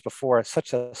mentioned this before,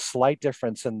 such a slight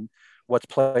difference in what's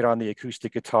played on the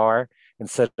acoustic guitar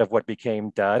instead of what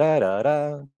became da da da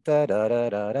da da da da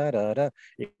da da da da.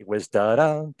 It was da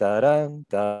da da da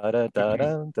da da da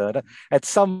da da. At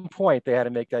some point, they had to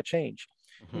make that change.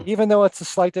 Even though it's a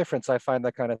slight difference, I find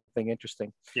that kind of thing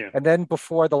interesting. Yeah. And then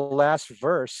before the last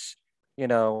verse,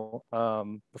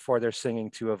 before they're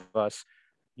singing Two of Us,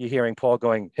 you're hearing Paul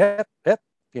going, hip, hip,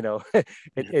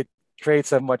 it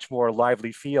creates a much more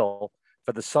lively feel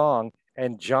for the song.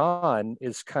 And John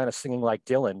is kind of singing like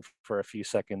Dylan for a few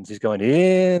seconds. He's going,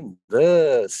 in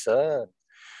the sun.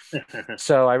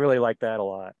 So I really like that a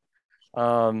lot.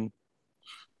 Um,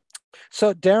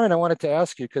 so Darren, I wanted to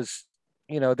ask you because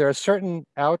there are certain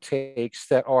outtakes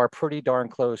that are pretty darn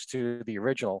close to the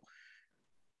original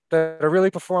that are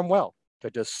really perform well.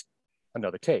 They're just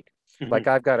another take. Like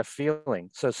I've got a feeling.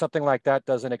 So something like that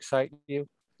doesn't excite you?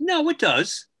 No, it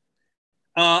does.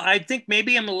 I think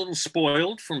maybe I'm a little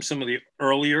spoiled from some of the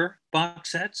earlier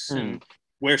box sets and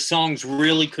where songs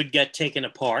really could get taken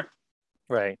apart.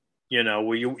 Right.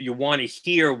 Where you want to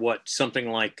hear what something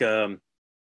like, an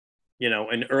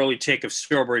early take of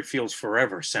Strawberry Fields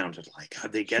Forever sounded like.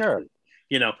 How'd they get Sure.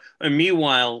 And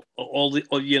meanwhile, all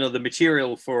the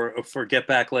material for Get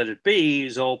Back, Let It Be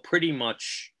is all pretty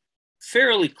much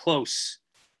fairly close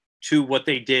to what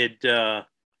they did,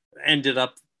 ended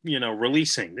up,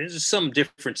 releasing. There's some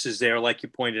differences there, like you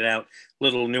pointed out,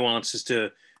 little nuances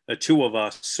to Two of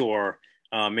Us, or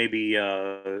maybe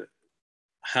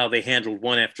how they handled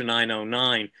One After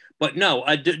 909. But no,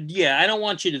 I don't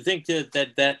want you to think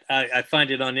that I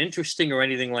find it uninteresting or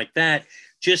anything like that.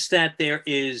 Just that there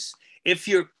is, if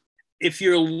you're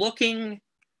looking,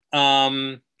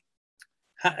 did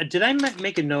I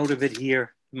make a note of it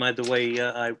here? By the way,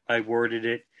 I worded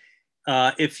it.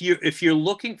 If you're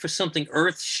looking for something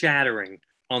earth-shattering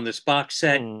on this box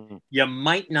set, you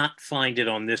might not find it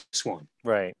on this one.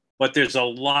 Right. But there's a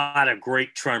lot of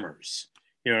great tremors.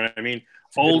 You know what I mean?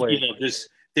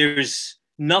 There's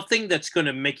nothing that's going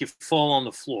to make you fall on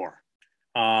the floor.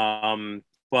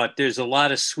 But there's a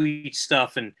lot of sweet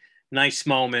stuff and nice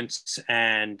moments,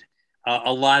 and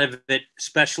a lot of it,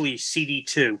 especially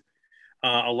CD2,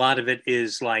 a lot of it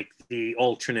is like the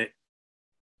alternate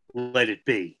Let It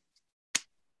Be.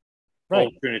 Right.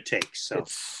 Alternate takes. So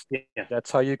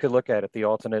that's how you could look at it, the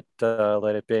alternate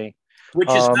Let It Be. Which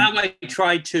is how I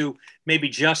tried to maybe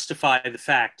justify the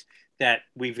fact that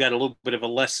we've got a little bit of a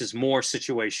less is more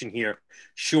situation here.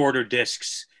 Shorter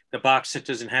discs. The box set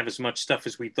doesn't have as much stuff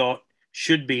as we thought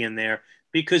should be in there.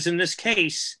 Because in this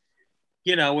case,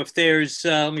 if there's,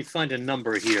 let me find a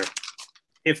number here.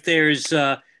 If there's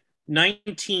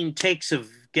 19 takes of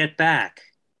Get Back,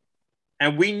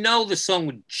 and we know the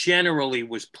song generally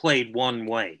was played one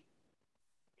way,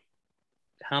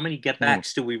 how many Get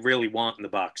Backs do we really want in the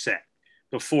box set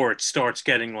before it starts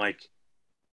getting like,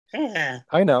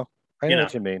 I know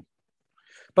what you mean.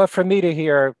 But for me to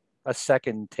hear a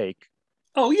second take,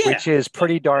 which is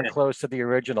pretty darn close to the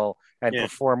original and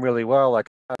perform really well, like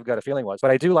I've got a feeling was.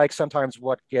 But I do like sometimes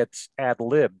what gets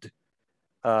ad-libbed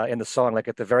in the song, like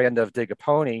at the very end of Dig a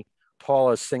Pony,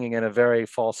 Paul is singing in a very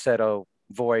falsetto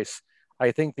voice.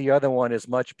 I think the other one is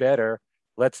much better.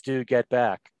 Let's do Get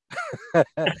Back.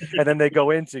 And then they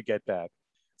go into Get Back.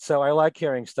 So I like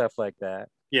hearing stuff like that.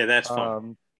 Yeah, that's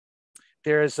fun.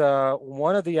 There's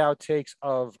one of the outtakes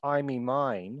of I Me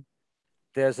Mine.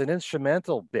 There's an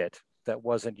instrumental bit that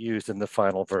wasn't used in the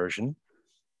final version.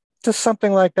 Just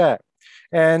something like that.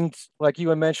 And like you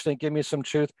were mentioning, Give Me Some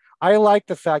Truth. I like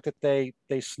the fact that they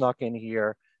snuck in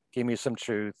here, Give Me Some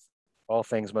Truth, All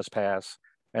Things Must Pass.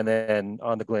 And then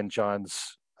on the Glenn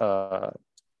Johns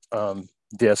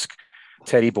disc,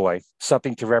 Teddy Boy,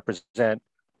 something to represent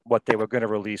what they were going to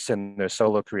release in their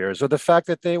solo careers, or the fact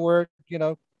that they were,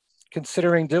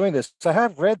 considering doing this. I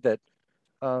have read that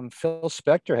Phil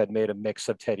Spector had made a mix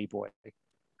of Teddy Boy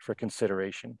for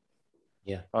consideration.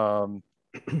 Yeah.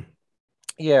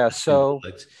 Yeah. So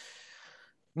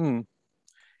that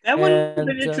would have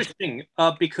been interesting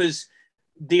because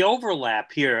the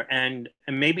overlap here, and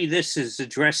maybe this is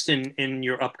addressed in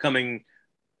your upcoming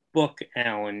book,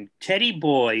 Allan. Teddy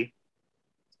Boy,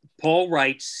 Paul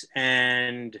writes,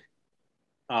 and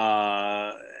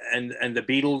the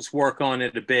Beatles work on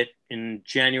it a bit in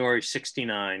January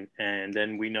 '69, and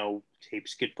then we know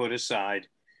tapes get put aside,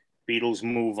 Beatles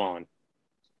move on.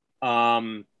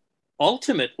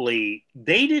 Ultimately,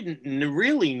 they didn't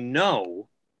really know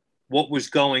what was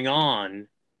going on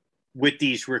with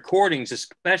these recordings,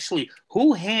 especially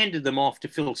who handed them off to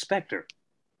Phil Spector.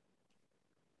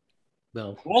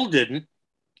 Well, Paul didn't.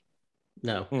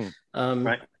 No.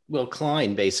 Right. Well,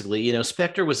 Klein, basically,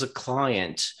 Spector was a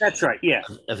client. That's right. Yeah.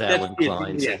 Of Allan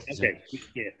Klein. Yeah. Okay.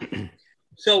 Yeah.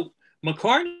 So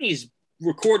McCartney's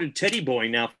recorded Teddy Boy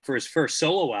now for his first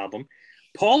solo album.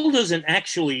 Paul doesn't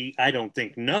actually, I don't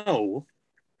think, know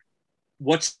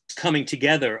what's coming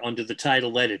together under the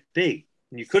title Let It Be.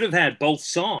 You could have had both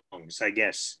songs, I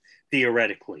guess,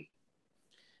 theoretically,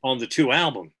 on the two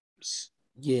albums.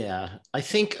 Yeah, I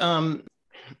think at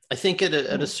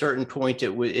a certain point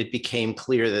it became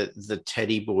clear that the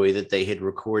Teddy Boy that they had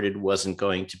recorded wasn't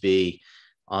going to be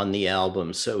on the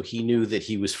album, so he knew that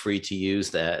he was free to use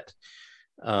that.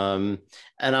 And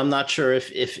I'm not sure if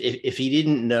he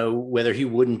didn't know whether he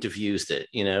wouldn't have used it.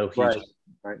 You know, he just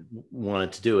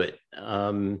wanted to do it.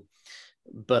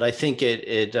 But I think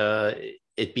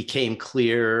it became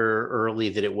clear early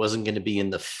that it wasn't going to be in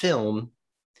the film.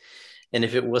 And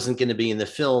if it wasn't going to be in the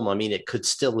film, I mean, it could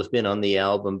still have been on the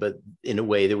album, but in a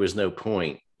way, there was no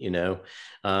point, you know.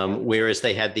 Whereas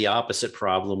they had the opposite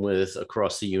problem with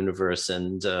Across the Universe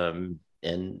and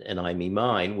I Me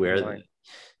Mine, where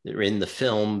they're in the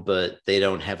film, but they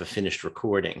don't have a finished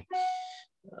recording.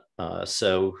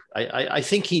 So I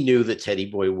think he knew that Teddy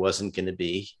Boy wasn't going to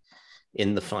be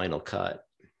in the final cut.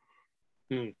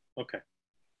 Okay.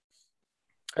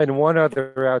 And one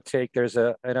other outtake, there's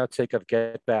an outtake of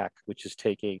Get Back, which is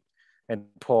take 8. And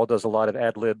Paul does a lot of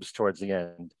ad libs towards the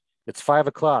end. It's 5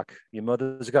 o'clock. Your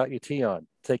mother's got your tea on.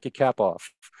 Take your cap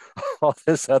off. All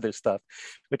this other stuff,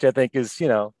 which I think is, you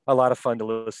know, a lot of fun to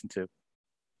listen to.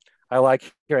 I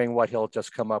like hearing what he'll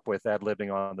just come up with ad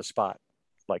libbing on the spot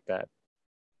like that.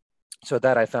 So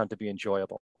that I found to be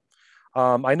enjoyable.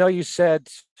 I know you said,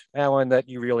 Allan, that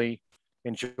you really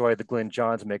enjoy the Glyn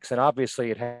Johns mix, and obviously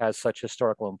it has such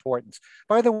historical importance.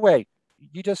 By the way,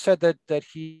 you just said that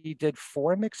he did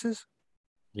 4 mixes?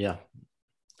 Yeah.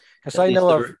 Because I know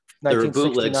of there were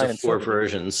bootlegs 1969 of 4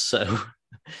 versions, so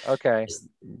okay,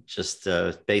 just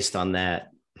based on that.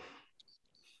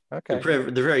 Okay, they're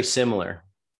very similar.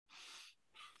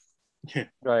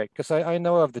 Right, because I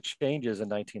know of the changes in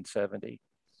 1970,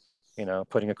 you know,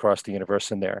 putting Across the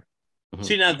Universe in there.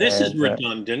 See, now this is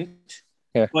redundant,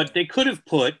 but they could have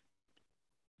put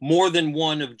more than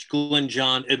one of Glyn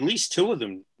John, at least 2 of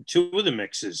them, 2 of the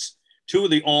mixes, 2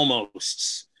 of the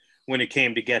almosts when it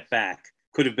came to Get Back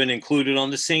could have been included on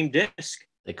the same disc.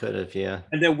 They could have, yeah.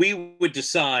 And then we would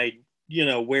decide, you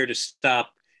know, where to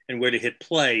stop and where to hit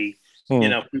play. You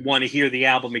know, if we want to hear the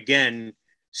album again,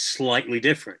 slightly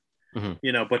different.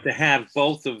 You know, but to have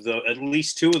both of the, at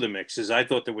least 2 of the mixes, I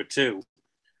thought there were 2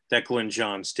 that Glyn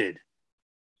Johns did.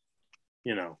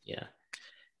 You know. Yeah.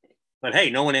 But hey,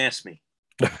 no one asked me.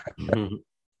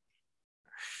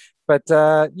 But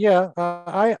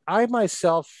I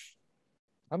myself,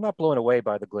 I'm not blown away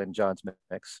by the Glyn Johns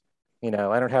mix. You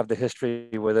know, I don't have the history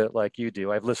with it like you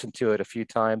do. I've listened to it a few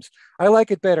times. I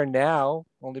like it better now,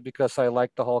 only because I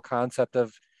like the whole concept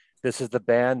of this is the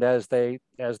band as they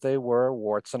were,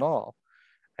 warts and all.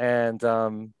 And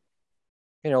you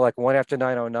know, like One After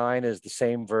 909 is the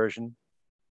same version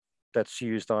that's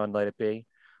used on Let It Be.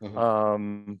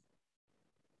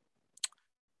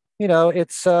 You know,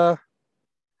 it's I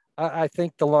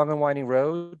think The Long and Winding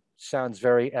Road sounds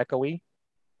very echoey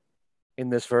in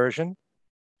this version.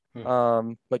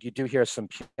 But you do hear some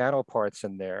piano parts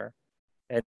in there,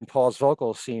 and Paul's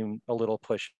vocals seem a little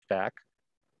pushed back.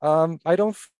 I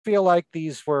don't feel like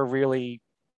these were really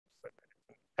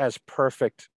as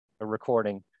perfect a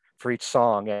recording for each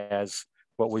song as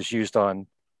what was used on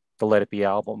the Let It Be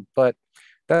album, but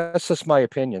that's just my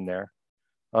opinion there.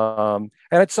 And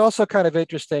it's also kind of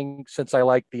interesting, since I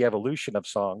like the evolution of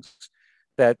songs,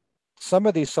 that some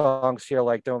of these songs here,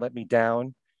 like Don't Let Me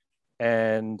Down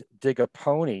and Dig a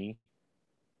Pony,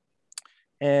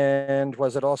 and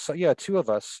was it also, 2 of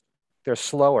Us, they're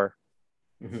slower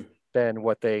than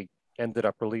what they ended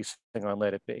up releasing on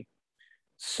Let It Be.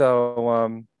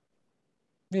 So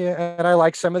and I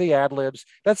like some of the ad libs.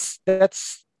 That's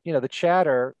you know, the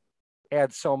chatter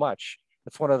adds so much.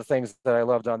 That's one of the things that I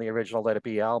loved on the original Let It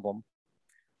Be album.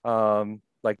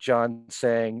 Like John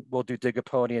saying, "We'll do Dig a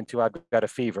Pony until I've got a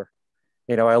fever."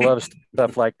 You know, I love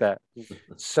stuff like that.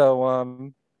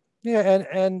 So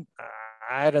and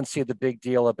I didn't see the big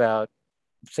deal about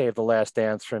Save the Last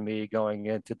Dance for Me going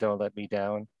into Don't Let Me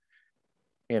Down,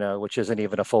 you know, which isn't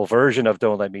even a full version of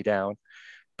Don't Let Me Down.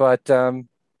 But, you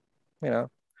know,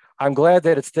 I'm glad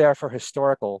that it's there for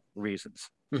historical reasons.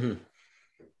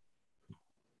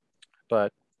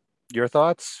 But your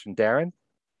thoughts, Darren?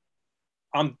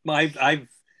 I've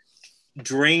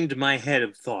drained my head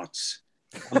of thoughts.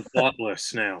 I'm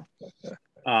thoughtless now.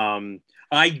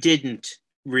 I didn't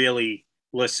really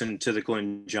listen to the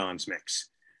Glyn Johns mix.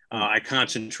 I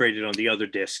concentrated on the other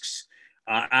discs.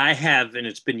 I have, and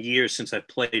it's been years since I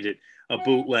played it, a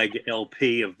bootleg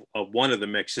LP of one of the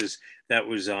mixes that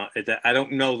was, I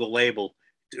don't know the label.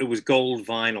 It was gold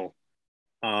vinyl.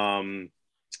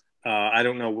 I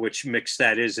don't know which mix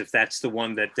that is, if that's the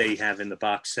one that they have in the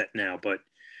box set now, but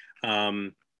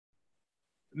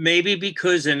maybe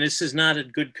because, and this is not a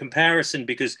good comparison,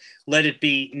 because Let It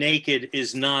Be Naked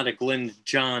is not a Glyn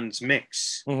Johns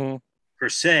mix per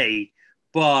se,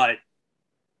 but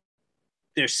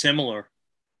they're similar.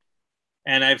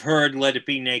 And I've heard Let It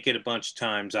Be Naked a bunch of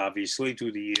times, obviously,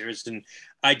 through the years. And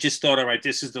I just thought, all right,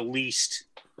 this is the least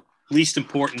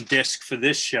important disc for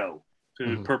this show, for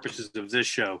the purposes of this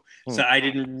show. So I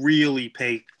didn't really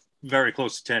pay very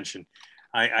close attention.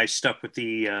 I stuck with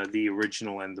the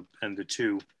original and the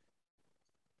two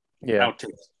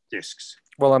outtake discs.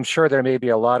 Well, I'm sure there may be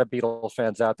a lot of Beatles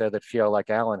fans out there that feel like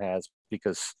Allan has,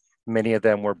 because many of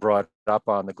them were brought up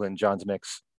on the Glyn Johns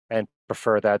mix and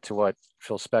prefer that to what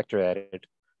Phil Spector added.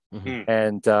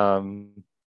 And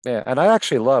and I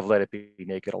actually love Let It Be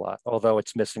Naked a lot, although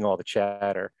it's missing all the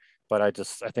chatter. But I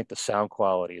think the sound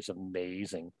quality is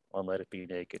amazing on Let It Be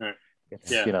Naked.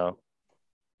 It's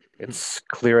it's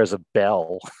clear as a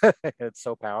bell. It's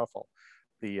so powerful,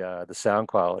 the sound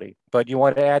quality. But you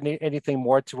want to add anything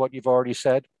more to what you've already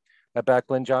said about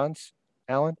Glyn Johns,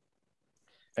 Allan,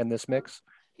 and this mix?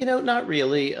 Not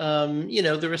really.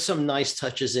 There are some nice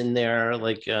touches in there,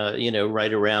 like,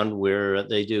 right around where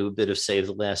they do a bit of Save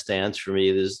the Last Dance for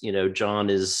me. There's, John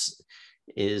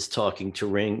is talking to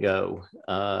Ringo,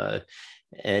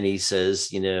 and he says,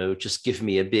 just give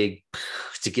me a big,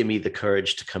 to give me the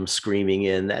courage to come screaming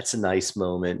in. That's a nice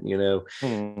moment,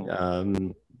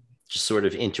 just sort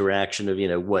of interaction of,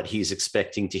 what he's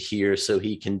expecting to hear so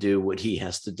he can do what he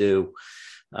has to do.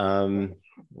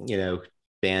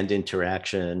 Band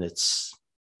interaction. It's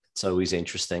always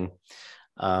interesting.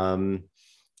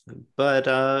 But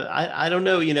I don't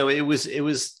know, it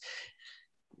was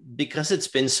because it's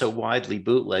been so widely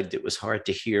bootlegged, it was hard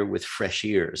to hear with fresh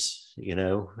ears,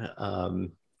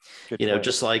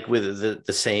 just like with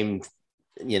the same,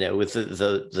 with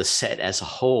the set as a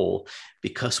whole,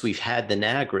 because we've had the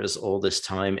Nagras all this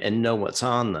time and know what's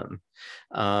on them.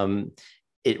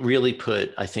 It really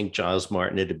put, I think, Giles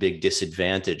Martin at a big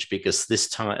disadvantage, because this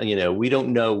time, we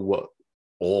don't know what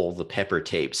all the Pepper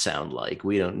tapes sound like.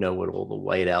 We don't know what all the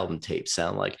White Album tapes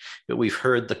sound like, but we've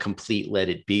heard the complete Let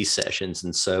It Be sessions.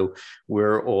 And so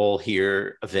we're all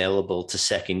here available to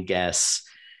second guess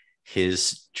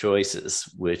his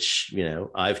choices, which,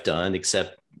 I've done,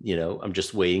 except, I'm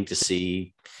just waiting to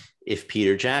see if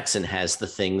Peter Jackson has the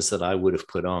things that I would have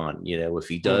put on. If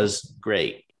he does,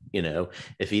 great.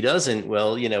 If he doesn't,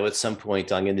 well, at some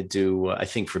point I'm going to do, I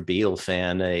think for Beatle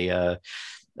Fan, a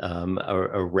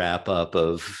wrap up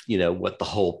of, what the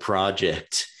whole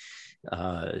project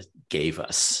gave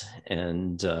us.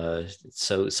 And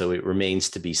so it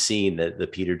remains to be seen that the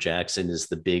Peter Jackson is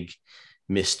the big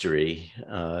mystery.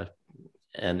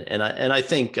 And I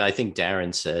think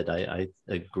Darren said, I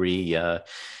agree.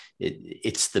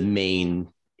 It's the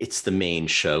main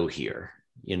show here,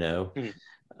 and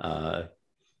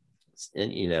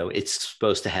it's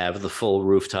supposed to have the full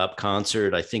rooftop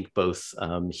concert. I think both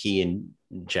he and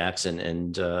Jackson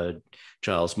and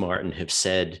Giles Martin have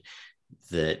said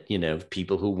that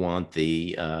people who want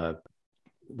the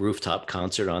rooftop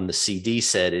concert on the CD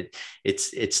said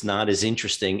it's not as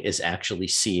interesting as actually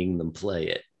seeing them play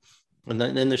it. And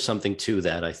then there's something to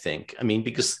that, I think. I mean,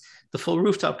 because the full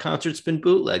rooftop concert's been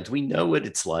bootlegged, we know what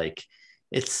it's like.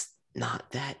 It's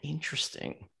not that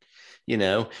interesting.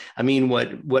 I mean,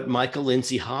 what Michael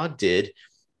Lindsay Hogg did,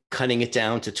 cutting it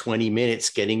down to 20 minutes,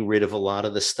 getting rid of a lot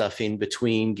of the stuff in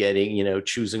between,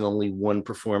 choosing only one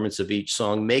performance of each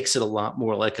song, makes it a lot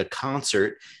more like a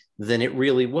concert than it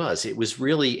really was. It was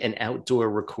really an outdoor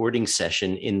recording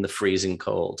session in the freezing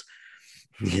cold,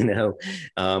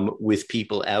 with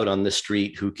people out on the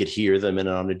street who could hear them and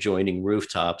on adjoining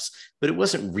rooftops, but it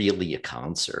wasn't really a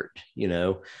concert,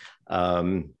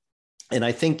 and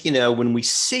I think, when we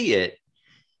see it,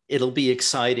 it'll be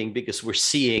exciting because we're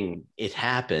seeing it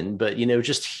happen, but,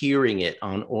 just hearing it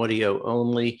on audio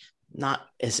only, not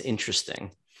as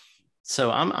interesting.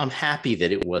 So I'm happy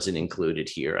that it wasn't included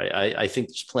here. I think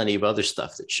there's plenty of other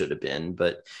stuff that should have been,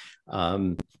 but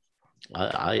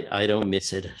I don't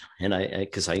miss it. And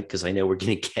because I know we're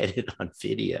going to get it on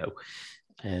video,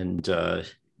 and,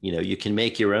 you can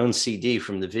make your own CD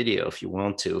from the video if you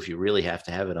want to, if you really have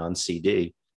to have it on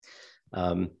CD.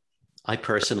 I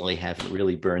personally haven't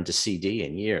really burned a CD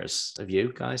in years. Have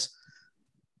you guys?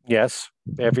 Yes,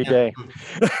 every day.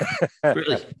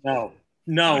 Really?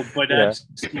 No, but that's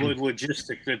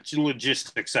logistics. It's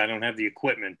logistics. I don't have the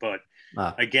equipment, but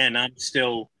again, I'm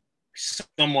still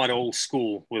somewhat old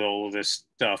school with all of this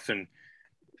stuff, and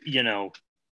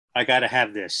I got to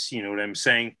have this. You know what I'm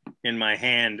saying? In my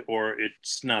hand, or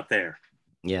it's not there.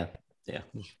 Yeah.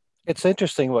 It's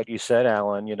interesting what you said,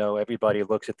 Allan. Everybody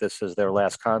looks at this as their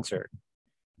last concert,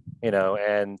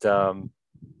 and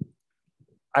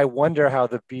I wonder how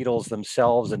the Beatles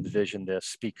themselves envision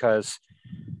this, because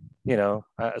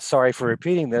sorry for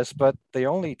repeating this, but they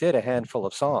only did a handful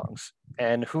of songs.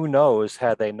 And who knows,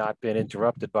 had they not been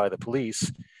interrupted by the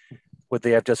police, would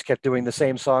they have just kept doing the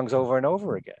same songs over and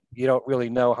over again? You don't really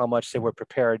know how much they were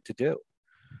prepared to do.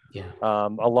 Yeah.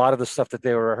 A lot of the stuff that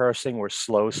they were rehearsing were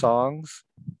slow songs,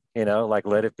 like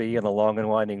Let It Be and The Long and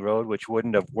Winding Road, which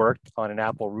wouldn't have worked on an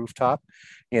Apple rooftop,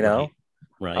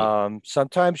 Right.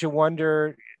 Sometimes you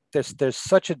wonder, there's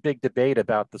such a big debate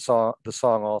about the song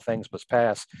All Things Must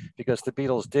Pass, because the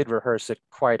Beatles did rehearse it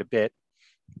quite a bit.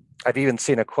 I've even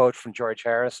seen a quote from George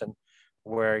Harrison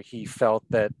where he felt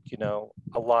that,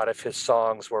 a lot of his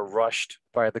songs were rushed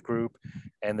by the group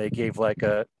and they gave like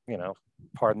a,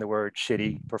 pardon the word,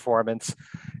 shitty performance.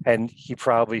 And he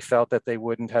probably felt that they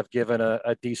wouldn't have given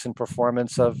a decent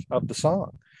performance of the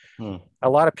song. A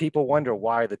lot of people wonder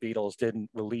why the Beatles didn't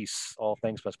release All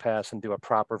Things Must Pass and do a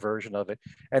proper version of it.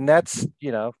 And that's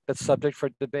subject for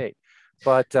debate.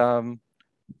 But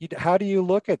how do you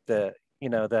look at that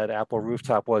Apple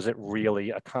rooftop? Was it really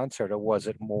a concert, or was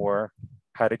it more,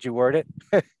 how did you word it?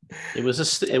 It was a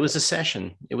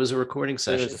session. It was a recording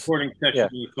session. It was a recording session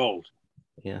in the cold.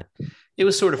 Yeah. It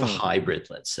was sort of a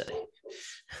hybrid, let's say.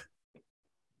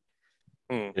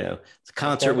 It's a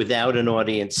concert without an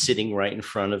audience sitting right in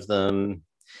front of them,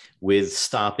 with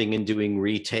stopping and doing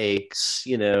retakes,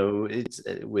 it's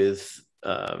with,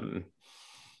 a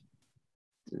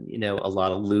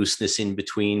lot of looseness in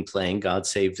between, playing God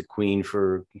Save the Queen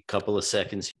for a couple of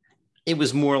seconds. It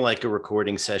was more like a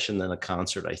recording session than a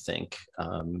concert, I think.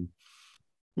 I'm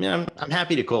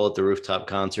happy to call it the rooftop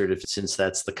concert since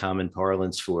that's the common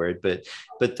parlance for it. But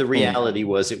the reality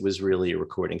was it was really a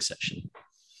recording session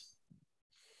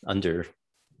under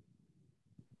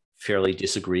fairly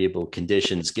disagreeable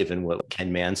conditions, given what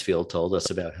Ken Mansfield told us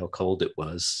about how cold it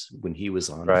was when he was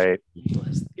on right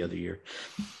the other year.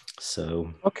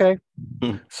 So okay,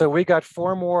 so we got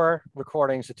 4 more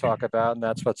recordings to talk about, and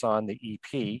that's what's on the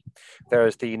EP.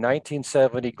 There's the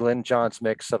 1970 Glyn Johns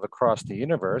mix of Across the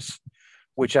Universe,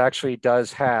 which actually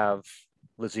does have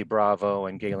Lizzie Bravo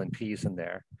and Galen Pease in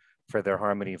there for their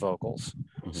harmony vocals.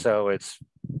 So it's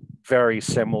very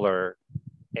similar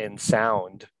in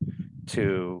sound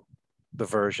to the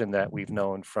version that we've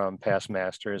known from Past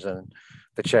Masters and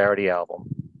the Charity album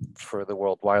for the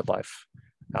World Wildlife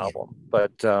album.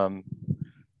 But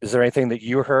is there anything that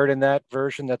you heard in that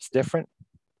version that's different,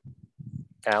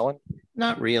 Allan?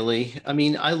 Not really. I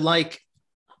mean, I like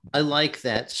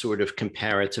that sort of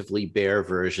comparatively bare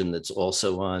version that's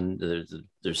also on,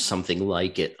 there's something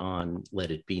like it on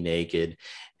Let It Be Naked,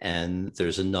 and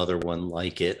there's another one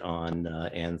like it on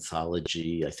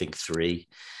Anthology, I think 3.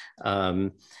 I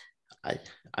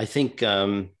think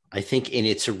in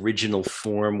its original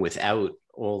form, without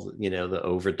all the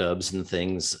overdubs and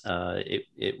things,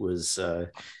 it was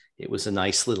a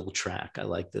nice little track. I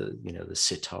like the the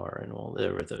sitar and all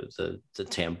the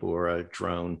tambura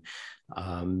drone.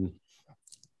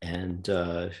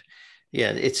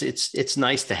 It's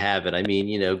nice to have it. I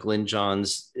mean, Glyn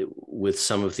Johns with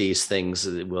some of these things,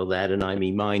 well, that and I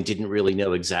Me Mine didn't really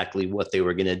know exactly what they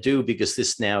were going to do, because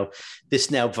this now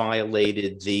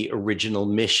violated the original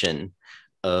mission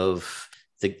of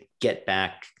the Get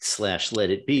Back /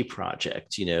 Let It Be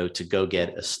project, to go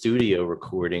get a studio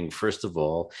recording, first of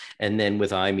all, and then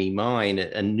with I Me Mine,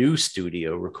 a new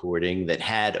studio recording that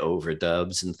had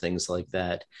overdubs and things like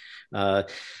that.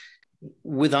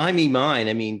 With I Me Mine,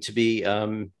 I mean, to be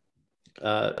fair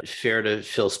to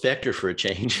Phil Spector for a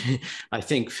change, I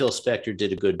think Phil Spector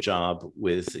did a good job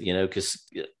with, because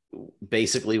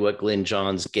basically what Glyn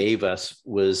Johns gave us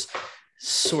was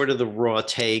sort of the raw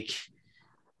take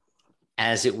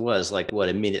as it was, like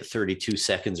a minute 32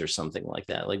 seconds or something like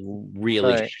that, like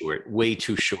really short, way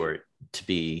too short to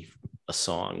be a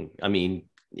song. I mean,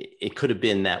 it could have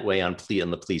been that way on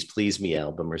the Please Please Me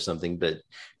album or something, but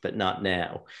not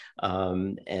now.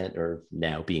 Or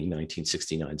now being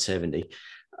 1969-70.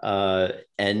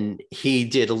 And he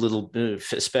did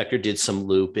Spector did some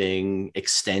looping,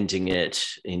 extending it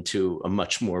into a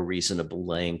much more reasonable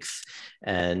length.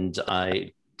 And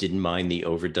I didn't mind the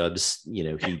overdubs,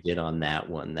 he did on that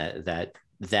one.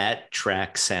 That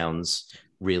track sounds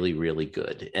really, really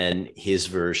good. And his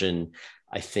version,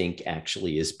 I think,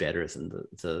 actually is better than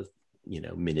the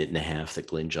minute and a half that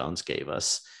Glyn Johns gave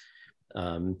us.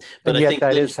 But I think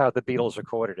that is how the Beatles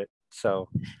recorded it. So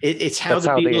it's how the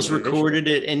Beatles recorded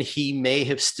it, and he may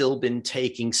have still been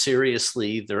taking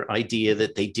seriously their idea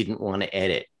that they didn't want to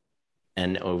edit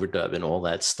and overdub and all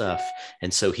that stuff,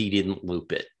 and so he didn't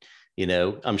loop it.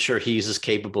 I'm sure he's as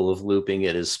capable of looping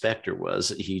it as Spector was.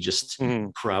 He just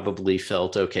probably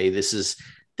felt, okay, this is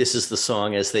this is the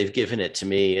song as they've given it to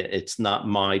me. It's not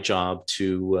my job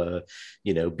to,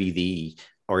 be the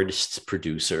artist's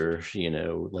producer,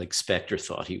 like Spector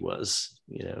thought he was,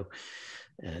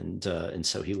 and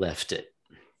so he left it.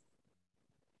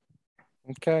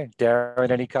 Okay, Darren,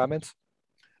 any comments?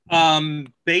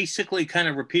 Basically kind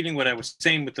of repeating what I was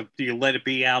saying with the Let It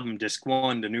Be album, disc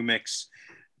 1, the new mix.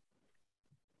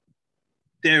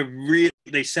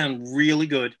 They sound really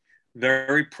good,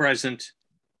 very present,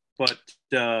 but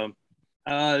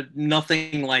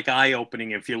nothing like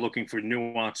eye-opening if you're looking for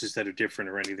nuances that are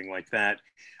different or anything like that.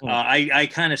 I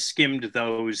kind of skimmed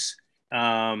those,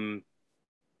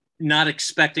 not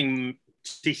expecting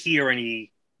to hear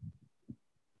any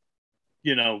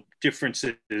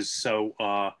differences. So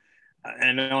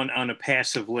and on a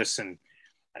passive listen,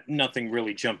 nothing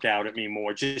really jumped out at me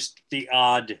more. Just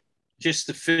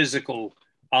the physical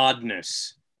oddness.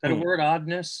 Is that a word,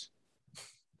 oddness?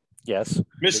 Yes.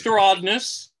 Mr.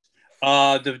 Oddness.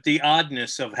 The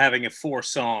oddness of having a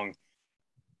 4-song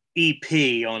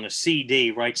EP on a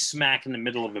CD right smack in the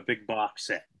middle of a big box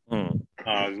set.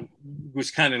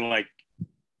 Was kind of like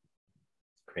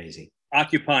crazy,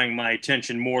 occupying my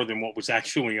attention more than what was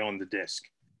actually on the disc.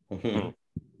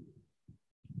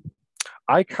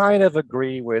 I kind of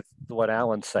agree with what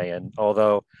Allan's saying,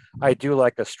 although I do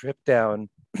like a stripped down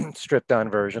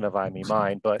version of I Me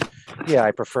Mine, but yeah,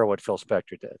 I prefer what Phil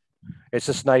Spector did. It's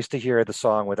just nice to hear the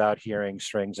song without hearing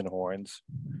strings and horns.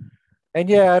 And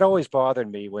yeah, it always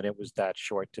bothered me when it was that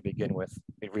short to begin with.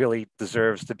 It really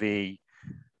deserves to be,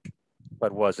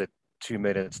 what was it, 2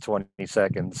 minutes, 20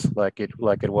 seconds, like it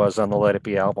was on the Let It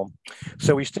Be album.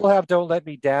 So we still have Don't Let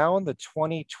Me Down, the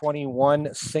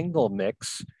 2021 single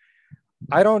mix.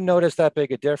 I don't notice that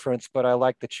big a difference, but I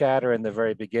like the chatter in the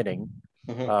very beginning.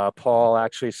 Paul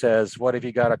actually says, "What have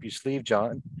you got up your sleeve,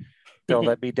 John? Don't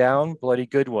Let Me Down, bloody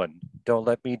good one. Don't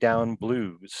Let Me Down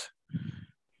blues."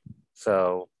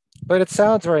 So, but it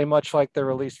sounds very much like the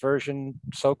released version,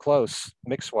 so close,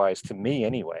 mix-wise, to me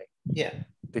anyway. Yeah.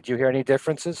 Did you hear any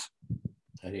differences?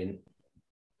 I didn't.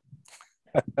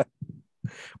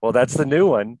 Well, that's the new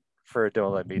one for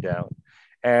Don't Let Me Down.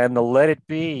 And the Let It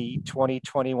Be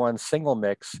 2021 single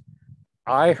mix,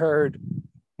 I heard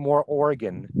more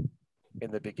organ in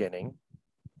the beginning,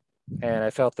 and I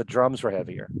felt the drums were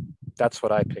heavier. That's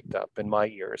what I picked up in my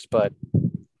ears. But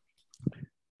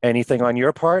anything on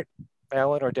your part,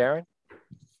 Allan or Darren?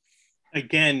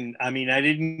 Again, I mean, I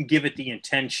didn't give it the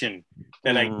intention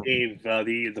that I gave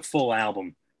the full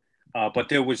album, but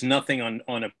there was nothing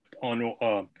on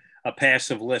a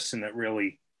passive listen that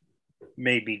really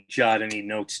made me jot any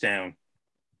notes down.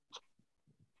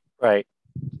 Right.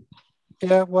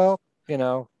 Yeah, well,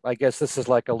 I guess this is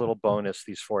like a little bonus,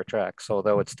 these 4 tracks,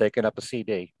 although it's taken up a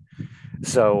CD.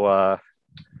 So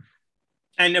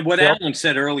and what Allan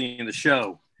said early in the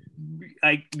show,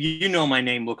 my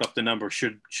name, look up the number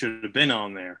should have been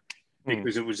on there,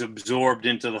 because it was absorbed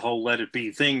into the whole Let It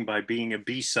Be thing by being a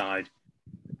B-side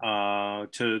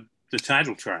to the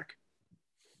title track.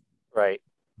 Right.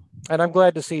 And I'm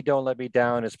glad to see Don't Let Me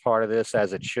Down as part of this,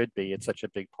 as it should be. It's such a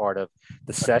big part of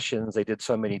the sessions. They did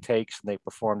so many takes and they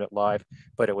performed it live,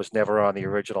 but it was never on the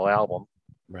original album.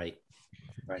 Right.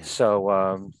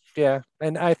 So, yeah.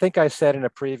 And I think I said in a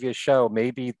previous show,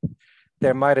 maybe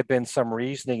there might have been some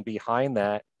reasoning behind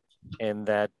that, and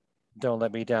that Don't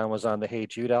Let Me Down was on the Hey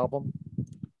Jude album.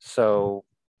 So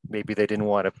maybe they didn't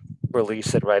want to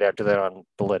release it right after that on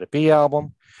the Let It Be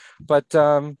album. But,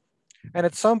 and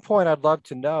at some point, I'd love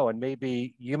to know, and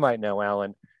maybe you might know,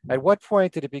 Allan, at what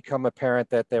point did it become apparent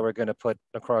that they were going to put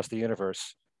Across the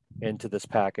Universe into this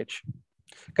package?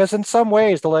 Because in some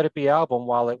ways, the Let It Be album,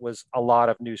 while it was a lot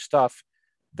of new stuff,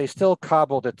 they still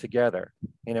cobbled it together.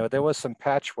 There was some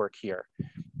patchwork here,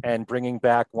 and bringing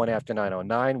back One After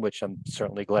 909, which I'm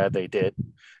certainly glad they did,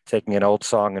 taking an old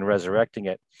song and resurrecting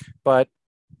it. But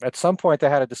at some point, they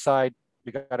had to decide,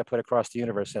 we got to put Across the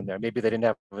Universe in there. Maybe they didn't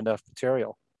have enough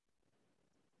material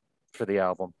for the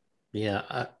album.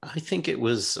 Yeah, I think it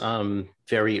was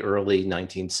very early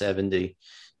 1970,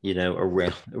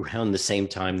 around the same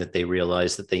time that they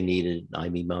realized that they needed I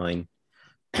Me Mine,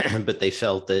 but they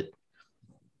felt that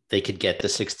they could get the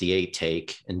 68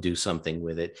 take and do something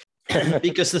with it.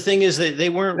 Because the thing is that they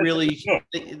weren't really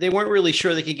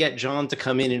sure they could get John to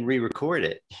come in and re-record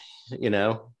it,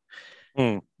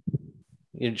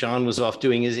 John was off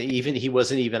doing he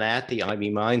wasn't even at the I Me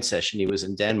Mine session. He was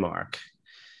in Denmark.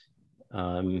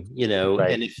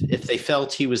 Right. And if they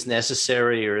felt he was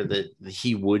necessary or that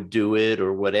he would do it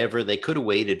or whatever, they could have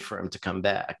waited for him to come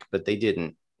back, but they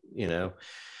didn't,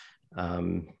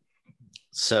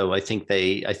 so I think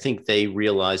they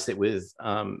realized that with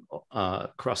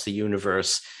Across the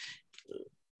Universe,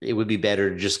 it would be better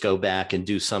to just go back and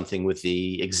do something with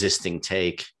the existing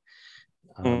take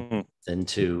than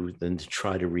to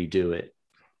try to redo it.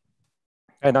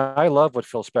 And I love what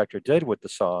Phil Spector did with the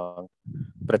song,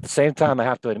 but at the same time, I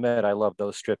have to admit I love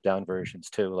those stripped down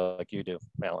versions too, like you do,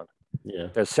 Allan. Yeah,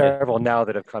 there's several now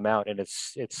that have come out, and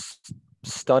it's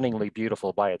stunningly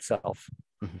beautiful by itself.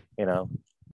 You know.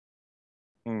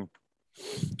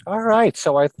 All right,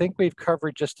 so I think we've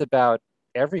covered just about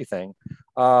everything.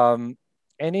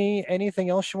 Anything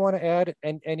else you want to add,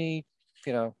 and any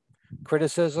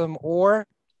criticism or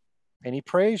any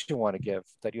praise you want to give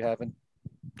that you haven't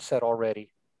said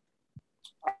already?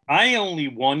 I only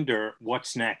wonder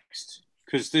what's next,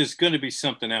 because there's going to be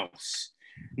something else.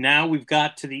 Now we've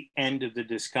got to the end of the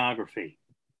discography.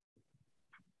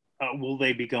 Will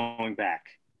they be going back?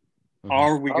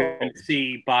 Are we going to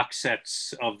see box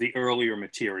sets of the earlier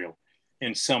material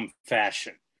in some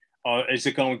fashion? Is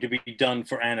it going to be done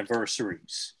for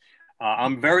anniversaries?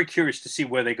 I'm very curious to see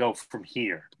where they go from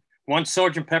here. Once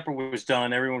Sgt. Pepper was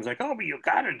done, everyone was like, oh, but you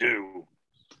got to do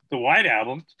the White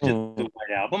Album, the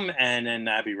White Album, and then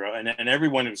Abbey Road, and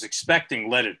everyone was expecting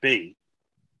Let It Be.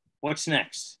 What's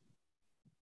next?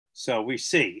 So we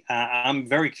see. I'm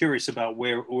very curious about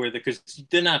where because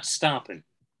they're not stopping.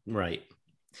 Right.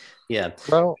 Yeah.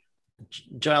 Well,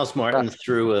 Giles Martin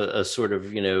threw a sort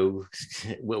of,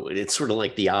 well, it's sort of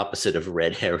like the opposite of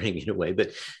red herring in a way,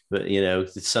 but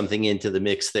something into the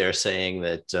mix there, saying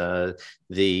that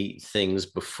the things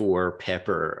before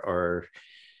Pepper are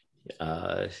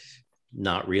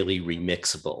not really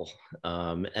remixable.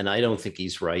 And I don't think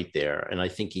he's right there. And I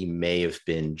think he may have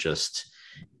been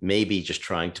maybe just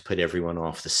trying to put everyone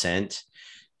off the scent,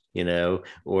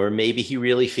 or maybe he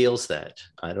really feels that.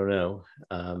 I don't know.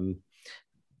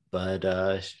 But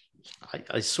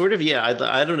I sort of,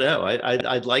 I don't know.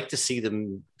 I'd like to see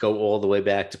them go all the way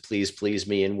back to Please Please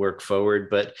Me and work forward.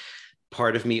 But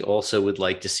part of me also would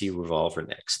like to see Revolver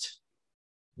next.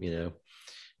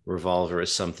 Revolver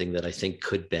is something that I think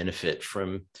could benefit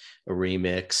from a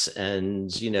remix.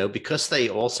 And, because they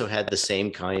also had the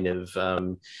same kind of,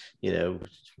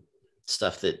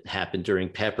 stuff that happened during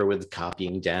Pepper with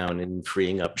copying down and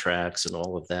freeing up tracks and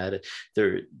all of that,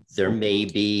 there may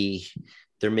be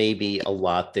a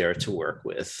lot there to work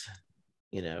with,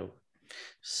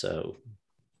 so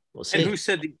we'll see. And who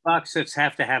said these box sets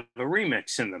have to have a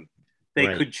remix in them?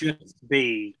 They could just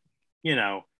be,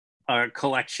 a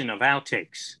collection of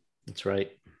outtakes. That's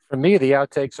right. For me, the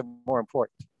outtakes are more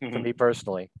important for me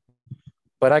personally.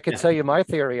 But I can tell you my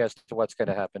theory as to what's going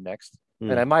to happen next.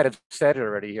 And I might have said it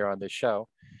already here on this show,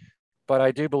 but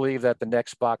I do believe that the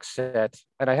next box set,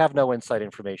 and I have no inside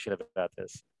information about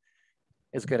this,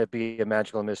 is going to be a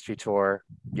Magical Mystery Tour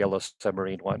Yellow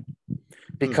Submarine one,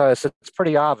 because it's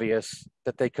pretty obvious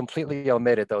that they completely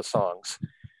omitted those songs.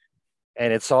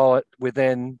 And it's all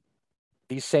within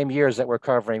these same years that we're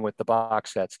covering with the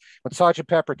box sets. When Sgt.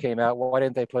 Pepper came out, why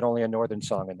didn't they put only a Northern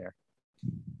song in there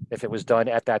if it was done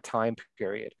at that time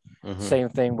period? Same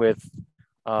thing with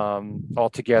All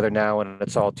Together Now and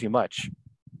It's All Too Much.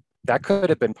 That could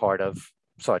have been part of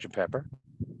Sgt. Pepper,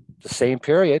 the same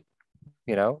period,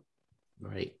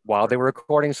 right, while they were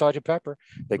recording Sgt. Pepper.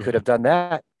 They could have done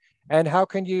that. And how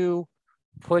can you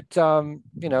put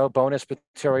bonus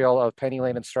material of Penny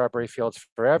Lane and Strawberry Fields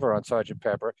Forever on Sgt.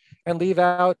 Pepper and leave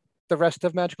out the rest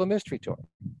of Magical Mystery Tour?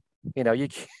 You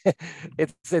can't,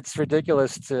 it's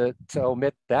ridiculous to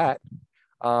omit that.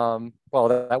 Well,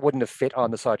 that wouldn't have fit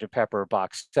on the Sgt. Pepper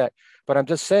box set, but I'm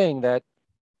just saying that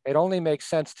it only makes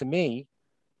sense to me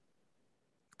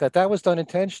that was done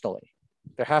intentionally.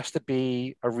 There has to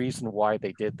be a reason why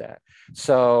they did that.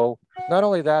 So not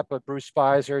only that, but Bruce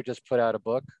Spicer just put out a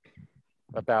book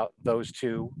about those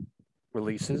two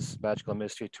releases, Magical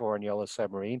Mystery Tour and Yellow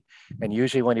Submarine. And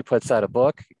usually when he puts out a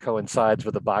book, it coincides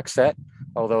with a box set,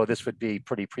 although this would be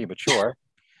pretty premature.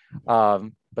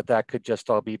 But that could just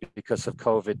all be because of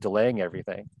COVID delaying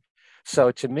everything.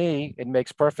 So to me, it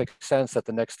makes perfect sense that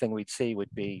the next thing we'd see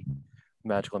would be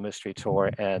Magical Mystery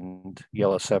Tour and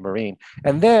Yellow Submarine.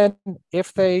 And then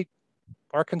if they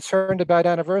are concerned about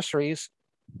anniversaries,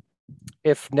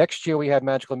 if next year we have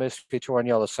Magical Mystery Tour and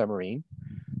Yellow Submarine,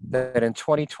 then in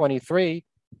 2023,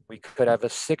 we could have a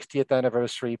 60th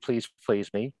anniversary, Please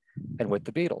Please Me, and with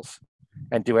the Beatles,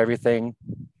 and do everything,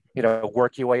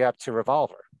 work your way up to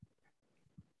Revolver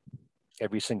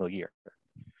every single year.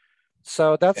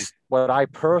 So that's what I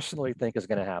personally think is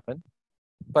going to happen,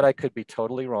 but I could be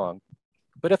totally wrong.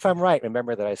 But if I'm right,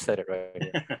 remember that I said it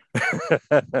right.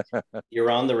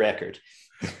 You're on the record.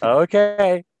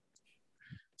 Okay.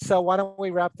 So why don't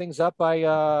we wrap things up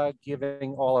by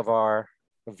giving all of our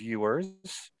viewers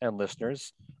and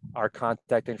listeners our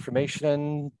contact information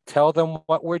and tell them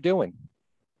what we're doing,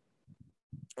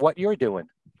 what you're doing,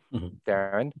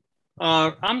 Darren.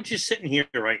 I'm just sitting here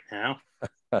right now,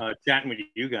 chatting with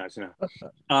you guys now.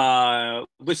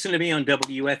 Listen to me on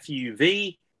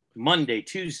WFUV Monday,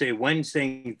 Tuesday,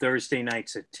 Wednesday, and Thursday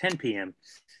nights at 10 p.m.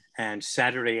 and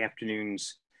Saturday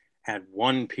afternoons at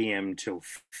 1 p.m. till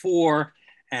 4.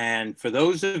 And for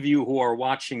those of you who are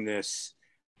watching this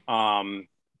on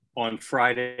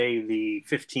Friday the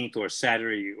 15th or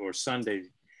Saturday or Sunday,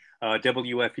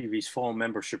 WFUV's fall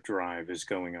membership drive is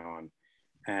going on.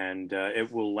 And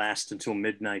it will last until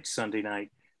midnight Sunday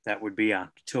night. That would be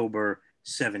October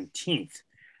 17th.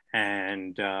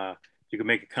 And you can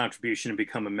make a contribution and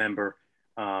become a member.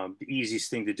 The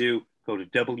easiest thing to do, go to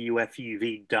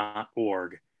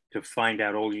WFUV.org to find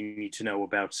out all you need to know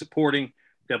about supporting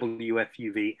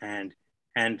WFUV and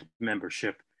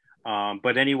membership.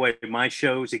 But anyway, my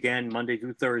shows, again, Monday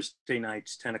through Thursday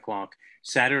nights, 10 o'clock,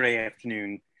 Saturday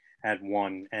afternoon at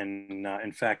 1. And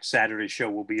in fact, Saturday's show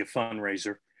will be a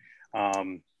fundraiser.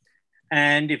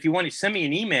 And if you want to send me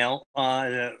an email,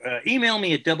 email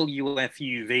me at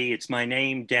WFUV. It's my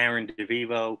name, Darren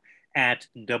DeVivo, at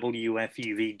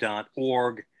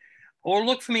WFUV.org. Or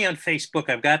look for me on Facebook.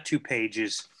 I've got 2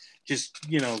 pages. Just,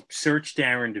 search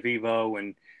Darren DeVivo,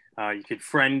 and you could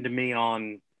friend me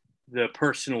on the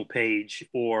personal page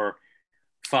or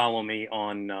follow me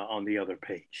on the other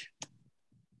page.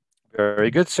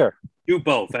 Very good, sir. Do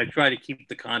both. I try to keep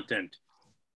the content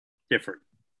different.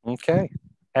 Okay.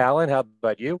 Allan, how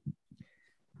about you?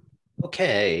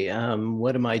 Okay.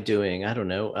 What am I doing? I don't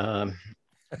know.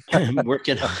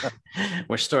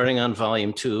 We're starting on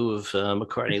volume 2 of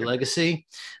McCartney Legacy.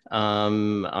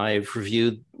 I've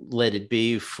reviewed Let It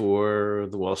Be for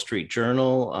the Wall Street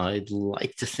Journal. I'd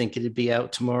like to think it'd be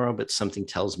out tomorrow, but something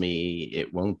tells me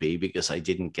it won't be because I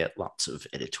didn't get lots of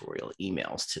editorial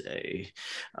emails today.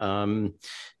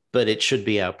 But it should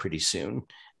be out pretty soon.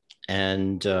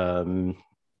 And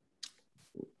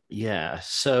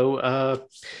so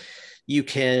you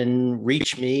can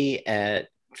reach me at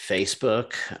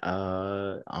Facebook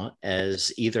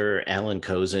as either Allan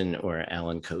Kozinn or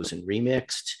Allan Kozinn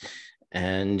Remixed.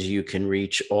 And you can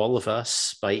reach all of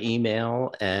us by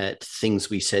email at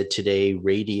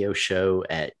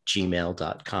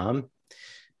thingswesaidtoday@gmail.com.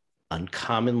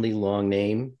 Uncommonly long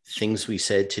name,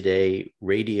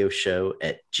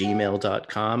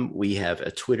 thingswesaidtoday@gmail.com. We have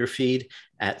a Twitter feed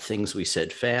at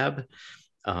thingswesaidfab.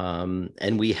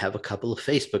 And we have a couple of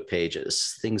Facebook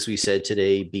pages, Things We Said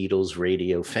Today, Beatles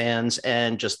Radio Fans,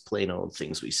 and just plain old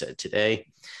Things We Said Today.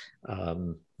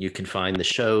 You can find the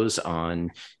shows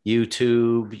on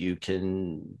YouTube. You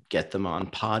can get them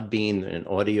on Podbean, an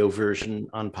audio version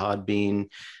on Podbean,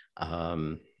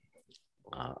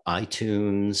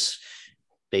 iTunes,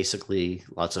 basically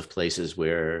lots of places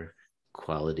where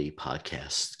quality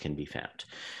podcasts can be found.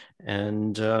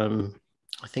 And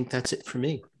I think that's it for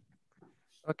me.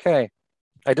 Okay.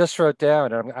 I just wrote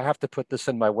down, I have to put this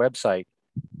in my website,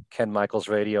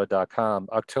 kenmichaelsradio.com,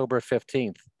 October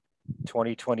 15th,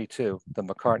 2022, the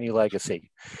McCartney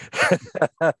Legacy.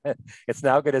 It's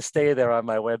now going to stay there on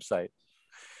my website.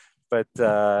 But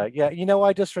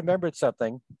I just remembered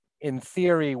something. In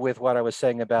theory, with what I was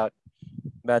saying about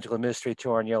Magical Mystery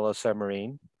Tour and Yellow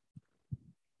Submarine,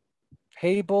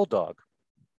 Hey Bulldog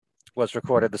was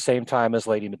recorded the same time as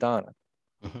Lady Madonna.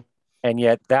 Mm-hmm. And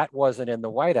yet that wasn't in the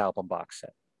White Album box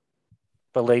set.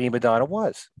 But Lady Madonna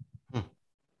was.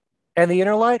 And the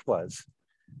Inner Light was.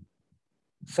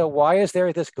 So why is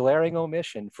there this glaring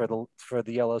omission for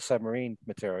the Yellow Submarine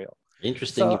material?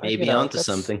 Interesting. So, you may be onto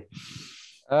something.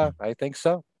 I think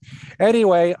so.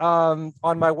 Anyway, on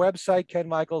my website,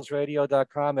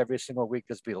 kenmichaelsradio.com, every single week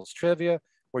there's Beatles Trivia,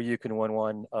 where you can win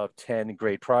one of 10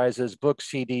 great prizes, books,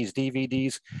 CDs,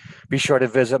 DVDs. Be sure to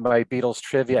visit my Beatles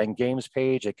Trivia and Games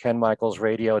page at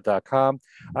kenmichaelsradio.com.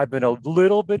 I've been a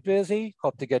little bit busy.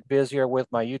 Hope to get busier with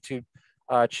my YouTube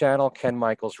channel, Ken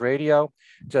Michaels Radio.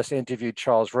 Just interviewed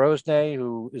Charles Rosenay,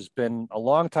 who has been a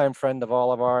longtime friend of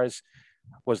all of ours,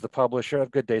 was the publisher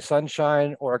of Good Day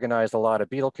Sunshine, organized a lot of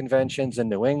Beatle conventions in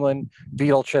New England,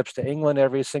 Beatle trips to England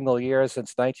every single year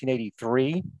since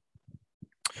 1983.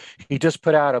 He just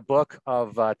put out a book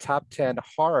of top 10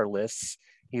 horror lists.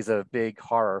 He's a big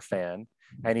horror fan,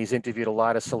 and he's interviewed a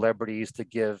lot of celebrities to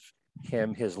give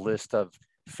him his list of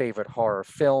favorite horror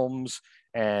films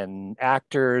and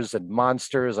actors and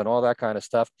monsters and all that kind of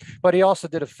stuff. But he also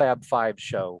did a Fab Five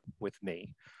show with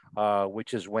me,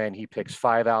 which is when he picks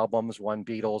 5 albums, 1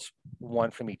 Beatles,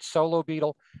 1 from each solo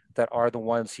Beatle, that are the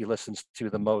ones he listens to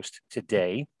the most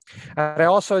today. And I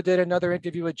also did another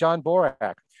interview with John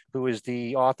Borak, who is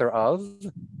the author of,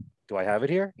 do I have it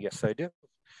here? Yes, I do.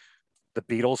 the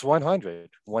Beatles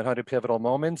 100 pivotal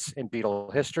moments in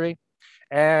Beatle history.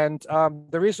 And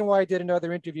the reason why I did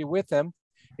another interview with him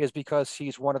is because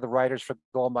he's one of the writers for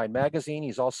Goldmine magazine.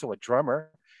 He's also a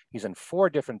drummer. He's in 4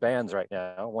 different bands right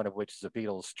now, one of which is a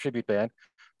Beatles tribute band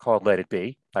called Let It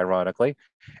Be, ironically.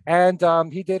 And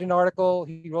he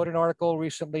wrote an article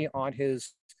recently on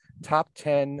his top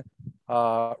 10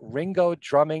 Ringo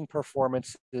drumming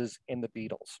performances in the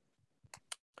Beatles.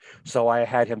 So I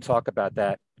had him talk about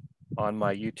that on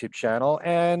my YouTube channel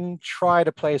and try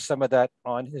to play some of that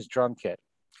on his drum kit.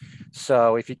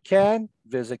 So if you can,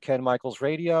 visit Ken Michaels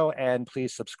Radio and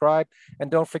please subscribe.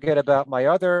 And don't forget about my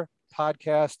other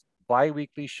podcast,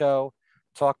 bi-weekly show,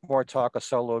 Talk More Talk, a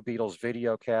solo Beatles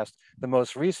video cast. The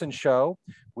most recent show,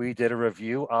 we did a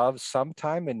review of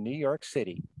Sometime in New York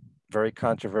City. Very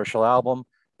controversial album,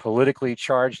 politically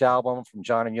charged album from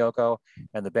John and Yoko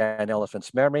and the band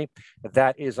Elephant's Memory.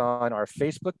 That is on our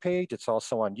Facebook page. It's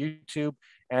also on YouTube.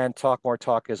 And Talk More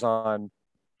Talk is on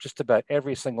just about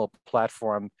every single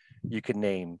platform you can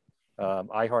name.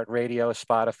 iHeartRadio,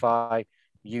 Spotify,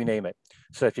 you name it.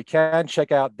 So if you can,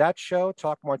 check out that show,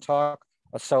 Talk More Talk,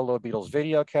 a solo Beatles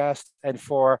video cast. And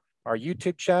for our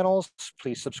YouTube channels,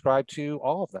 please subscribe to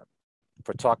all of them.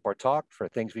 For Talk More Talk, for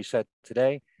things we said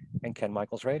today, and Ken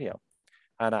Michaels Radio.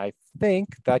 And I think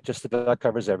that just about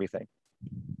covers everything.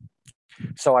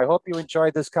 So I hope you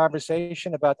enjoyed this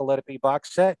conversation about the Let It Be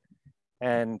box set,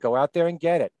 and go out there and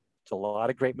get it. It's a lot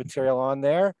of great material on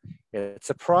there. It's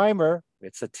a primer,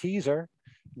 it's a teaser.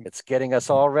 It's getting us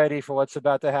all ready for what's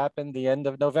about to happen the end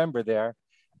of November there.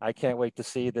 I can't wait to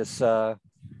see this,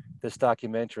 this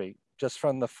documentary. Just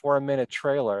from the 4-minute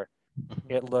trailer,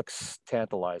 it looks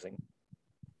tantalizing.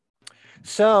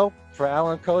 So for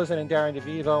Allan, Kozinn, and Darren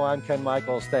DeVivo, I'm Ken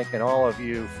Michaels, thanking all of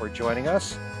you for joining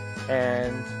us,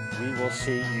 and we will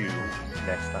see you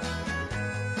next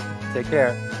time. Take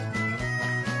care.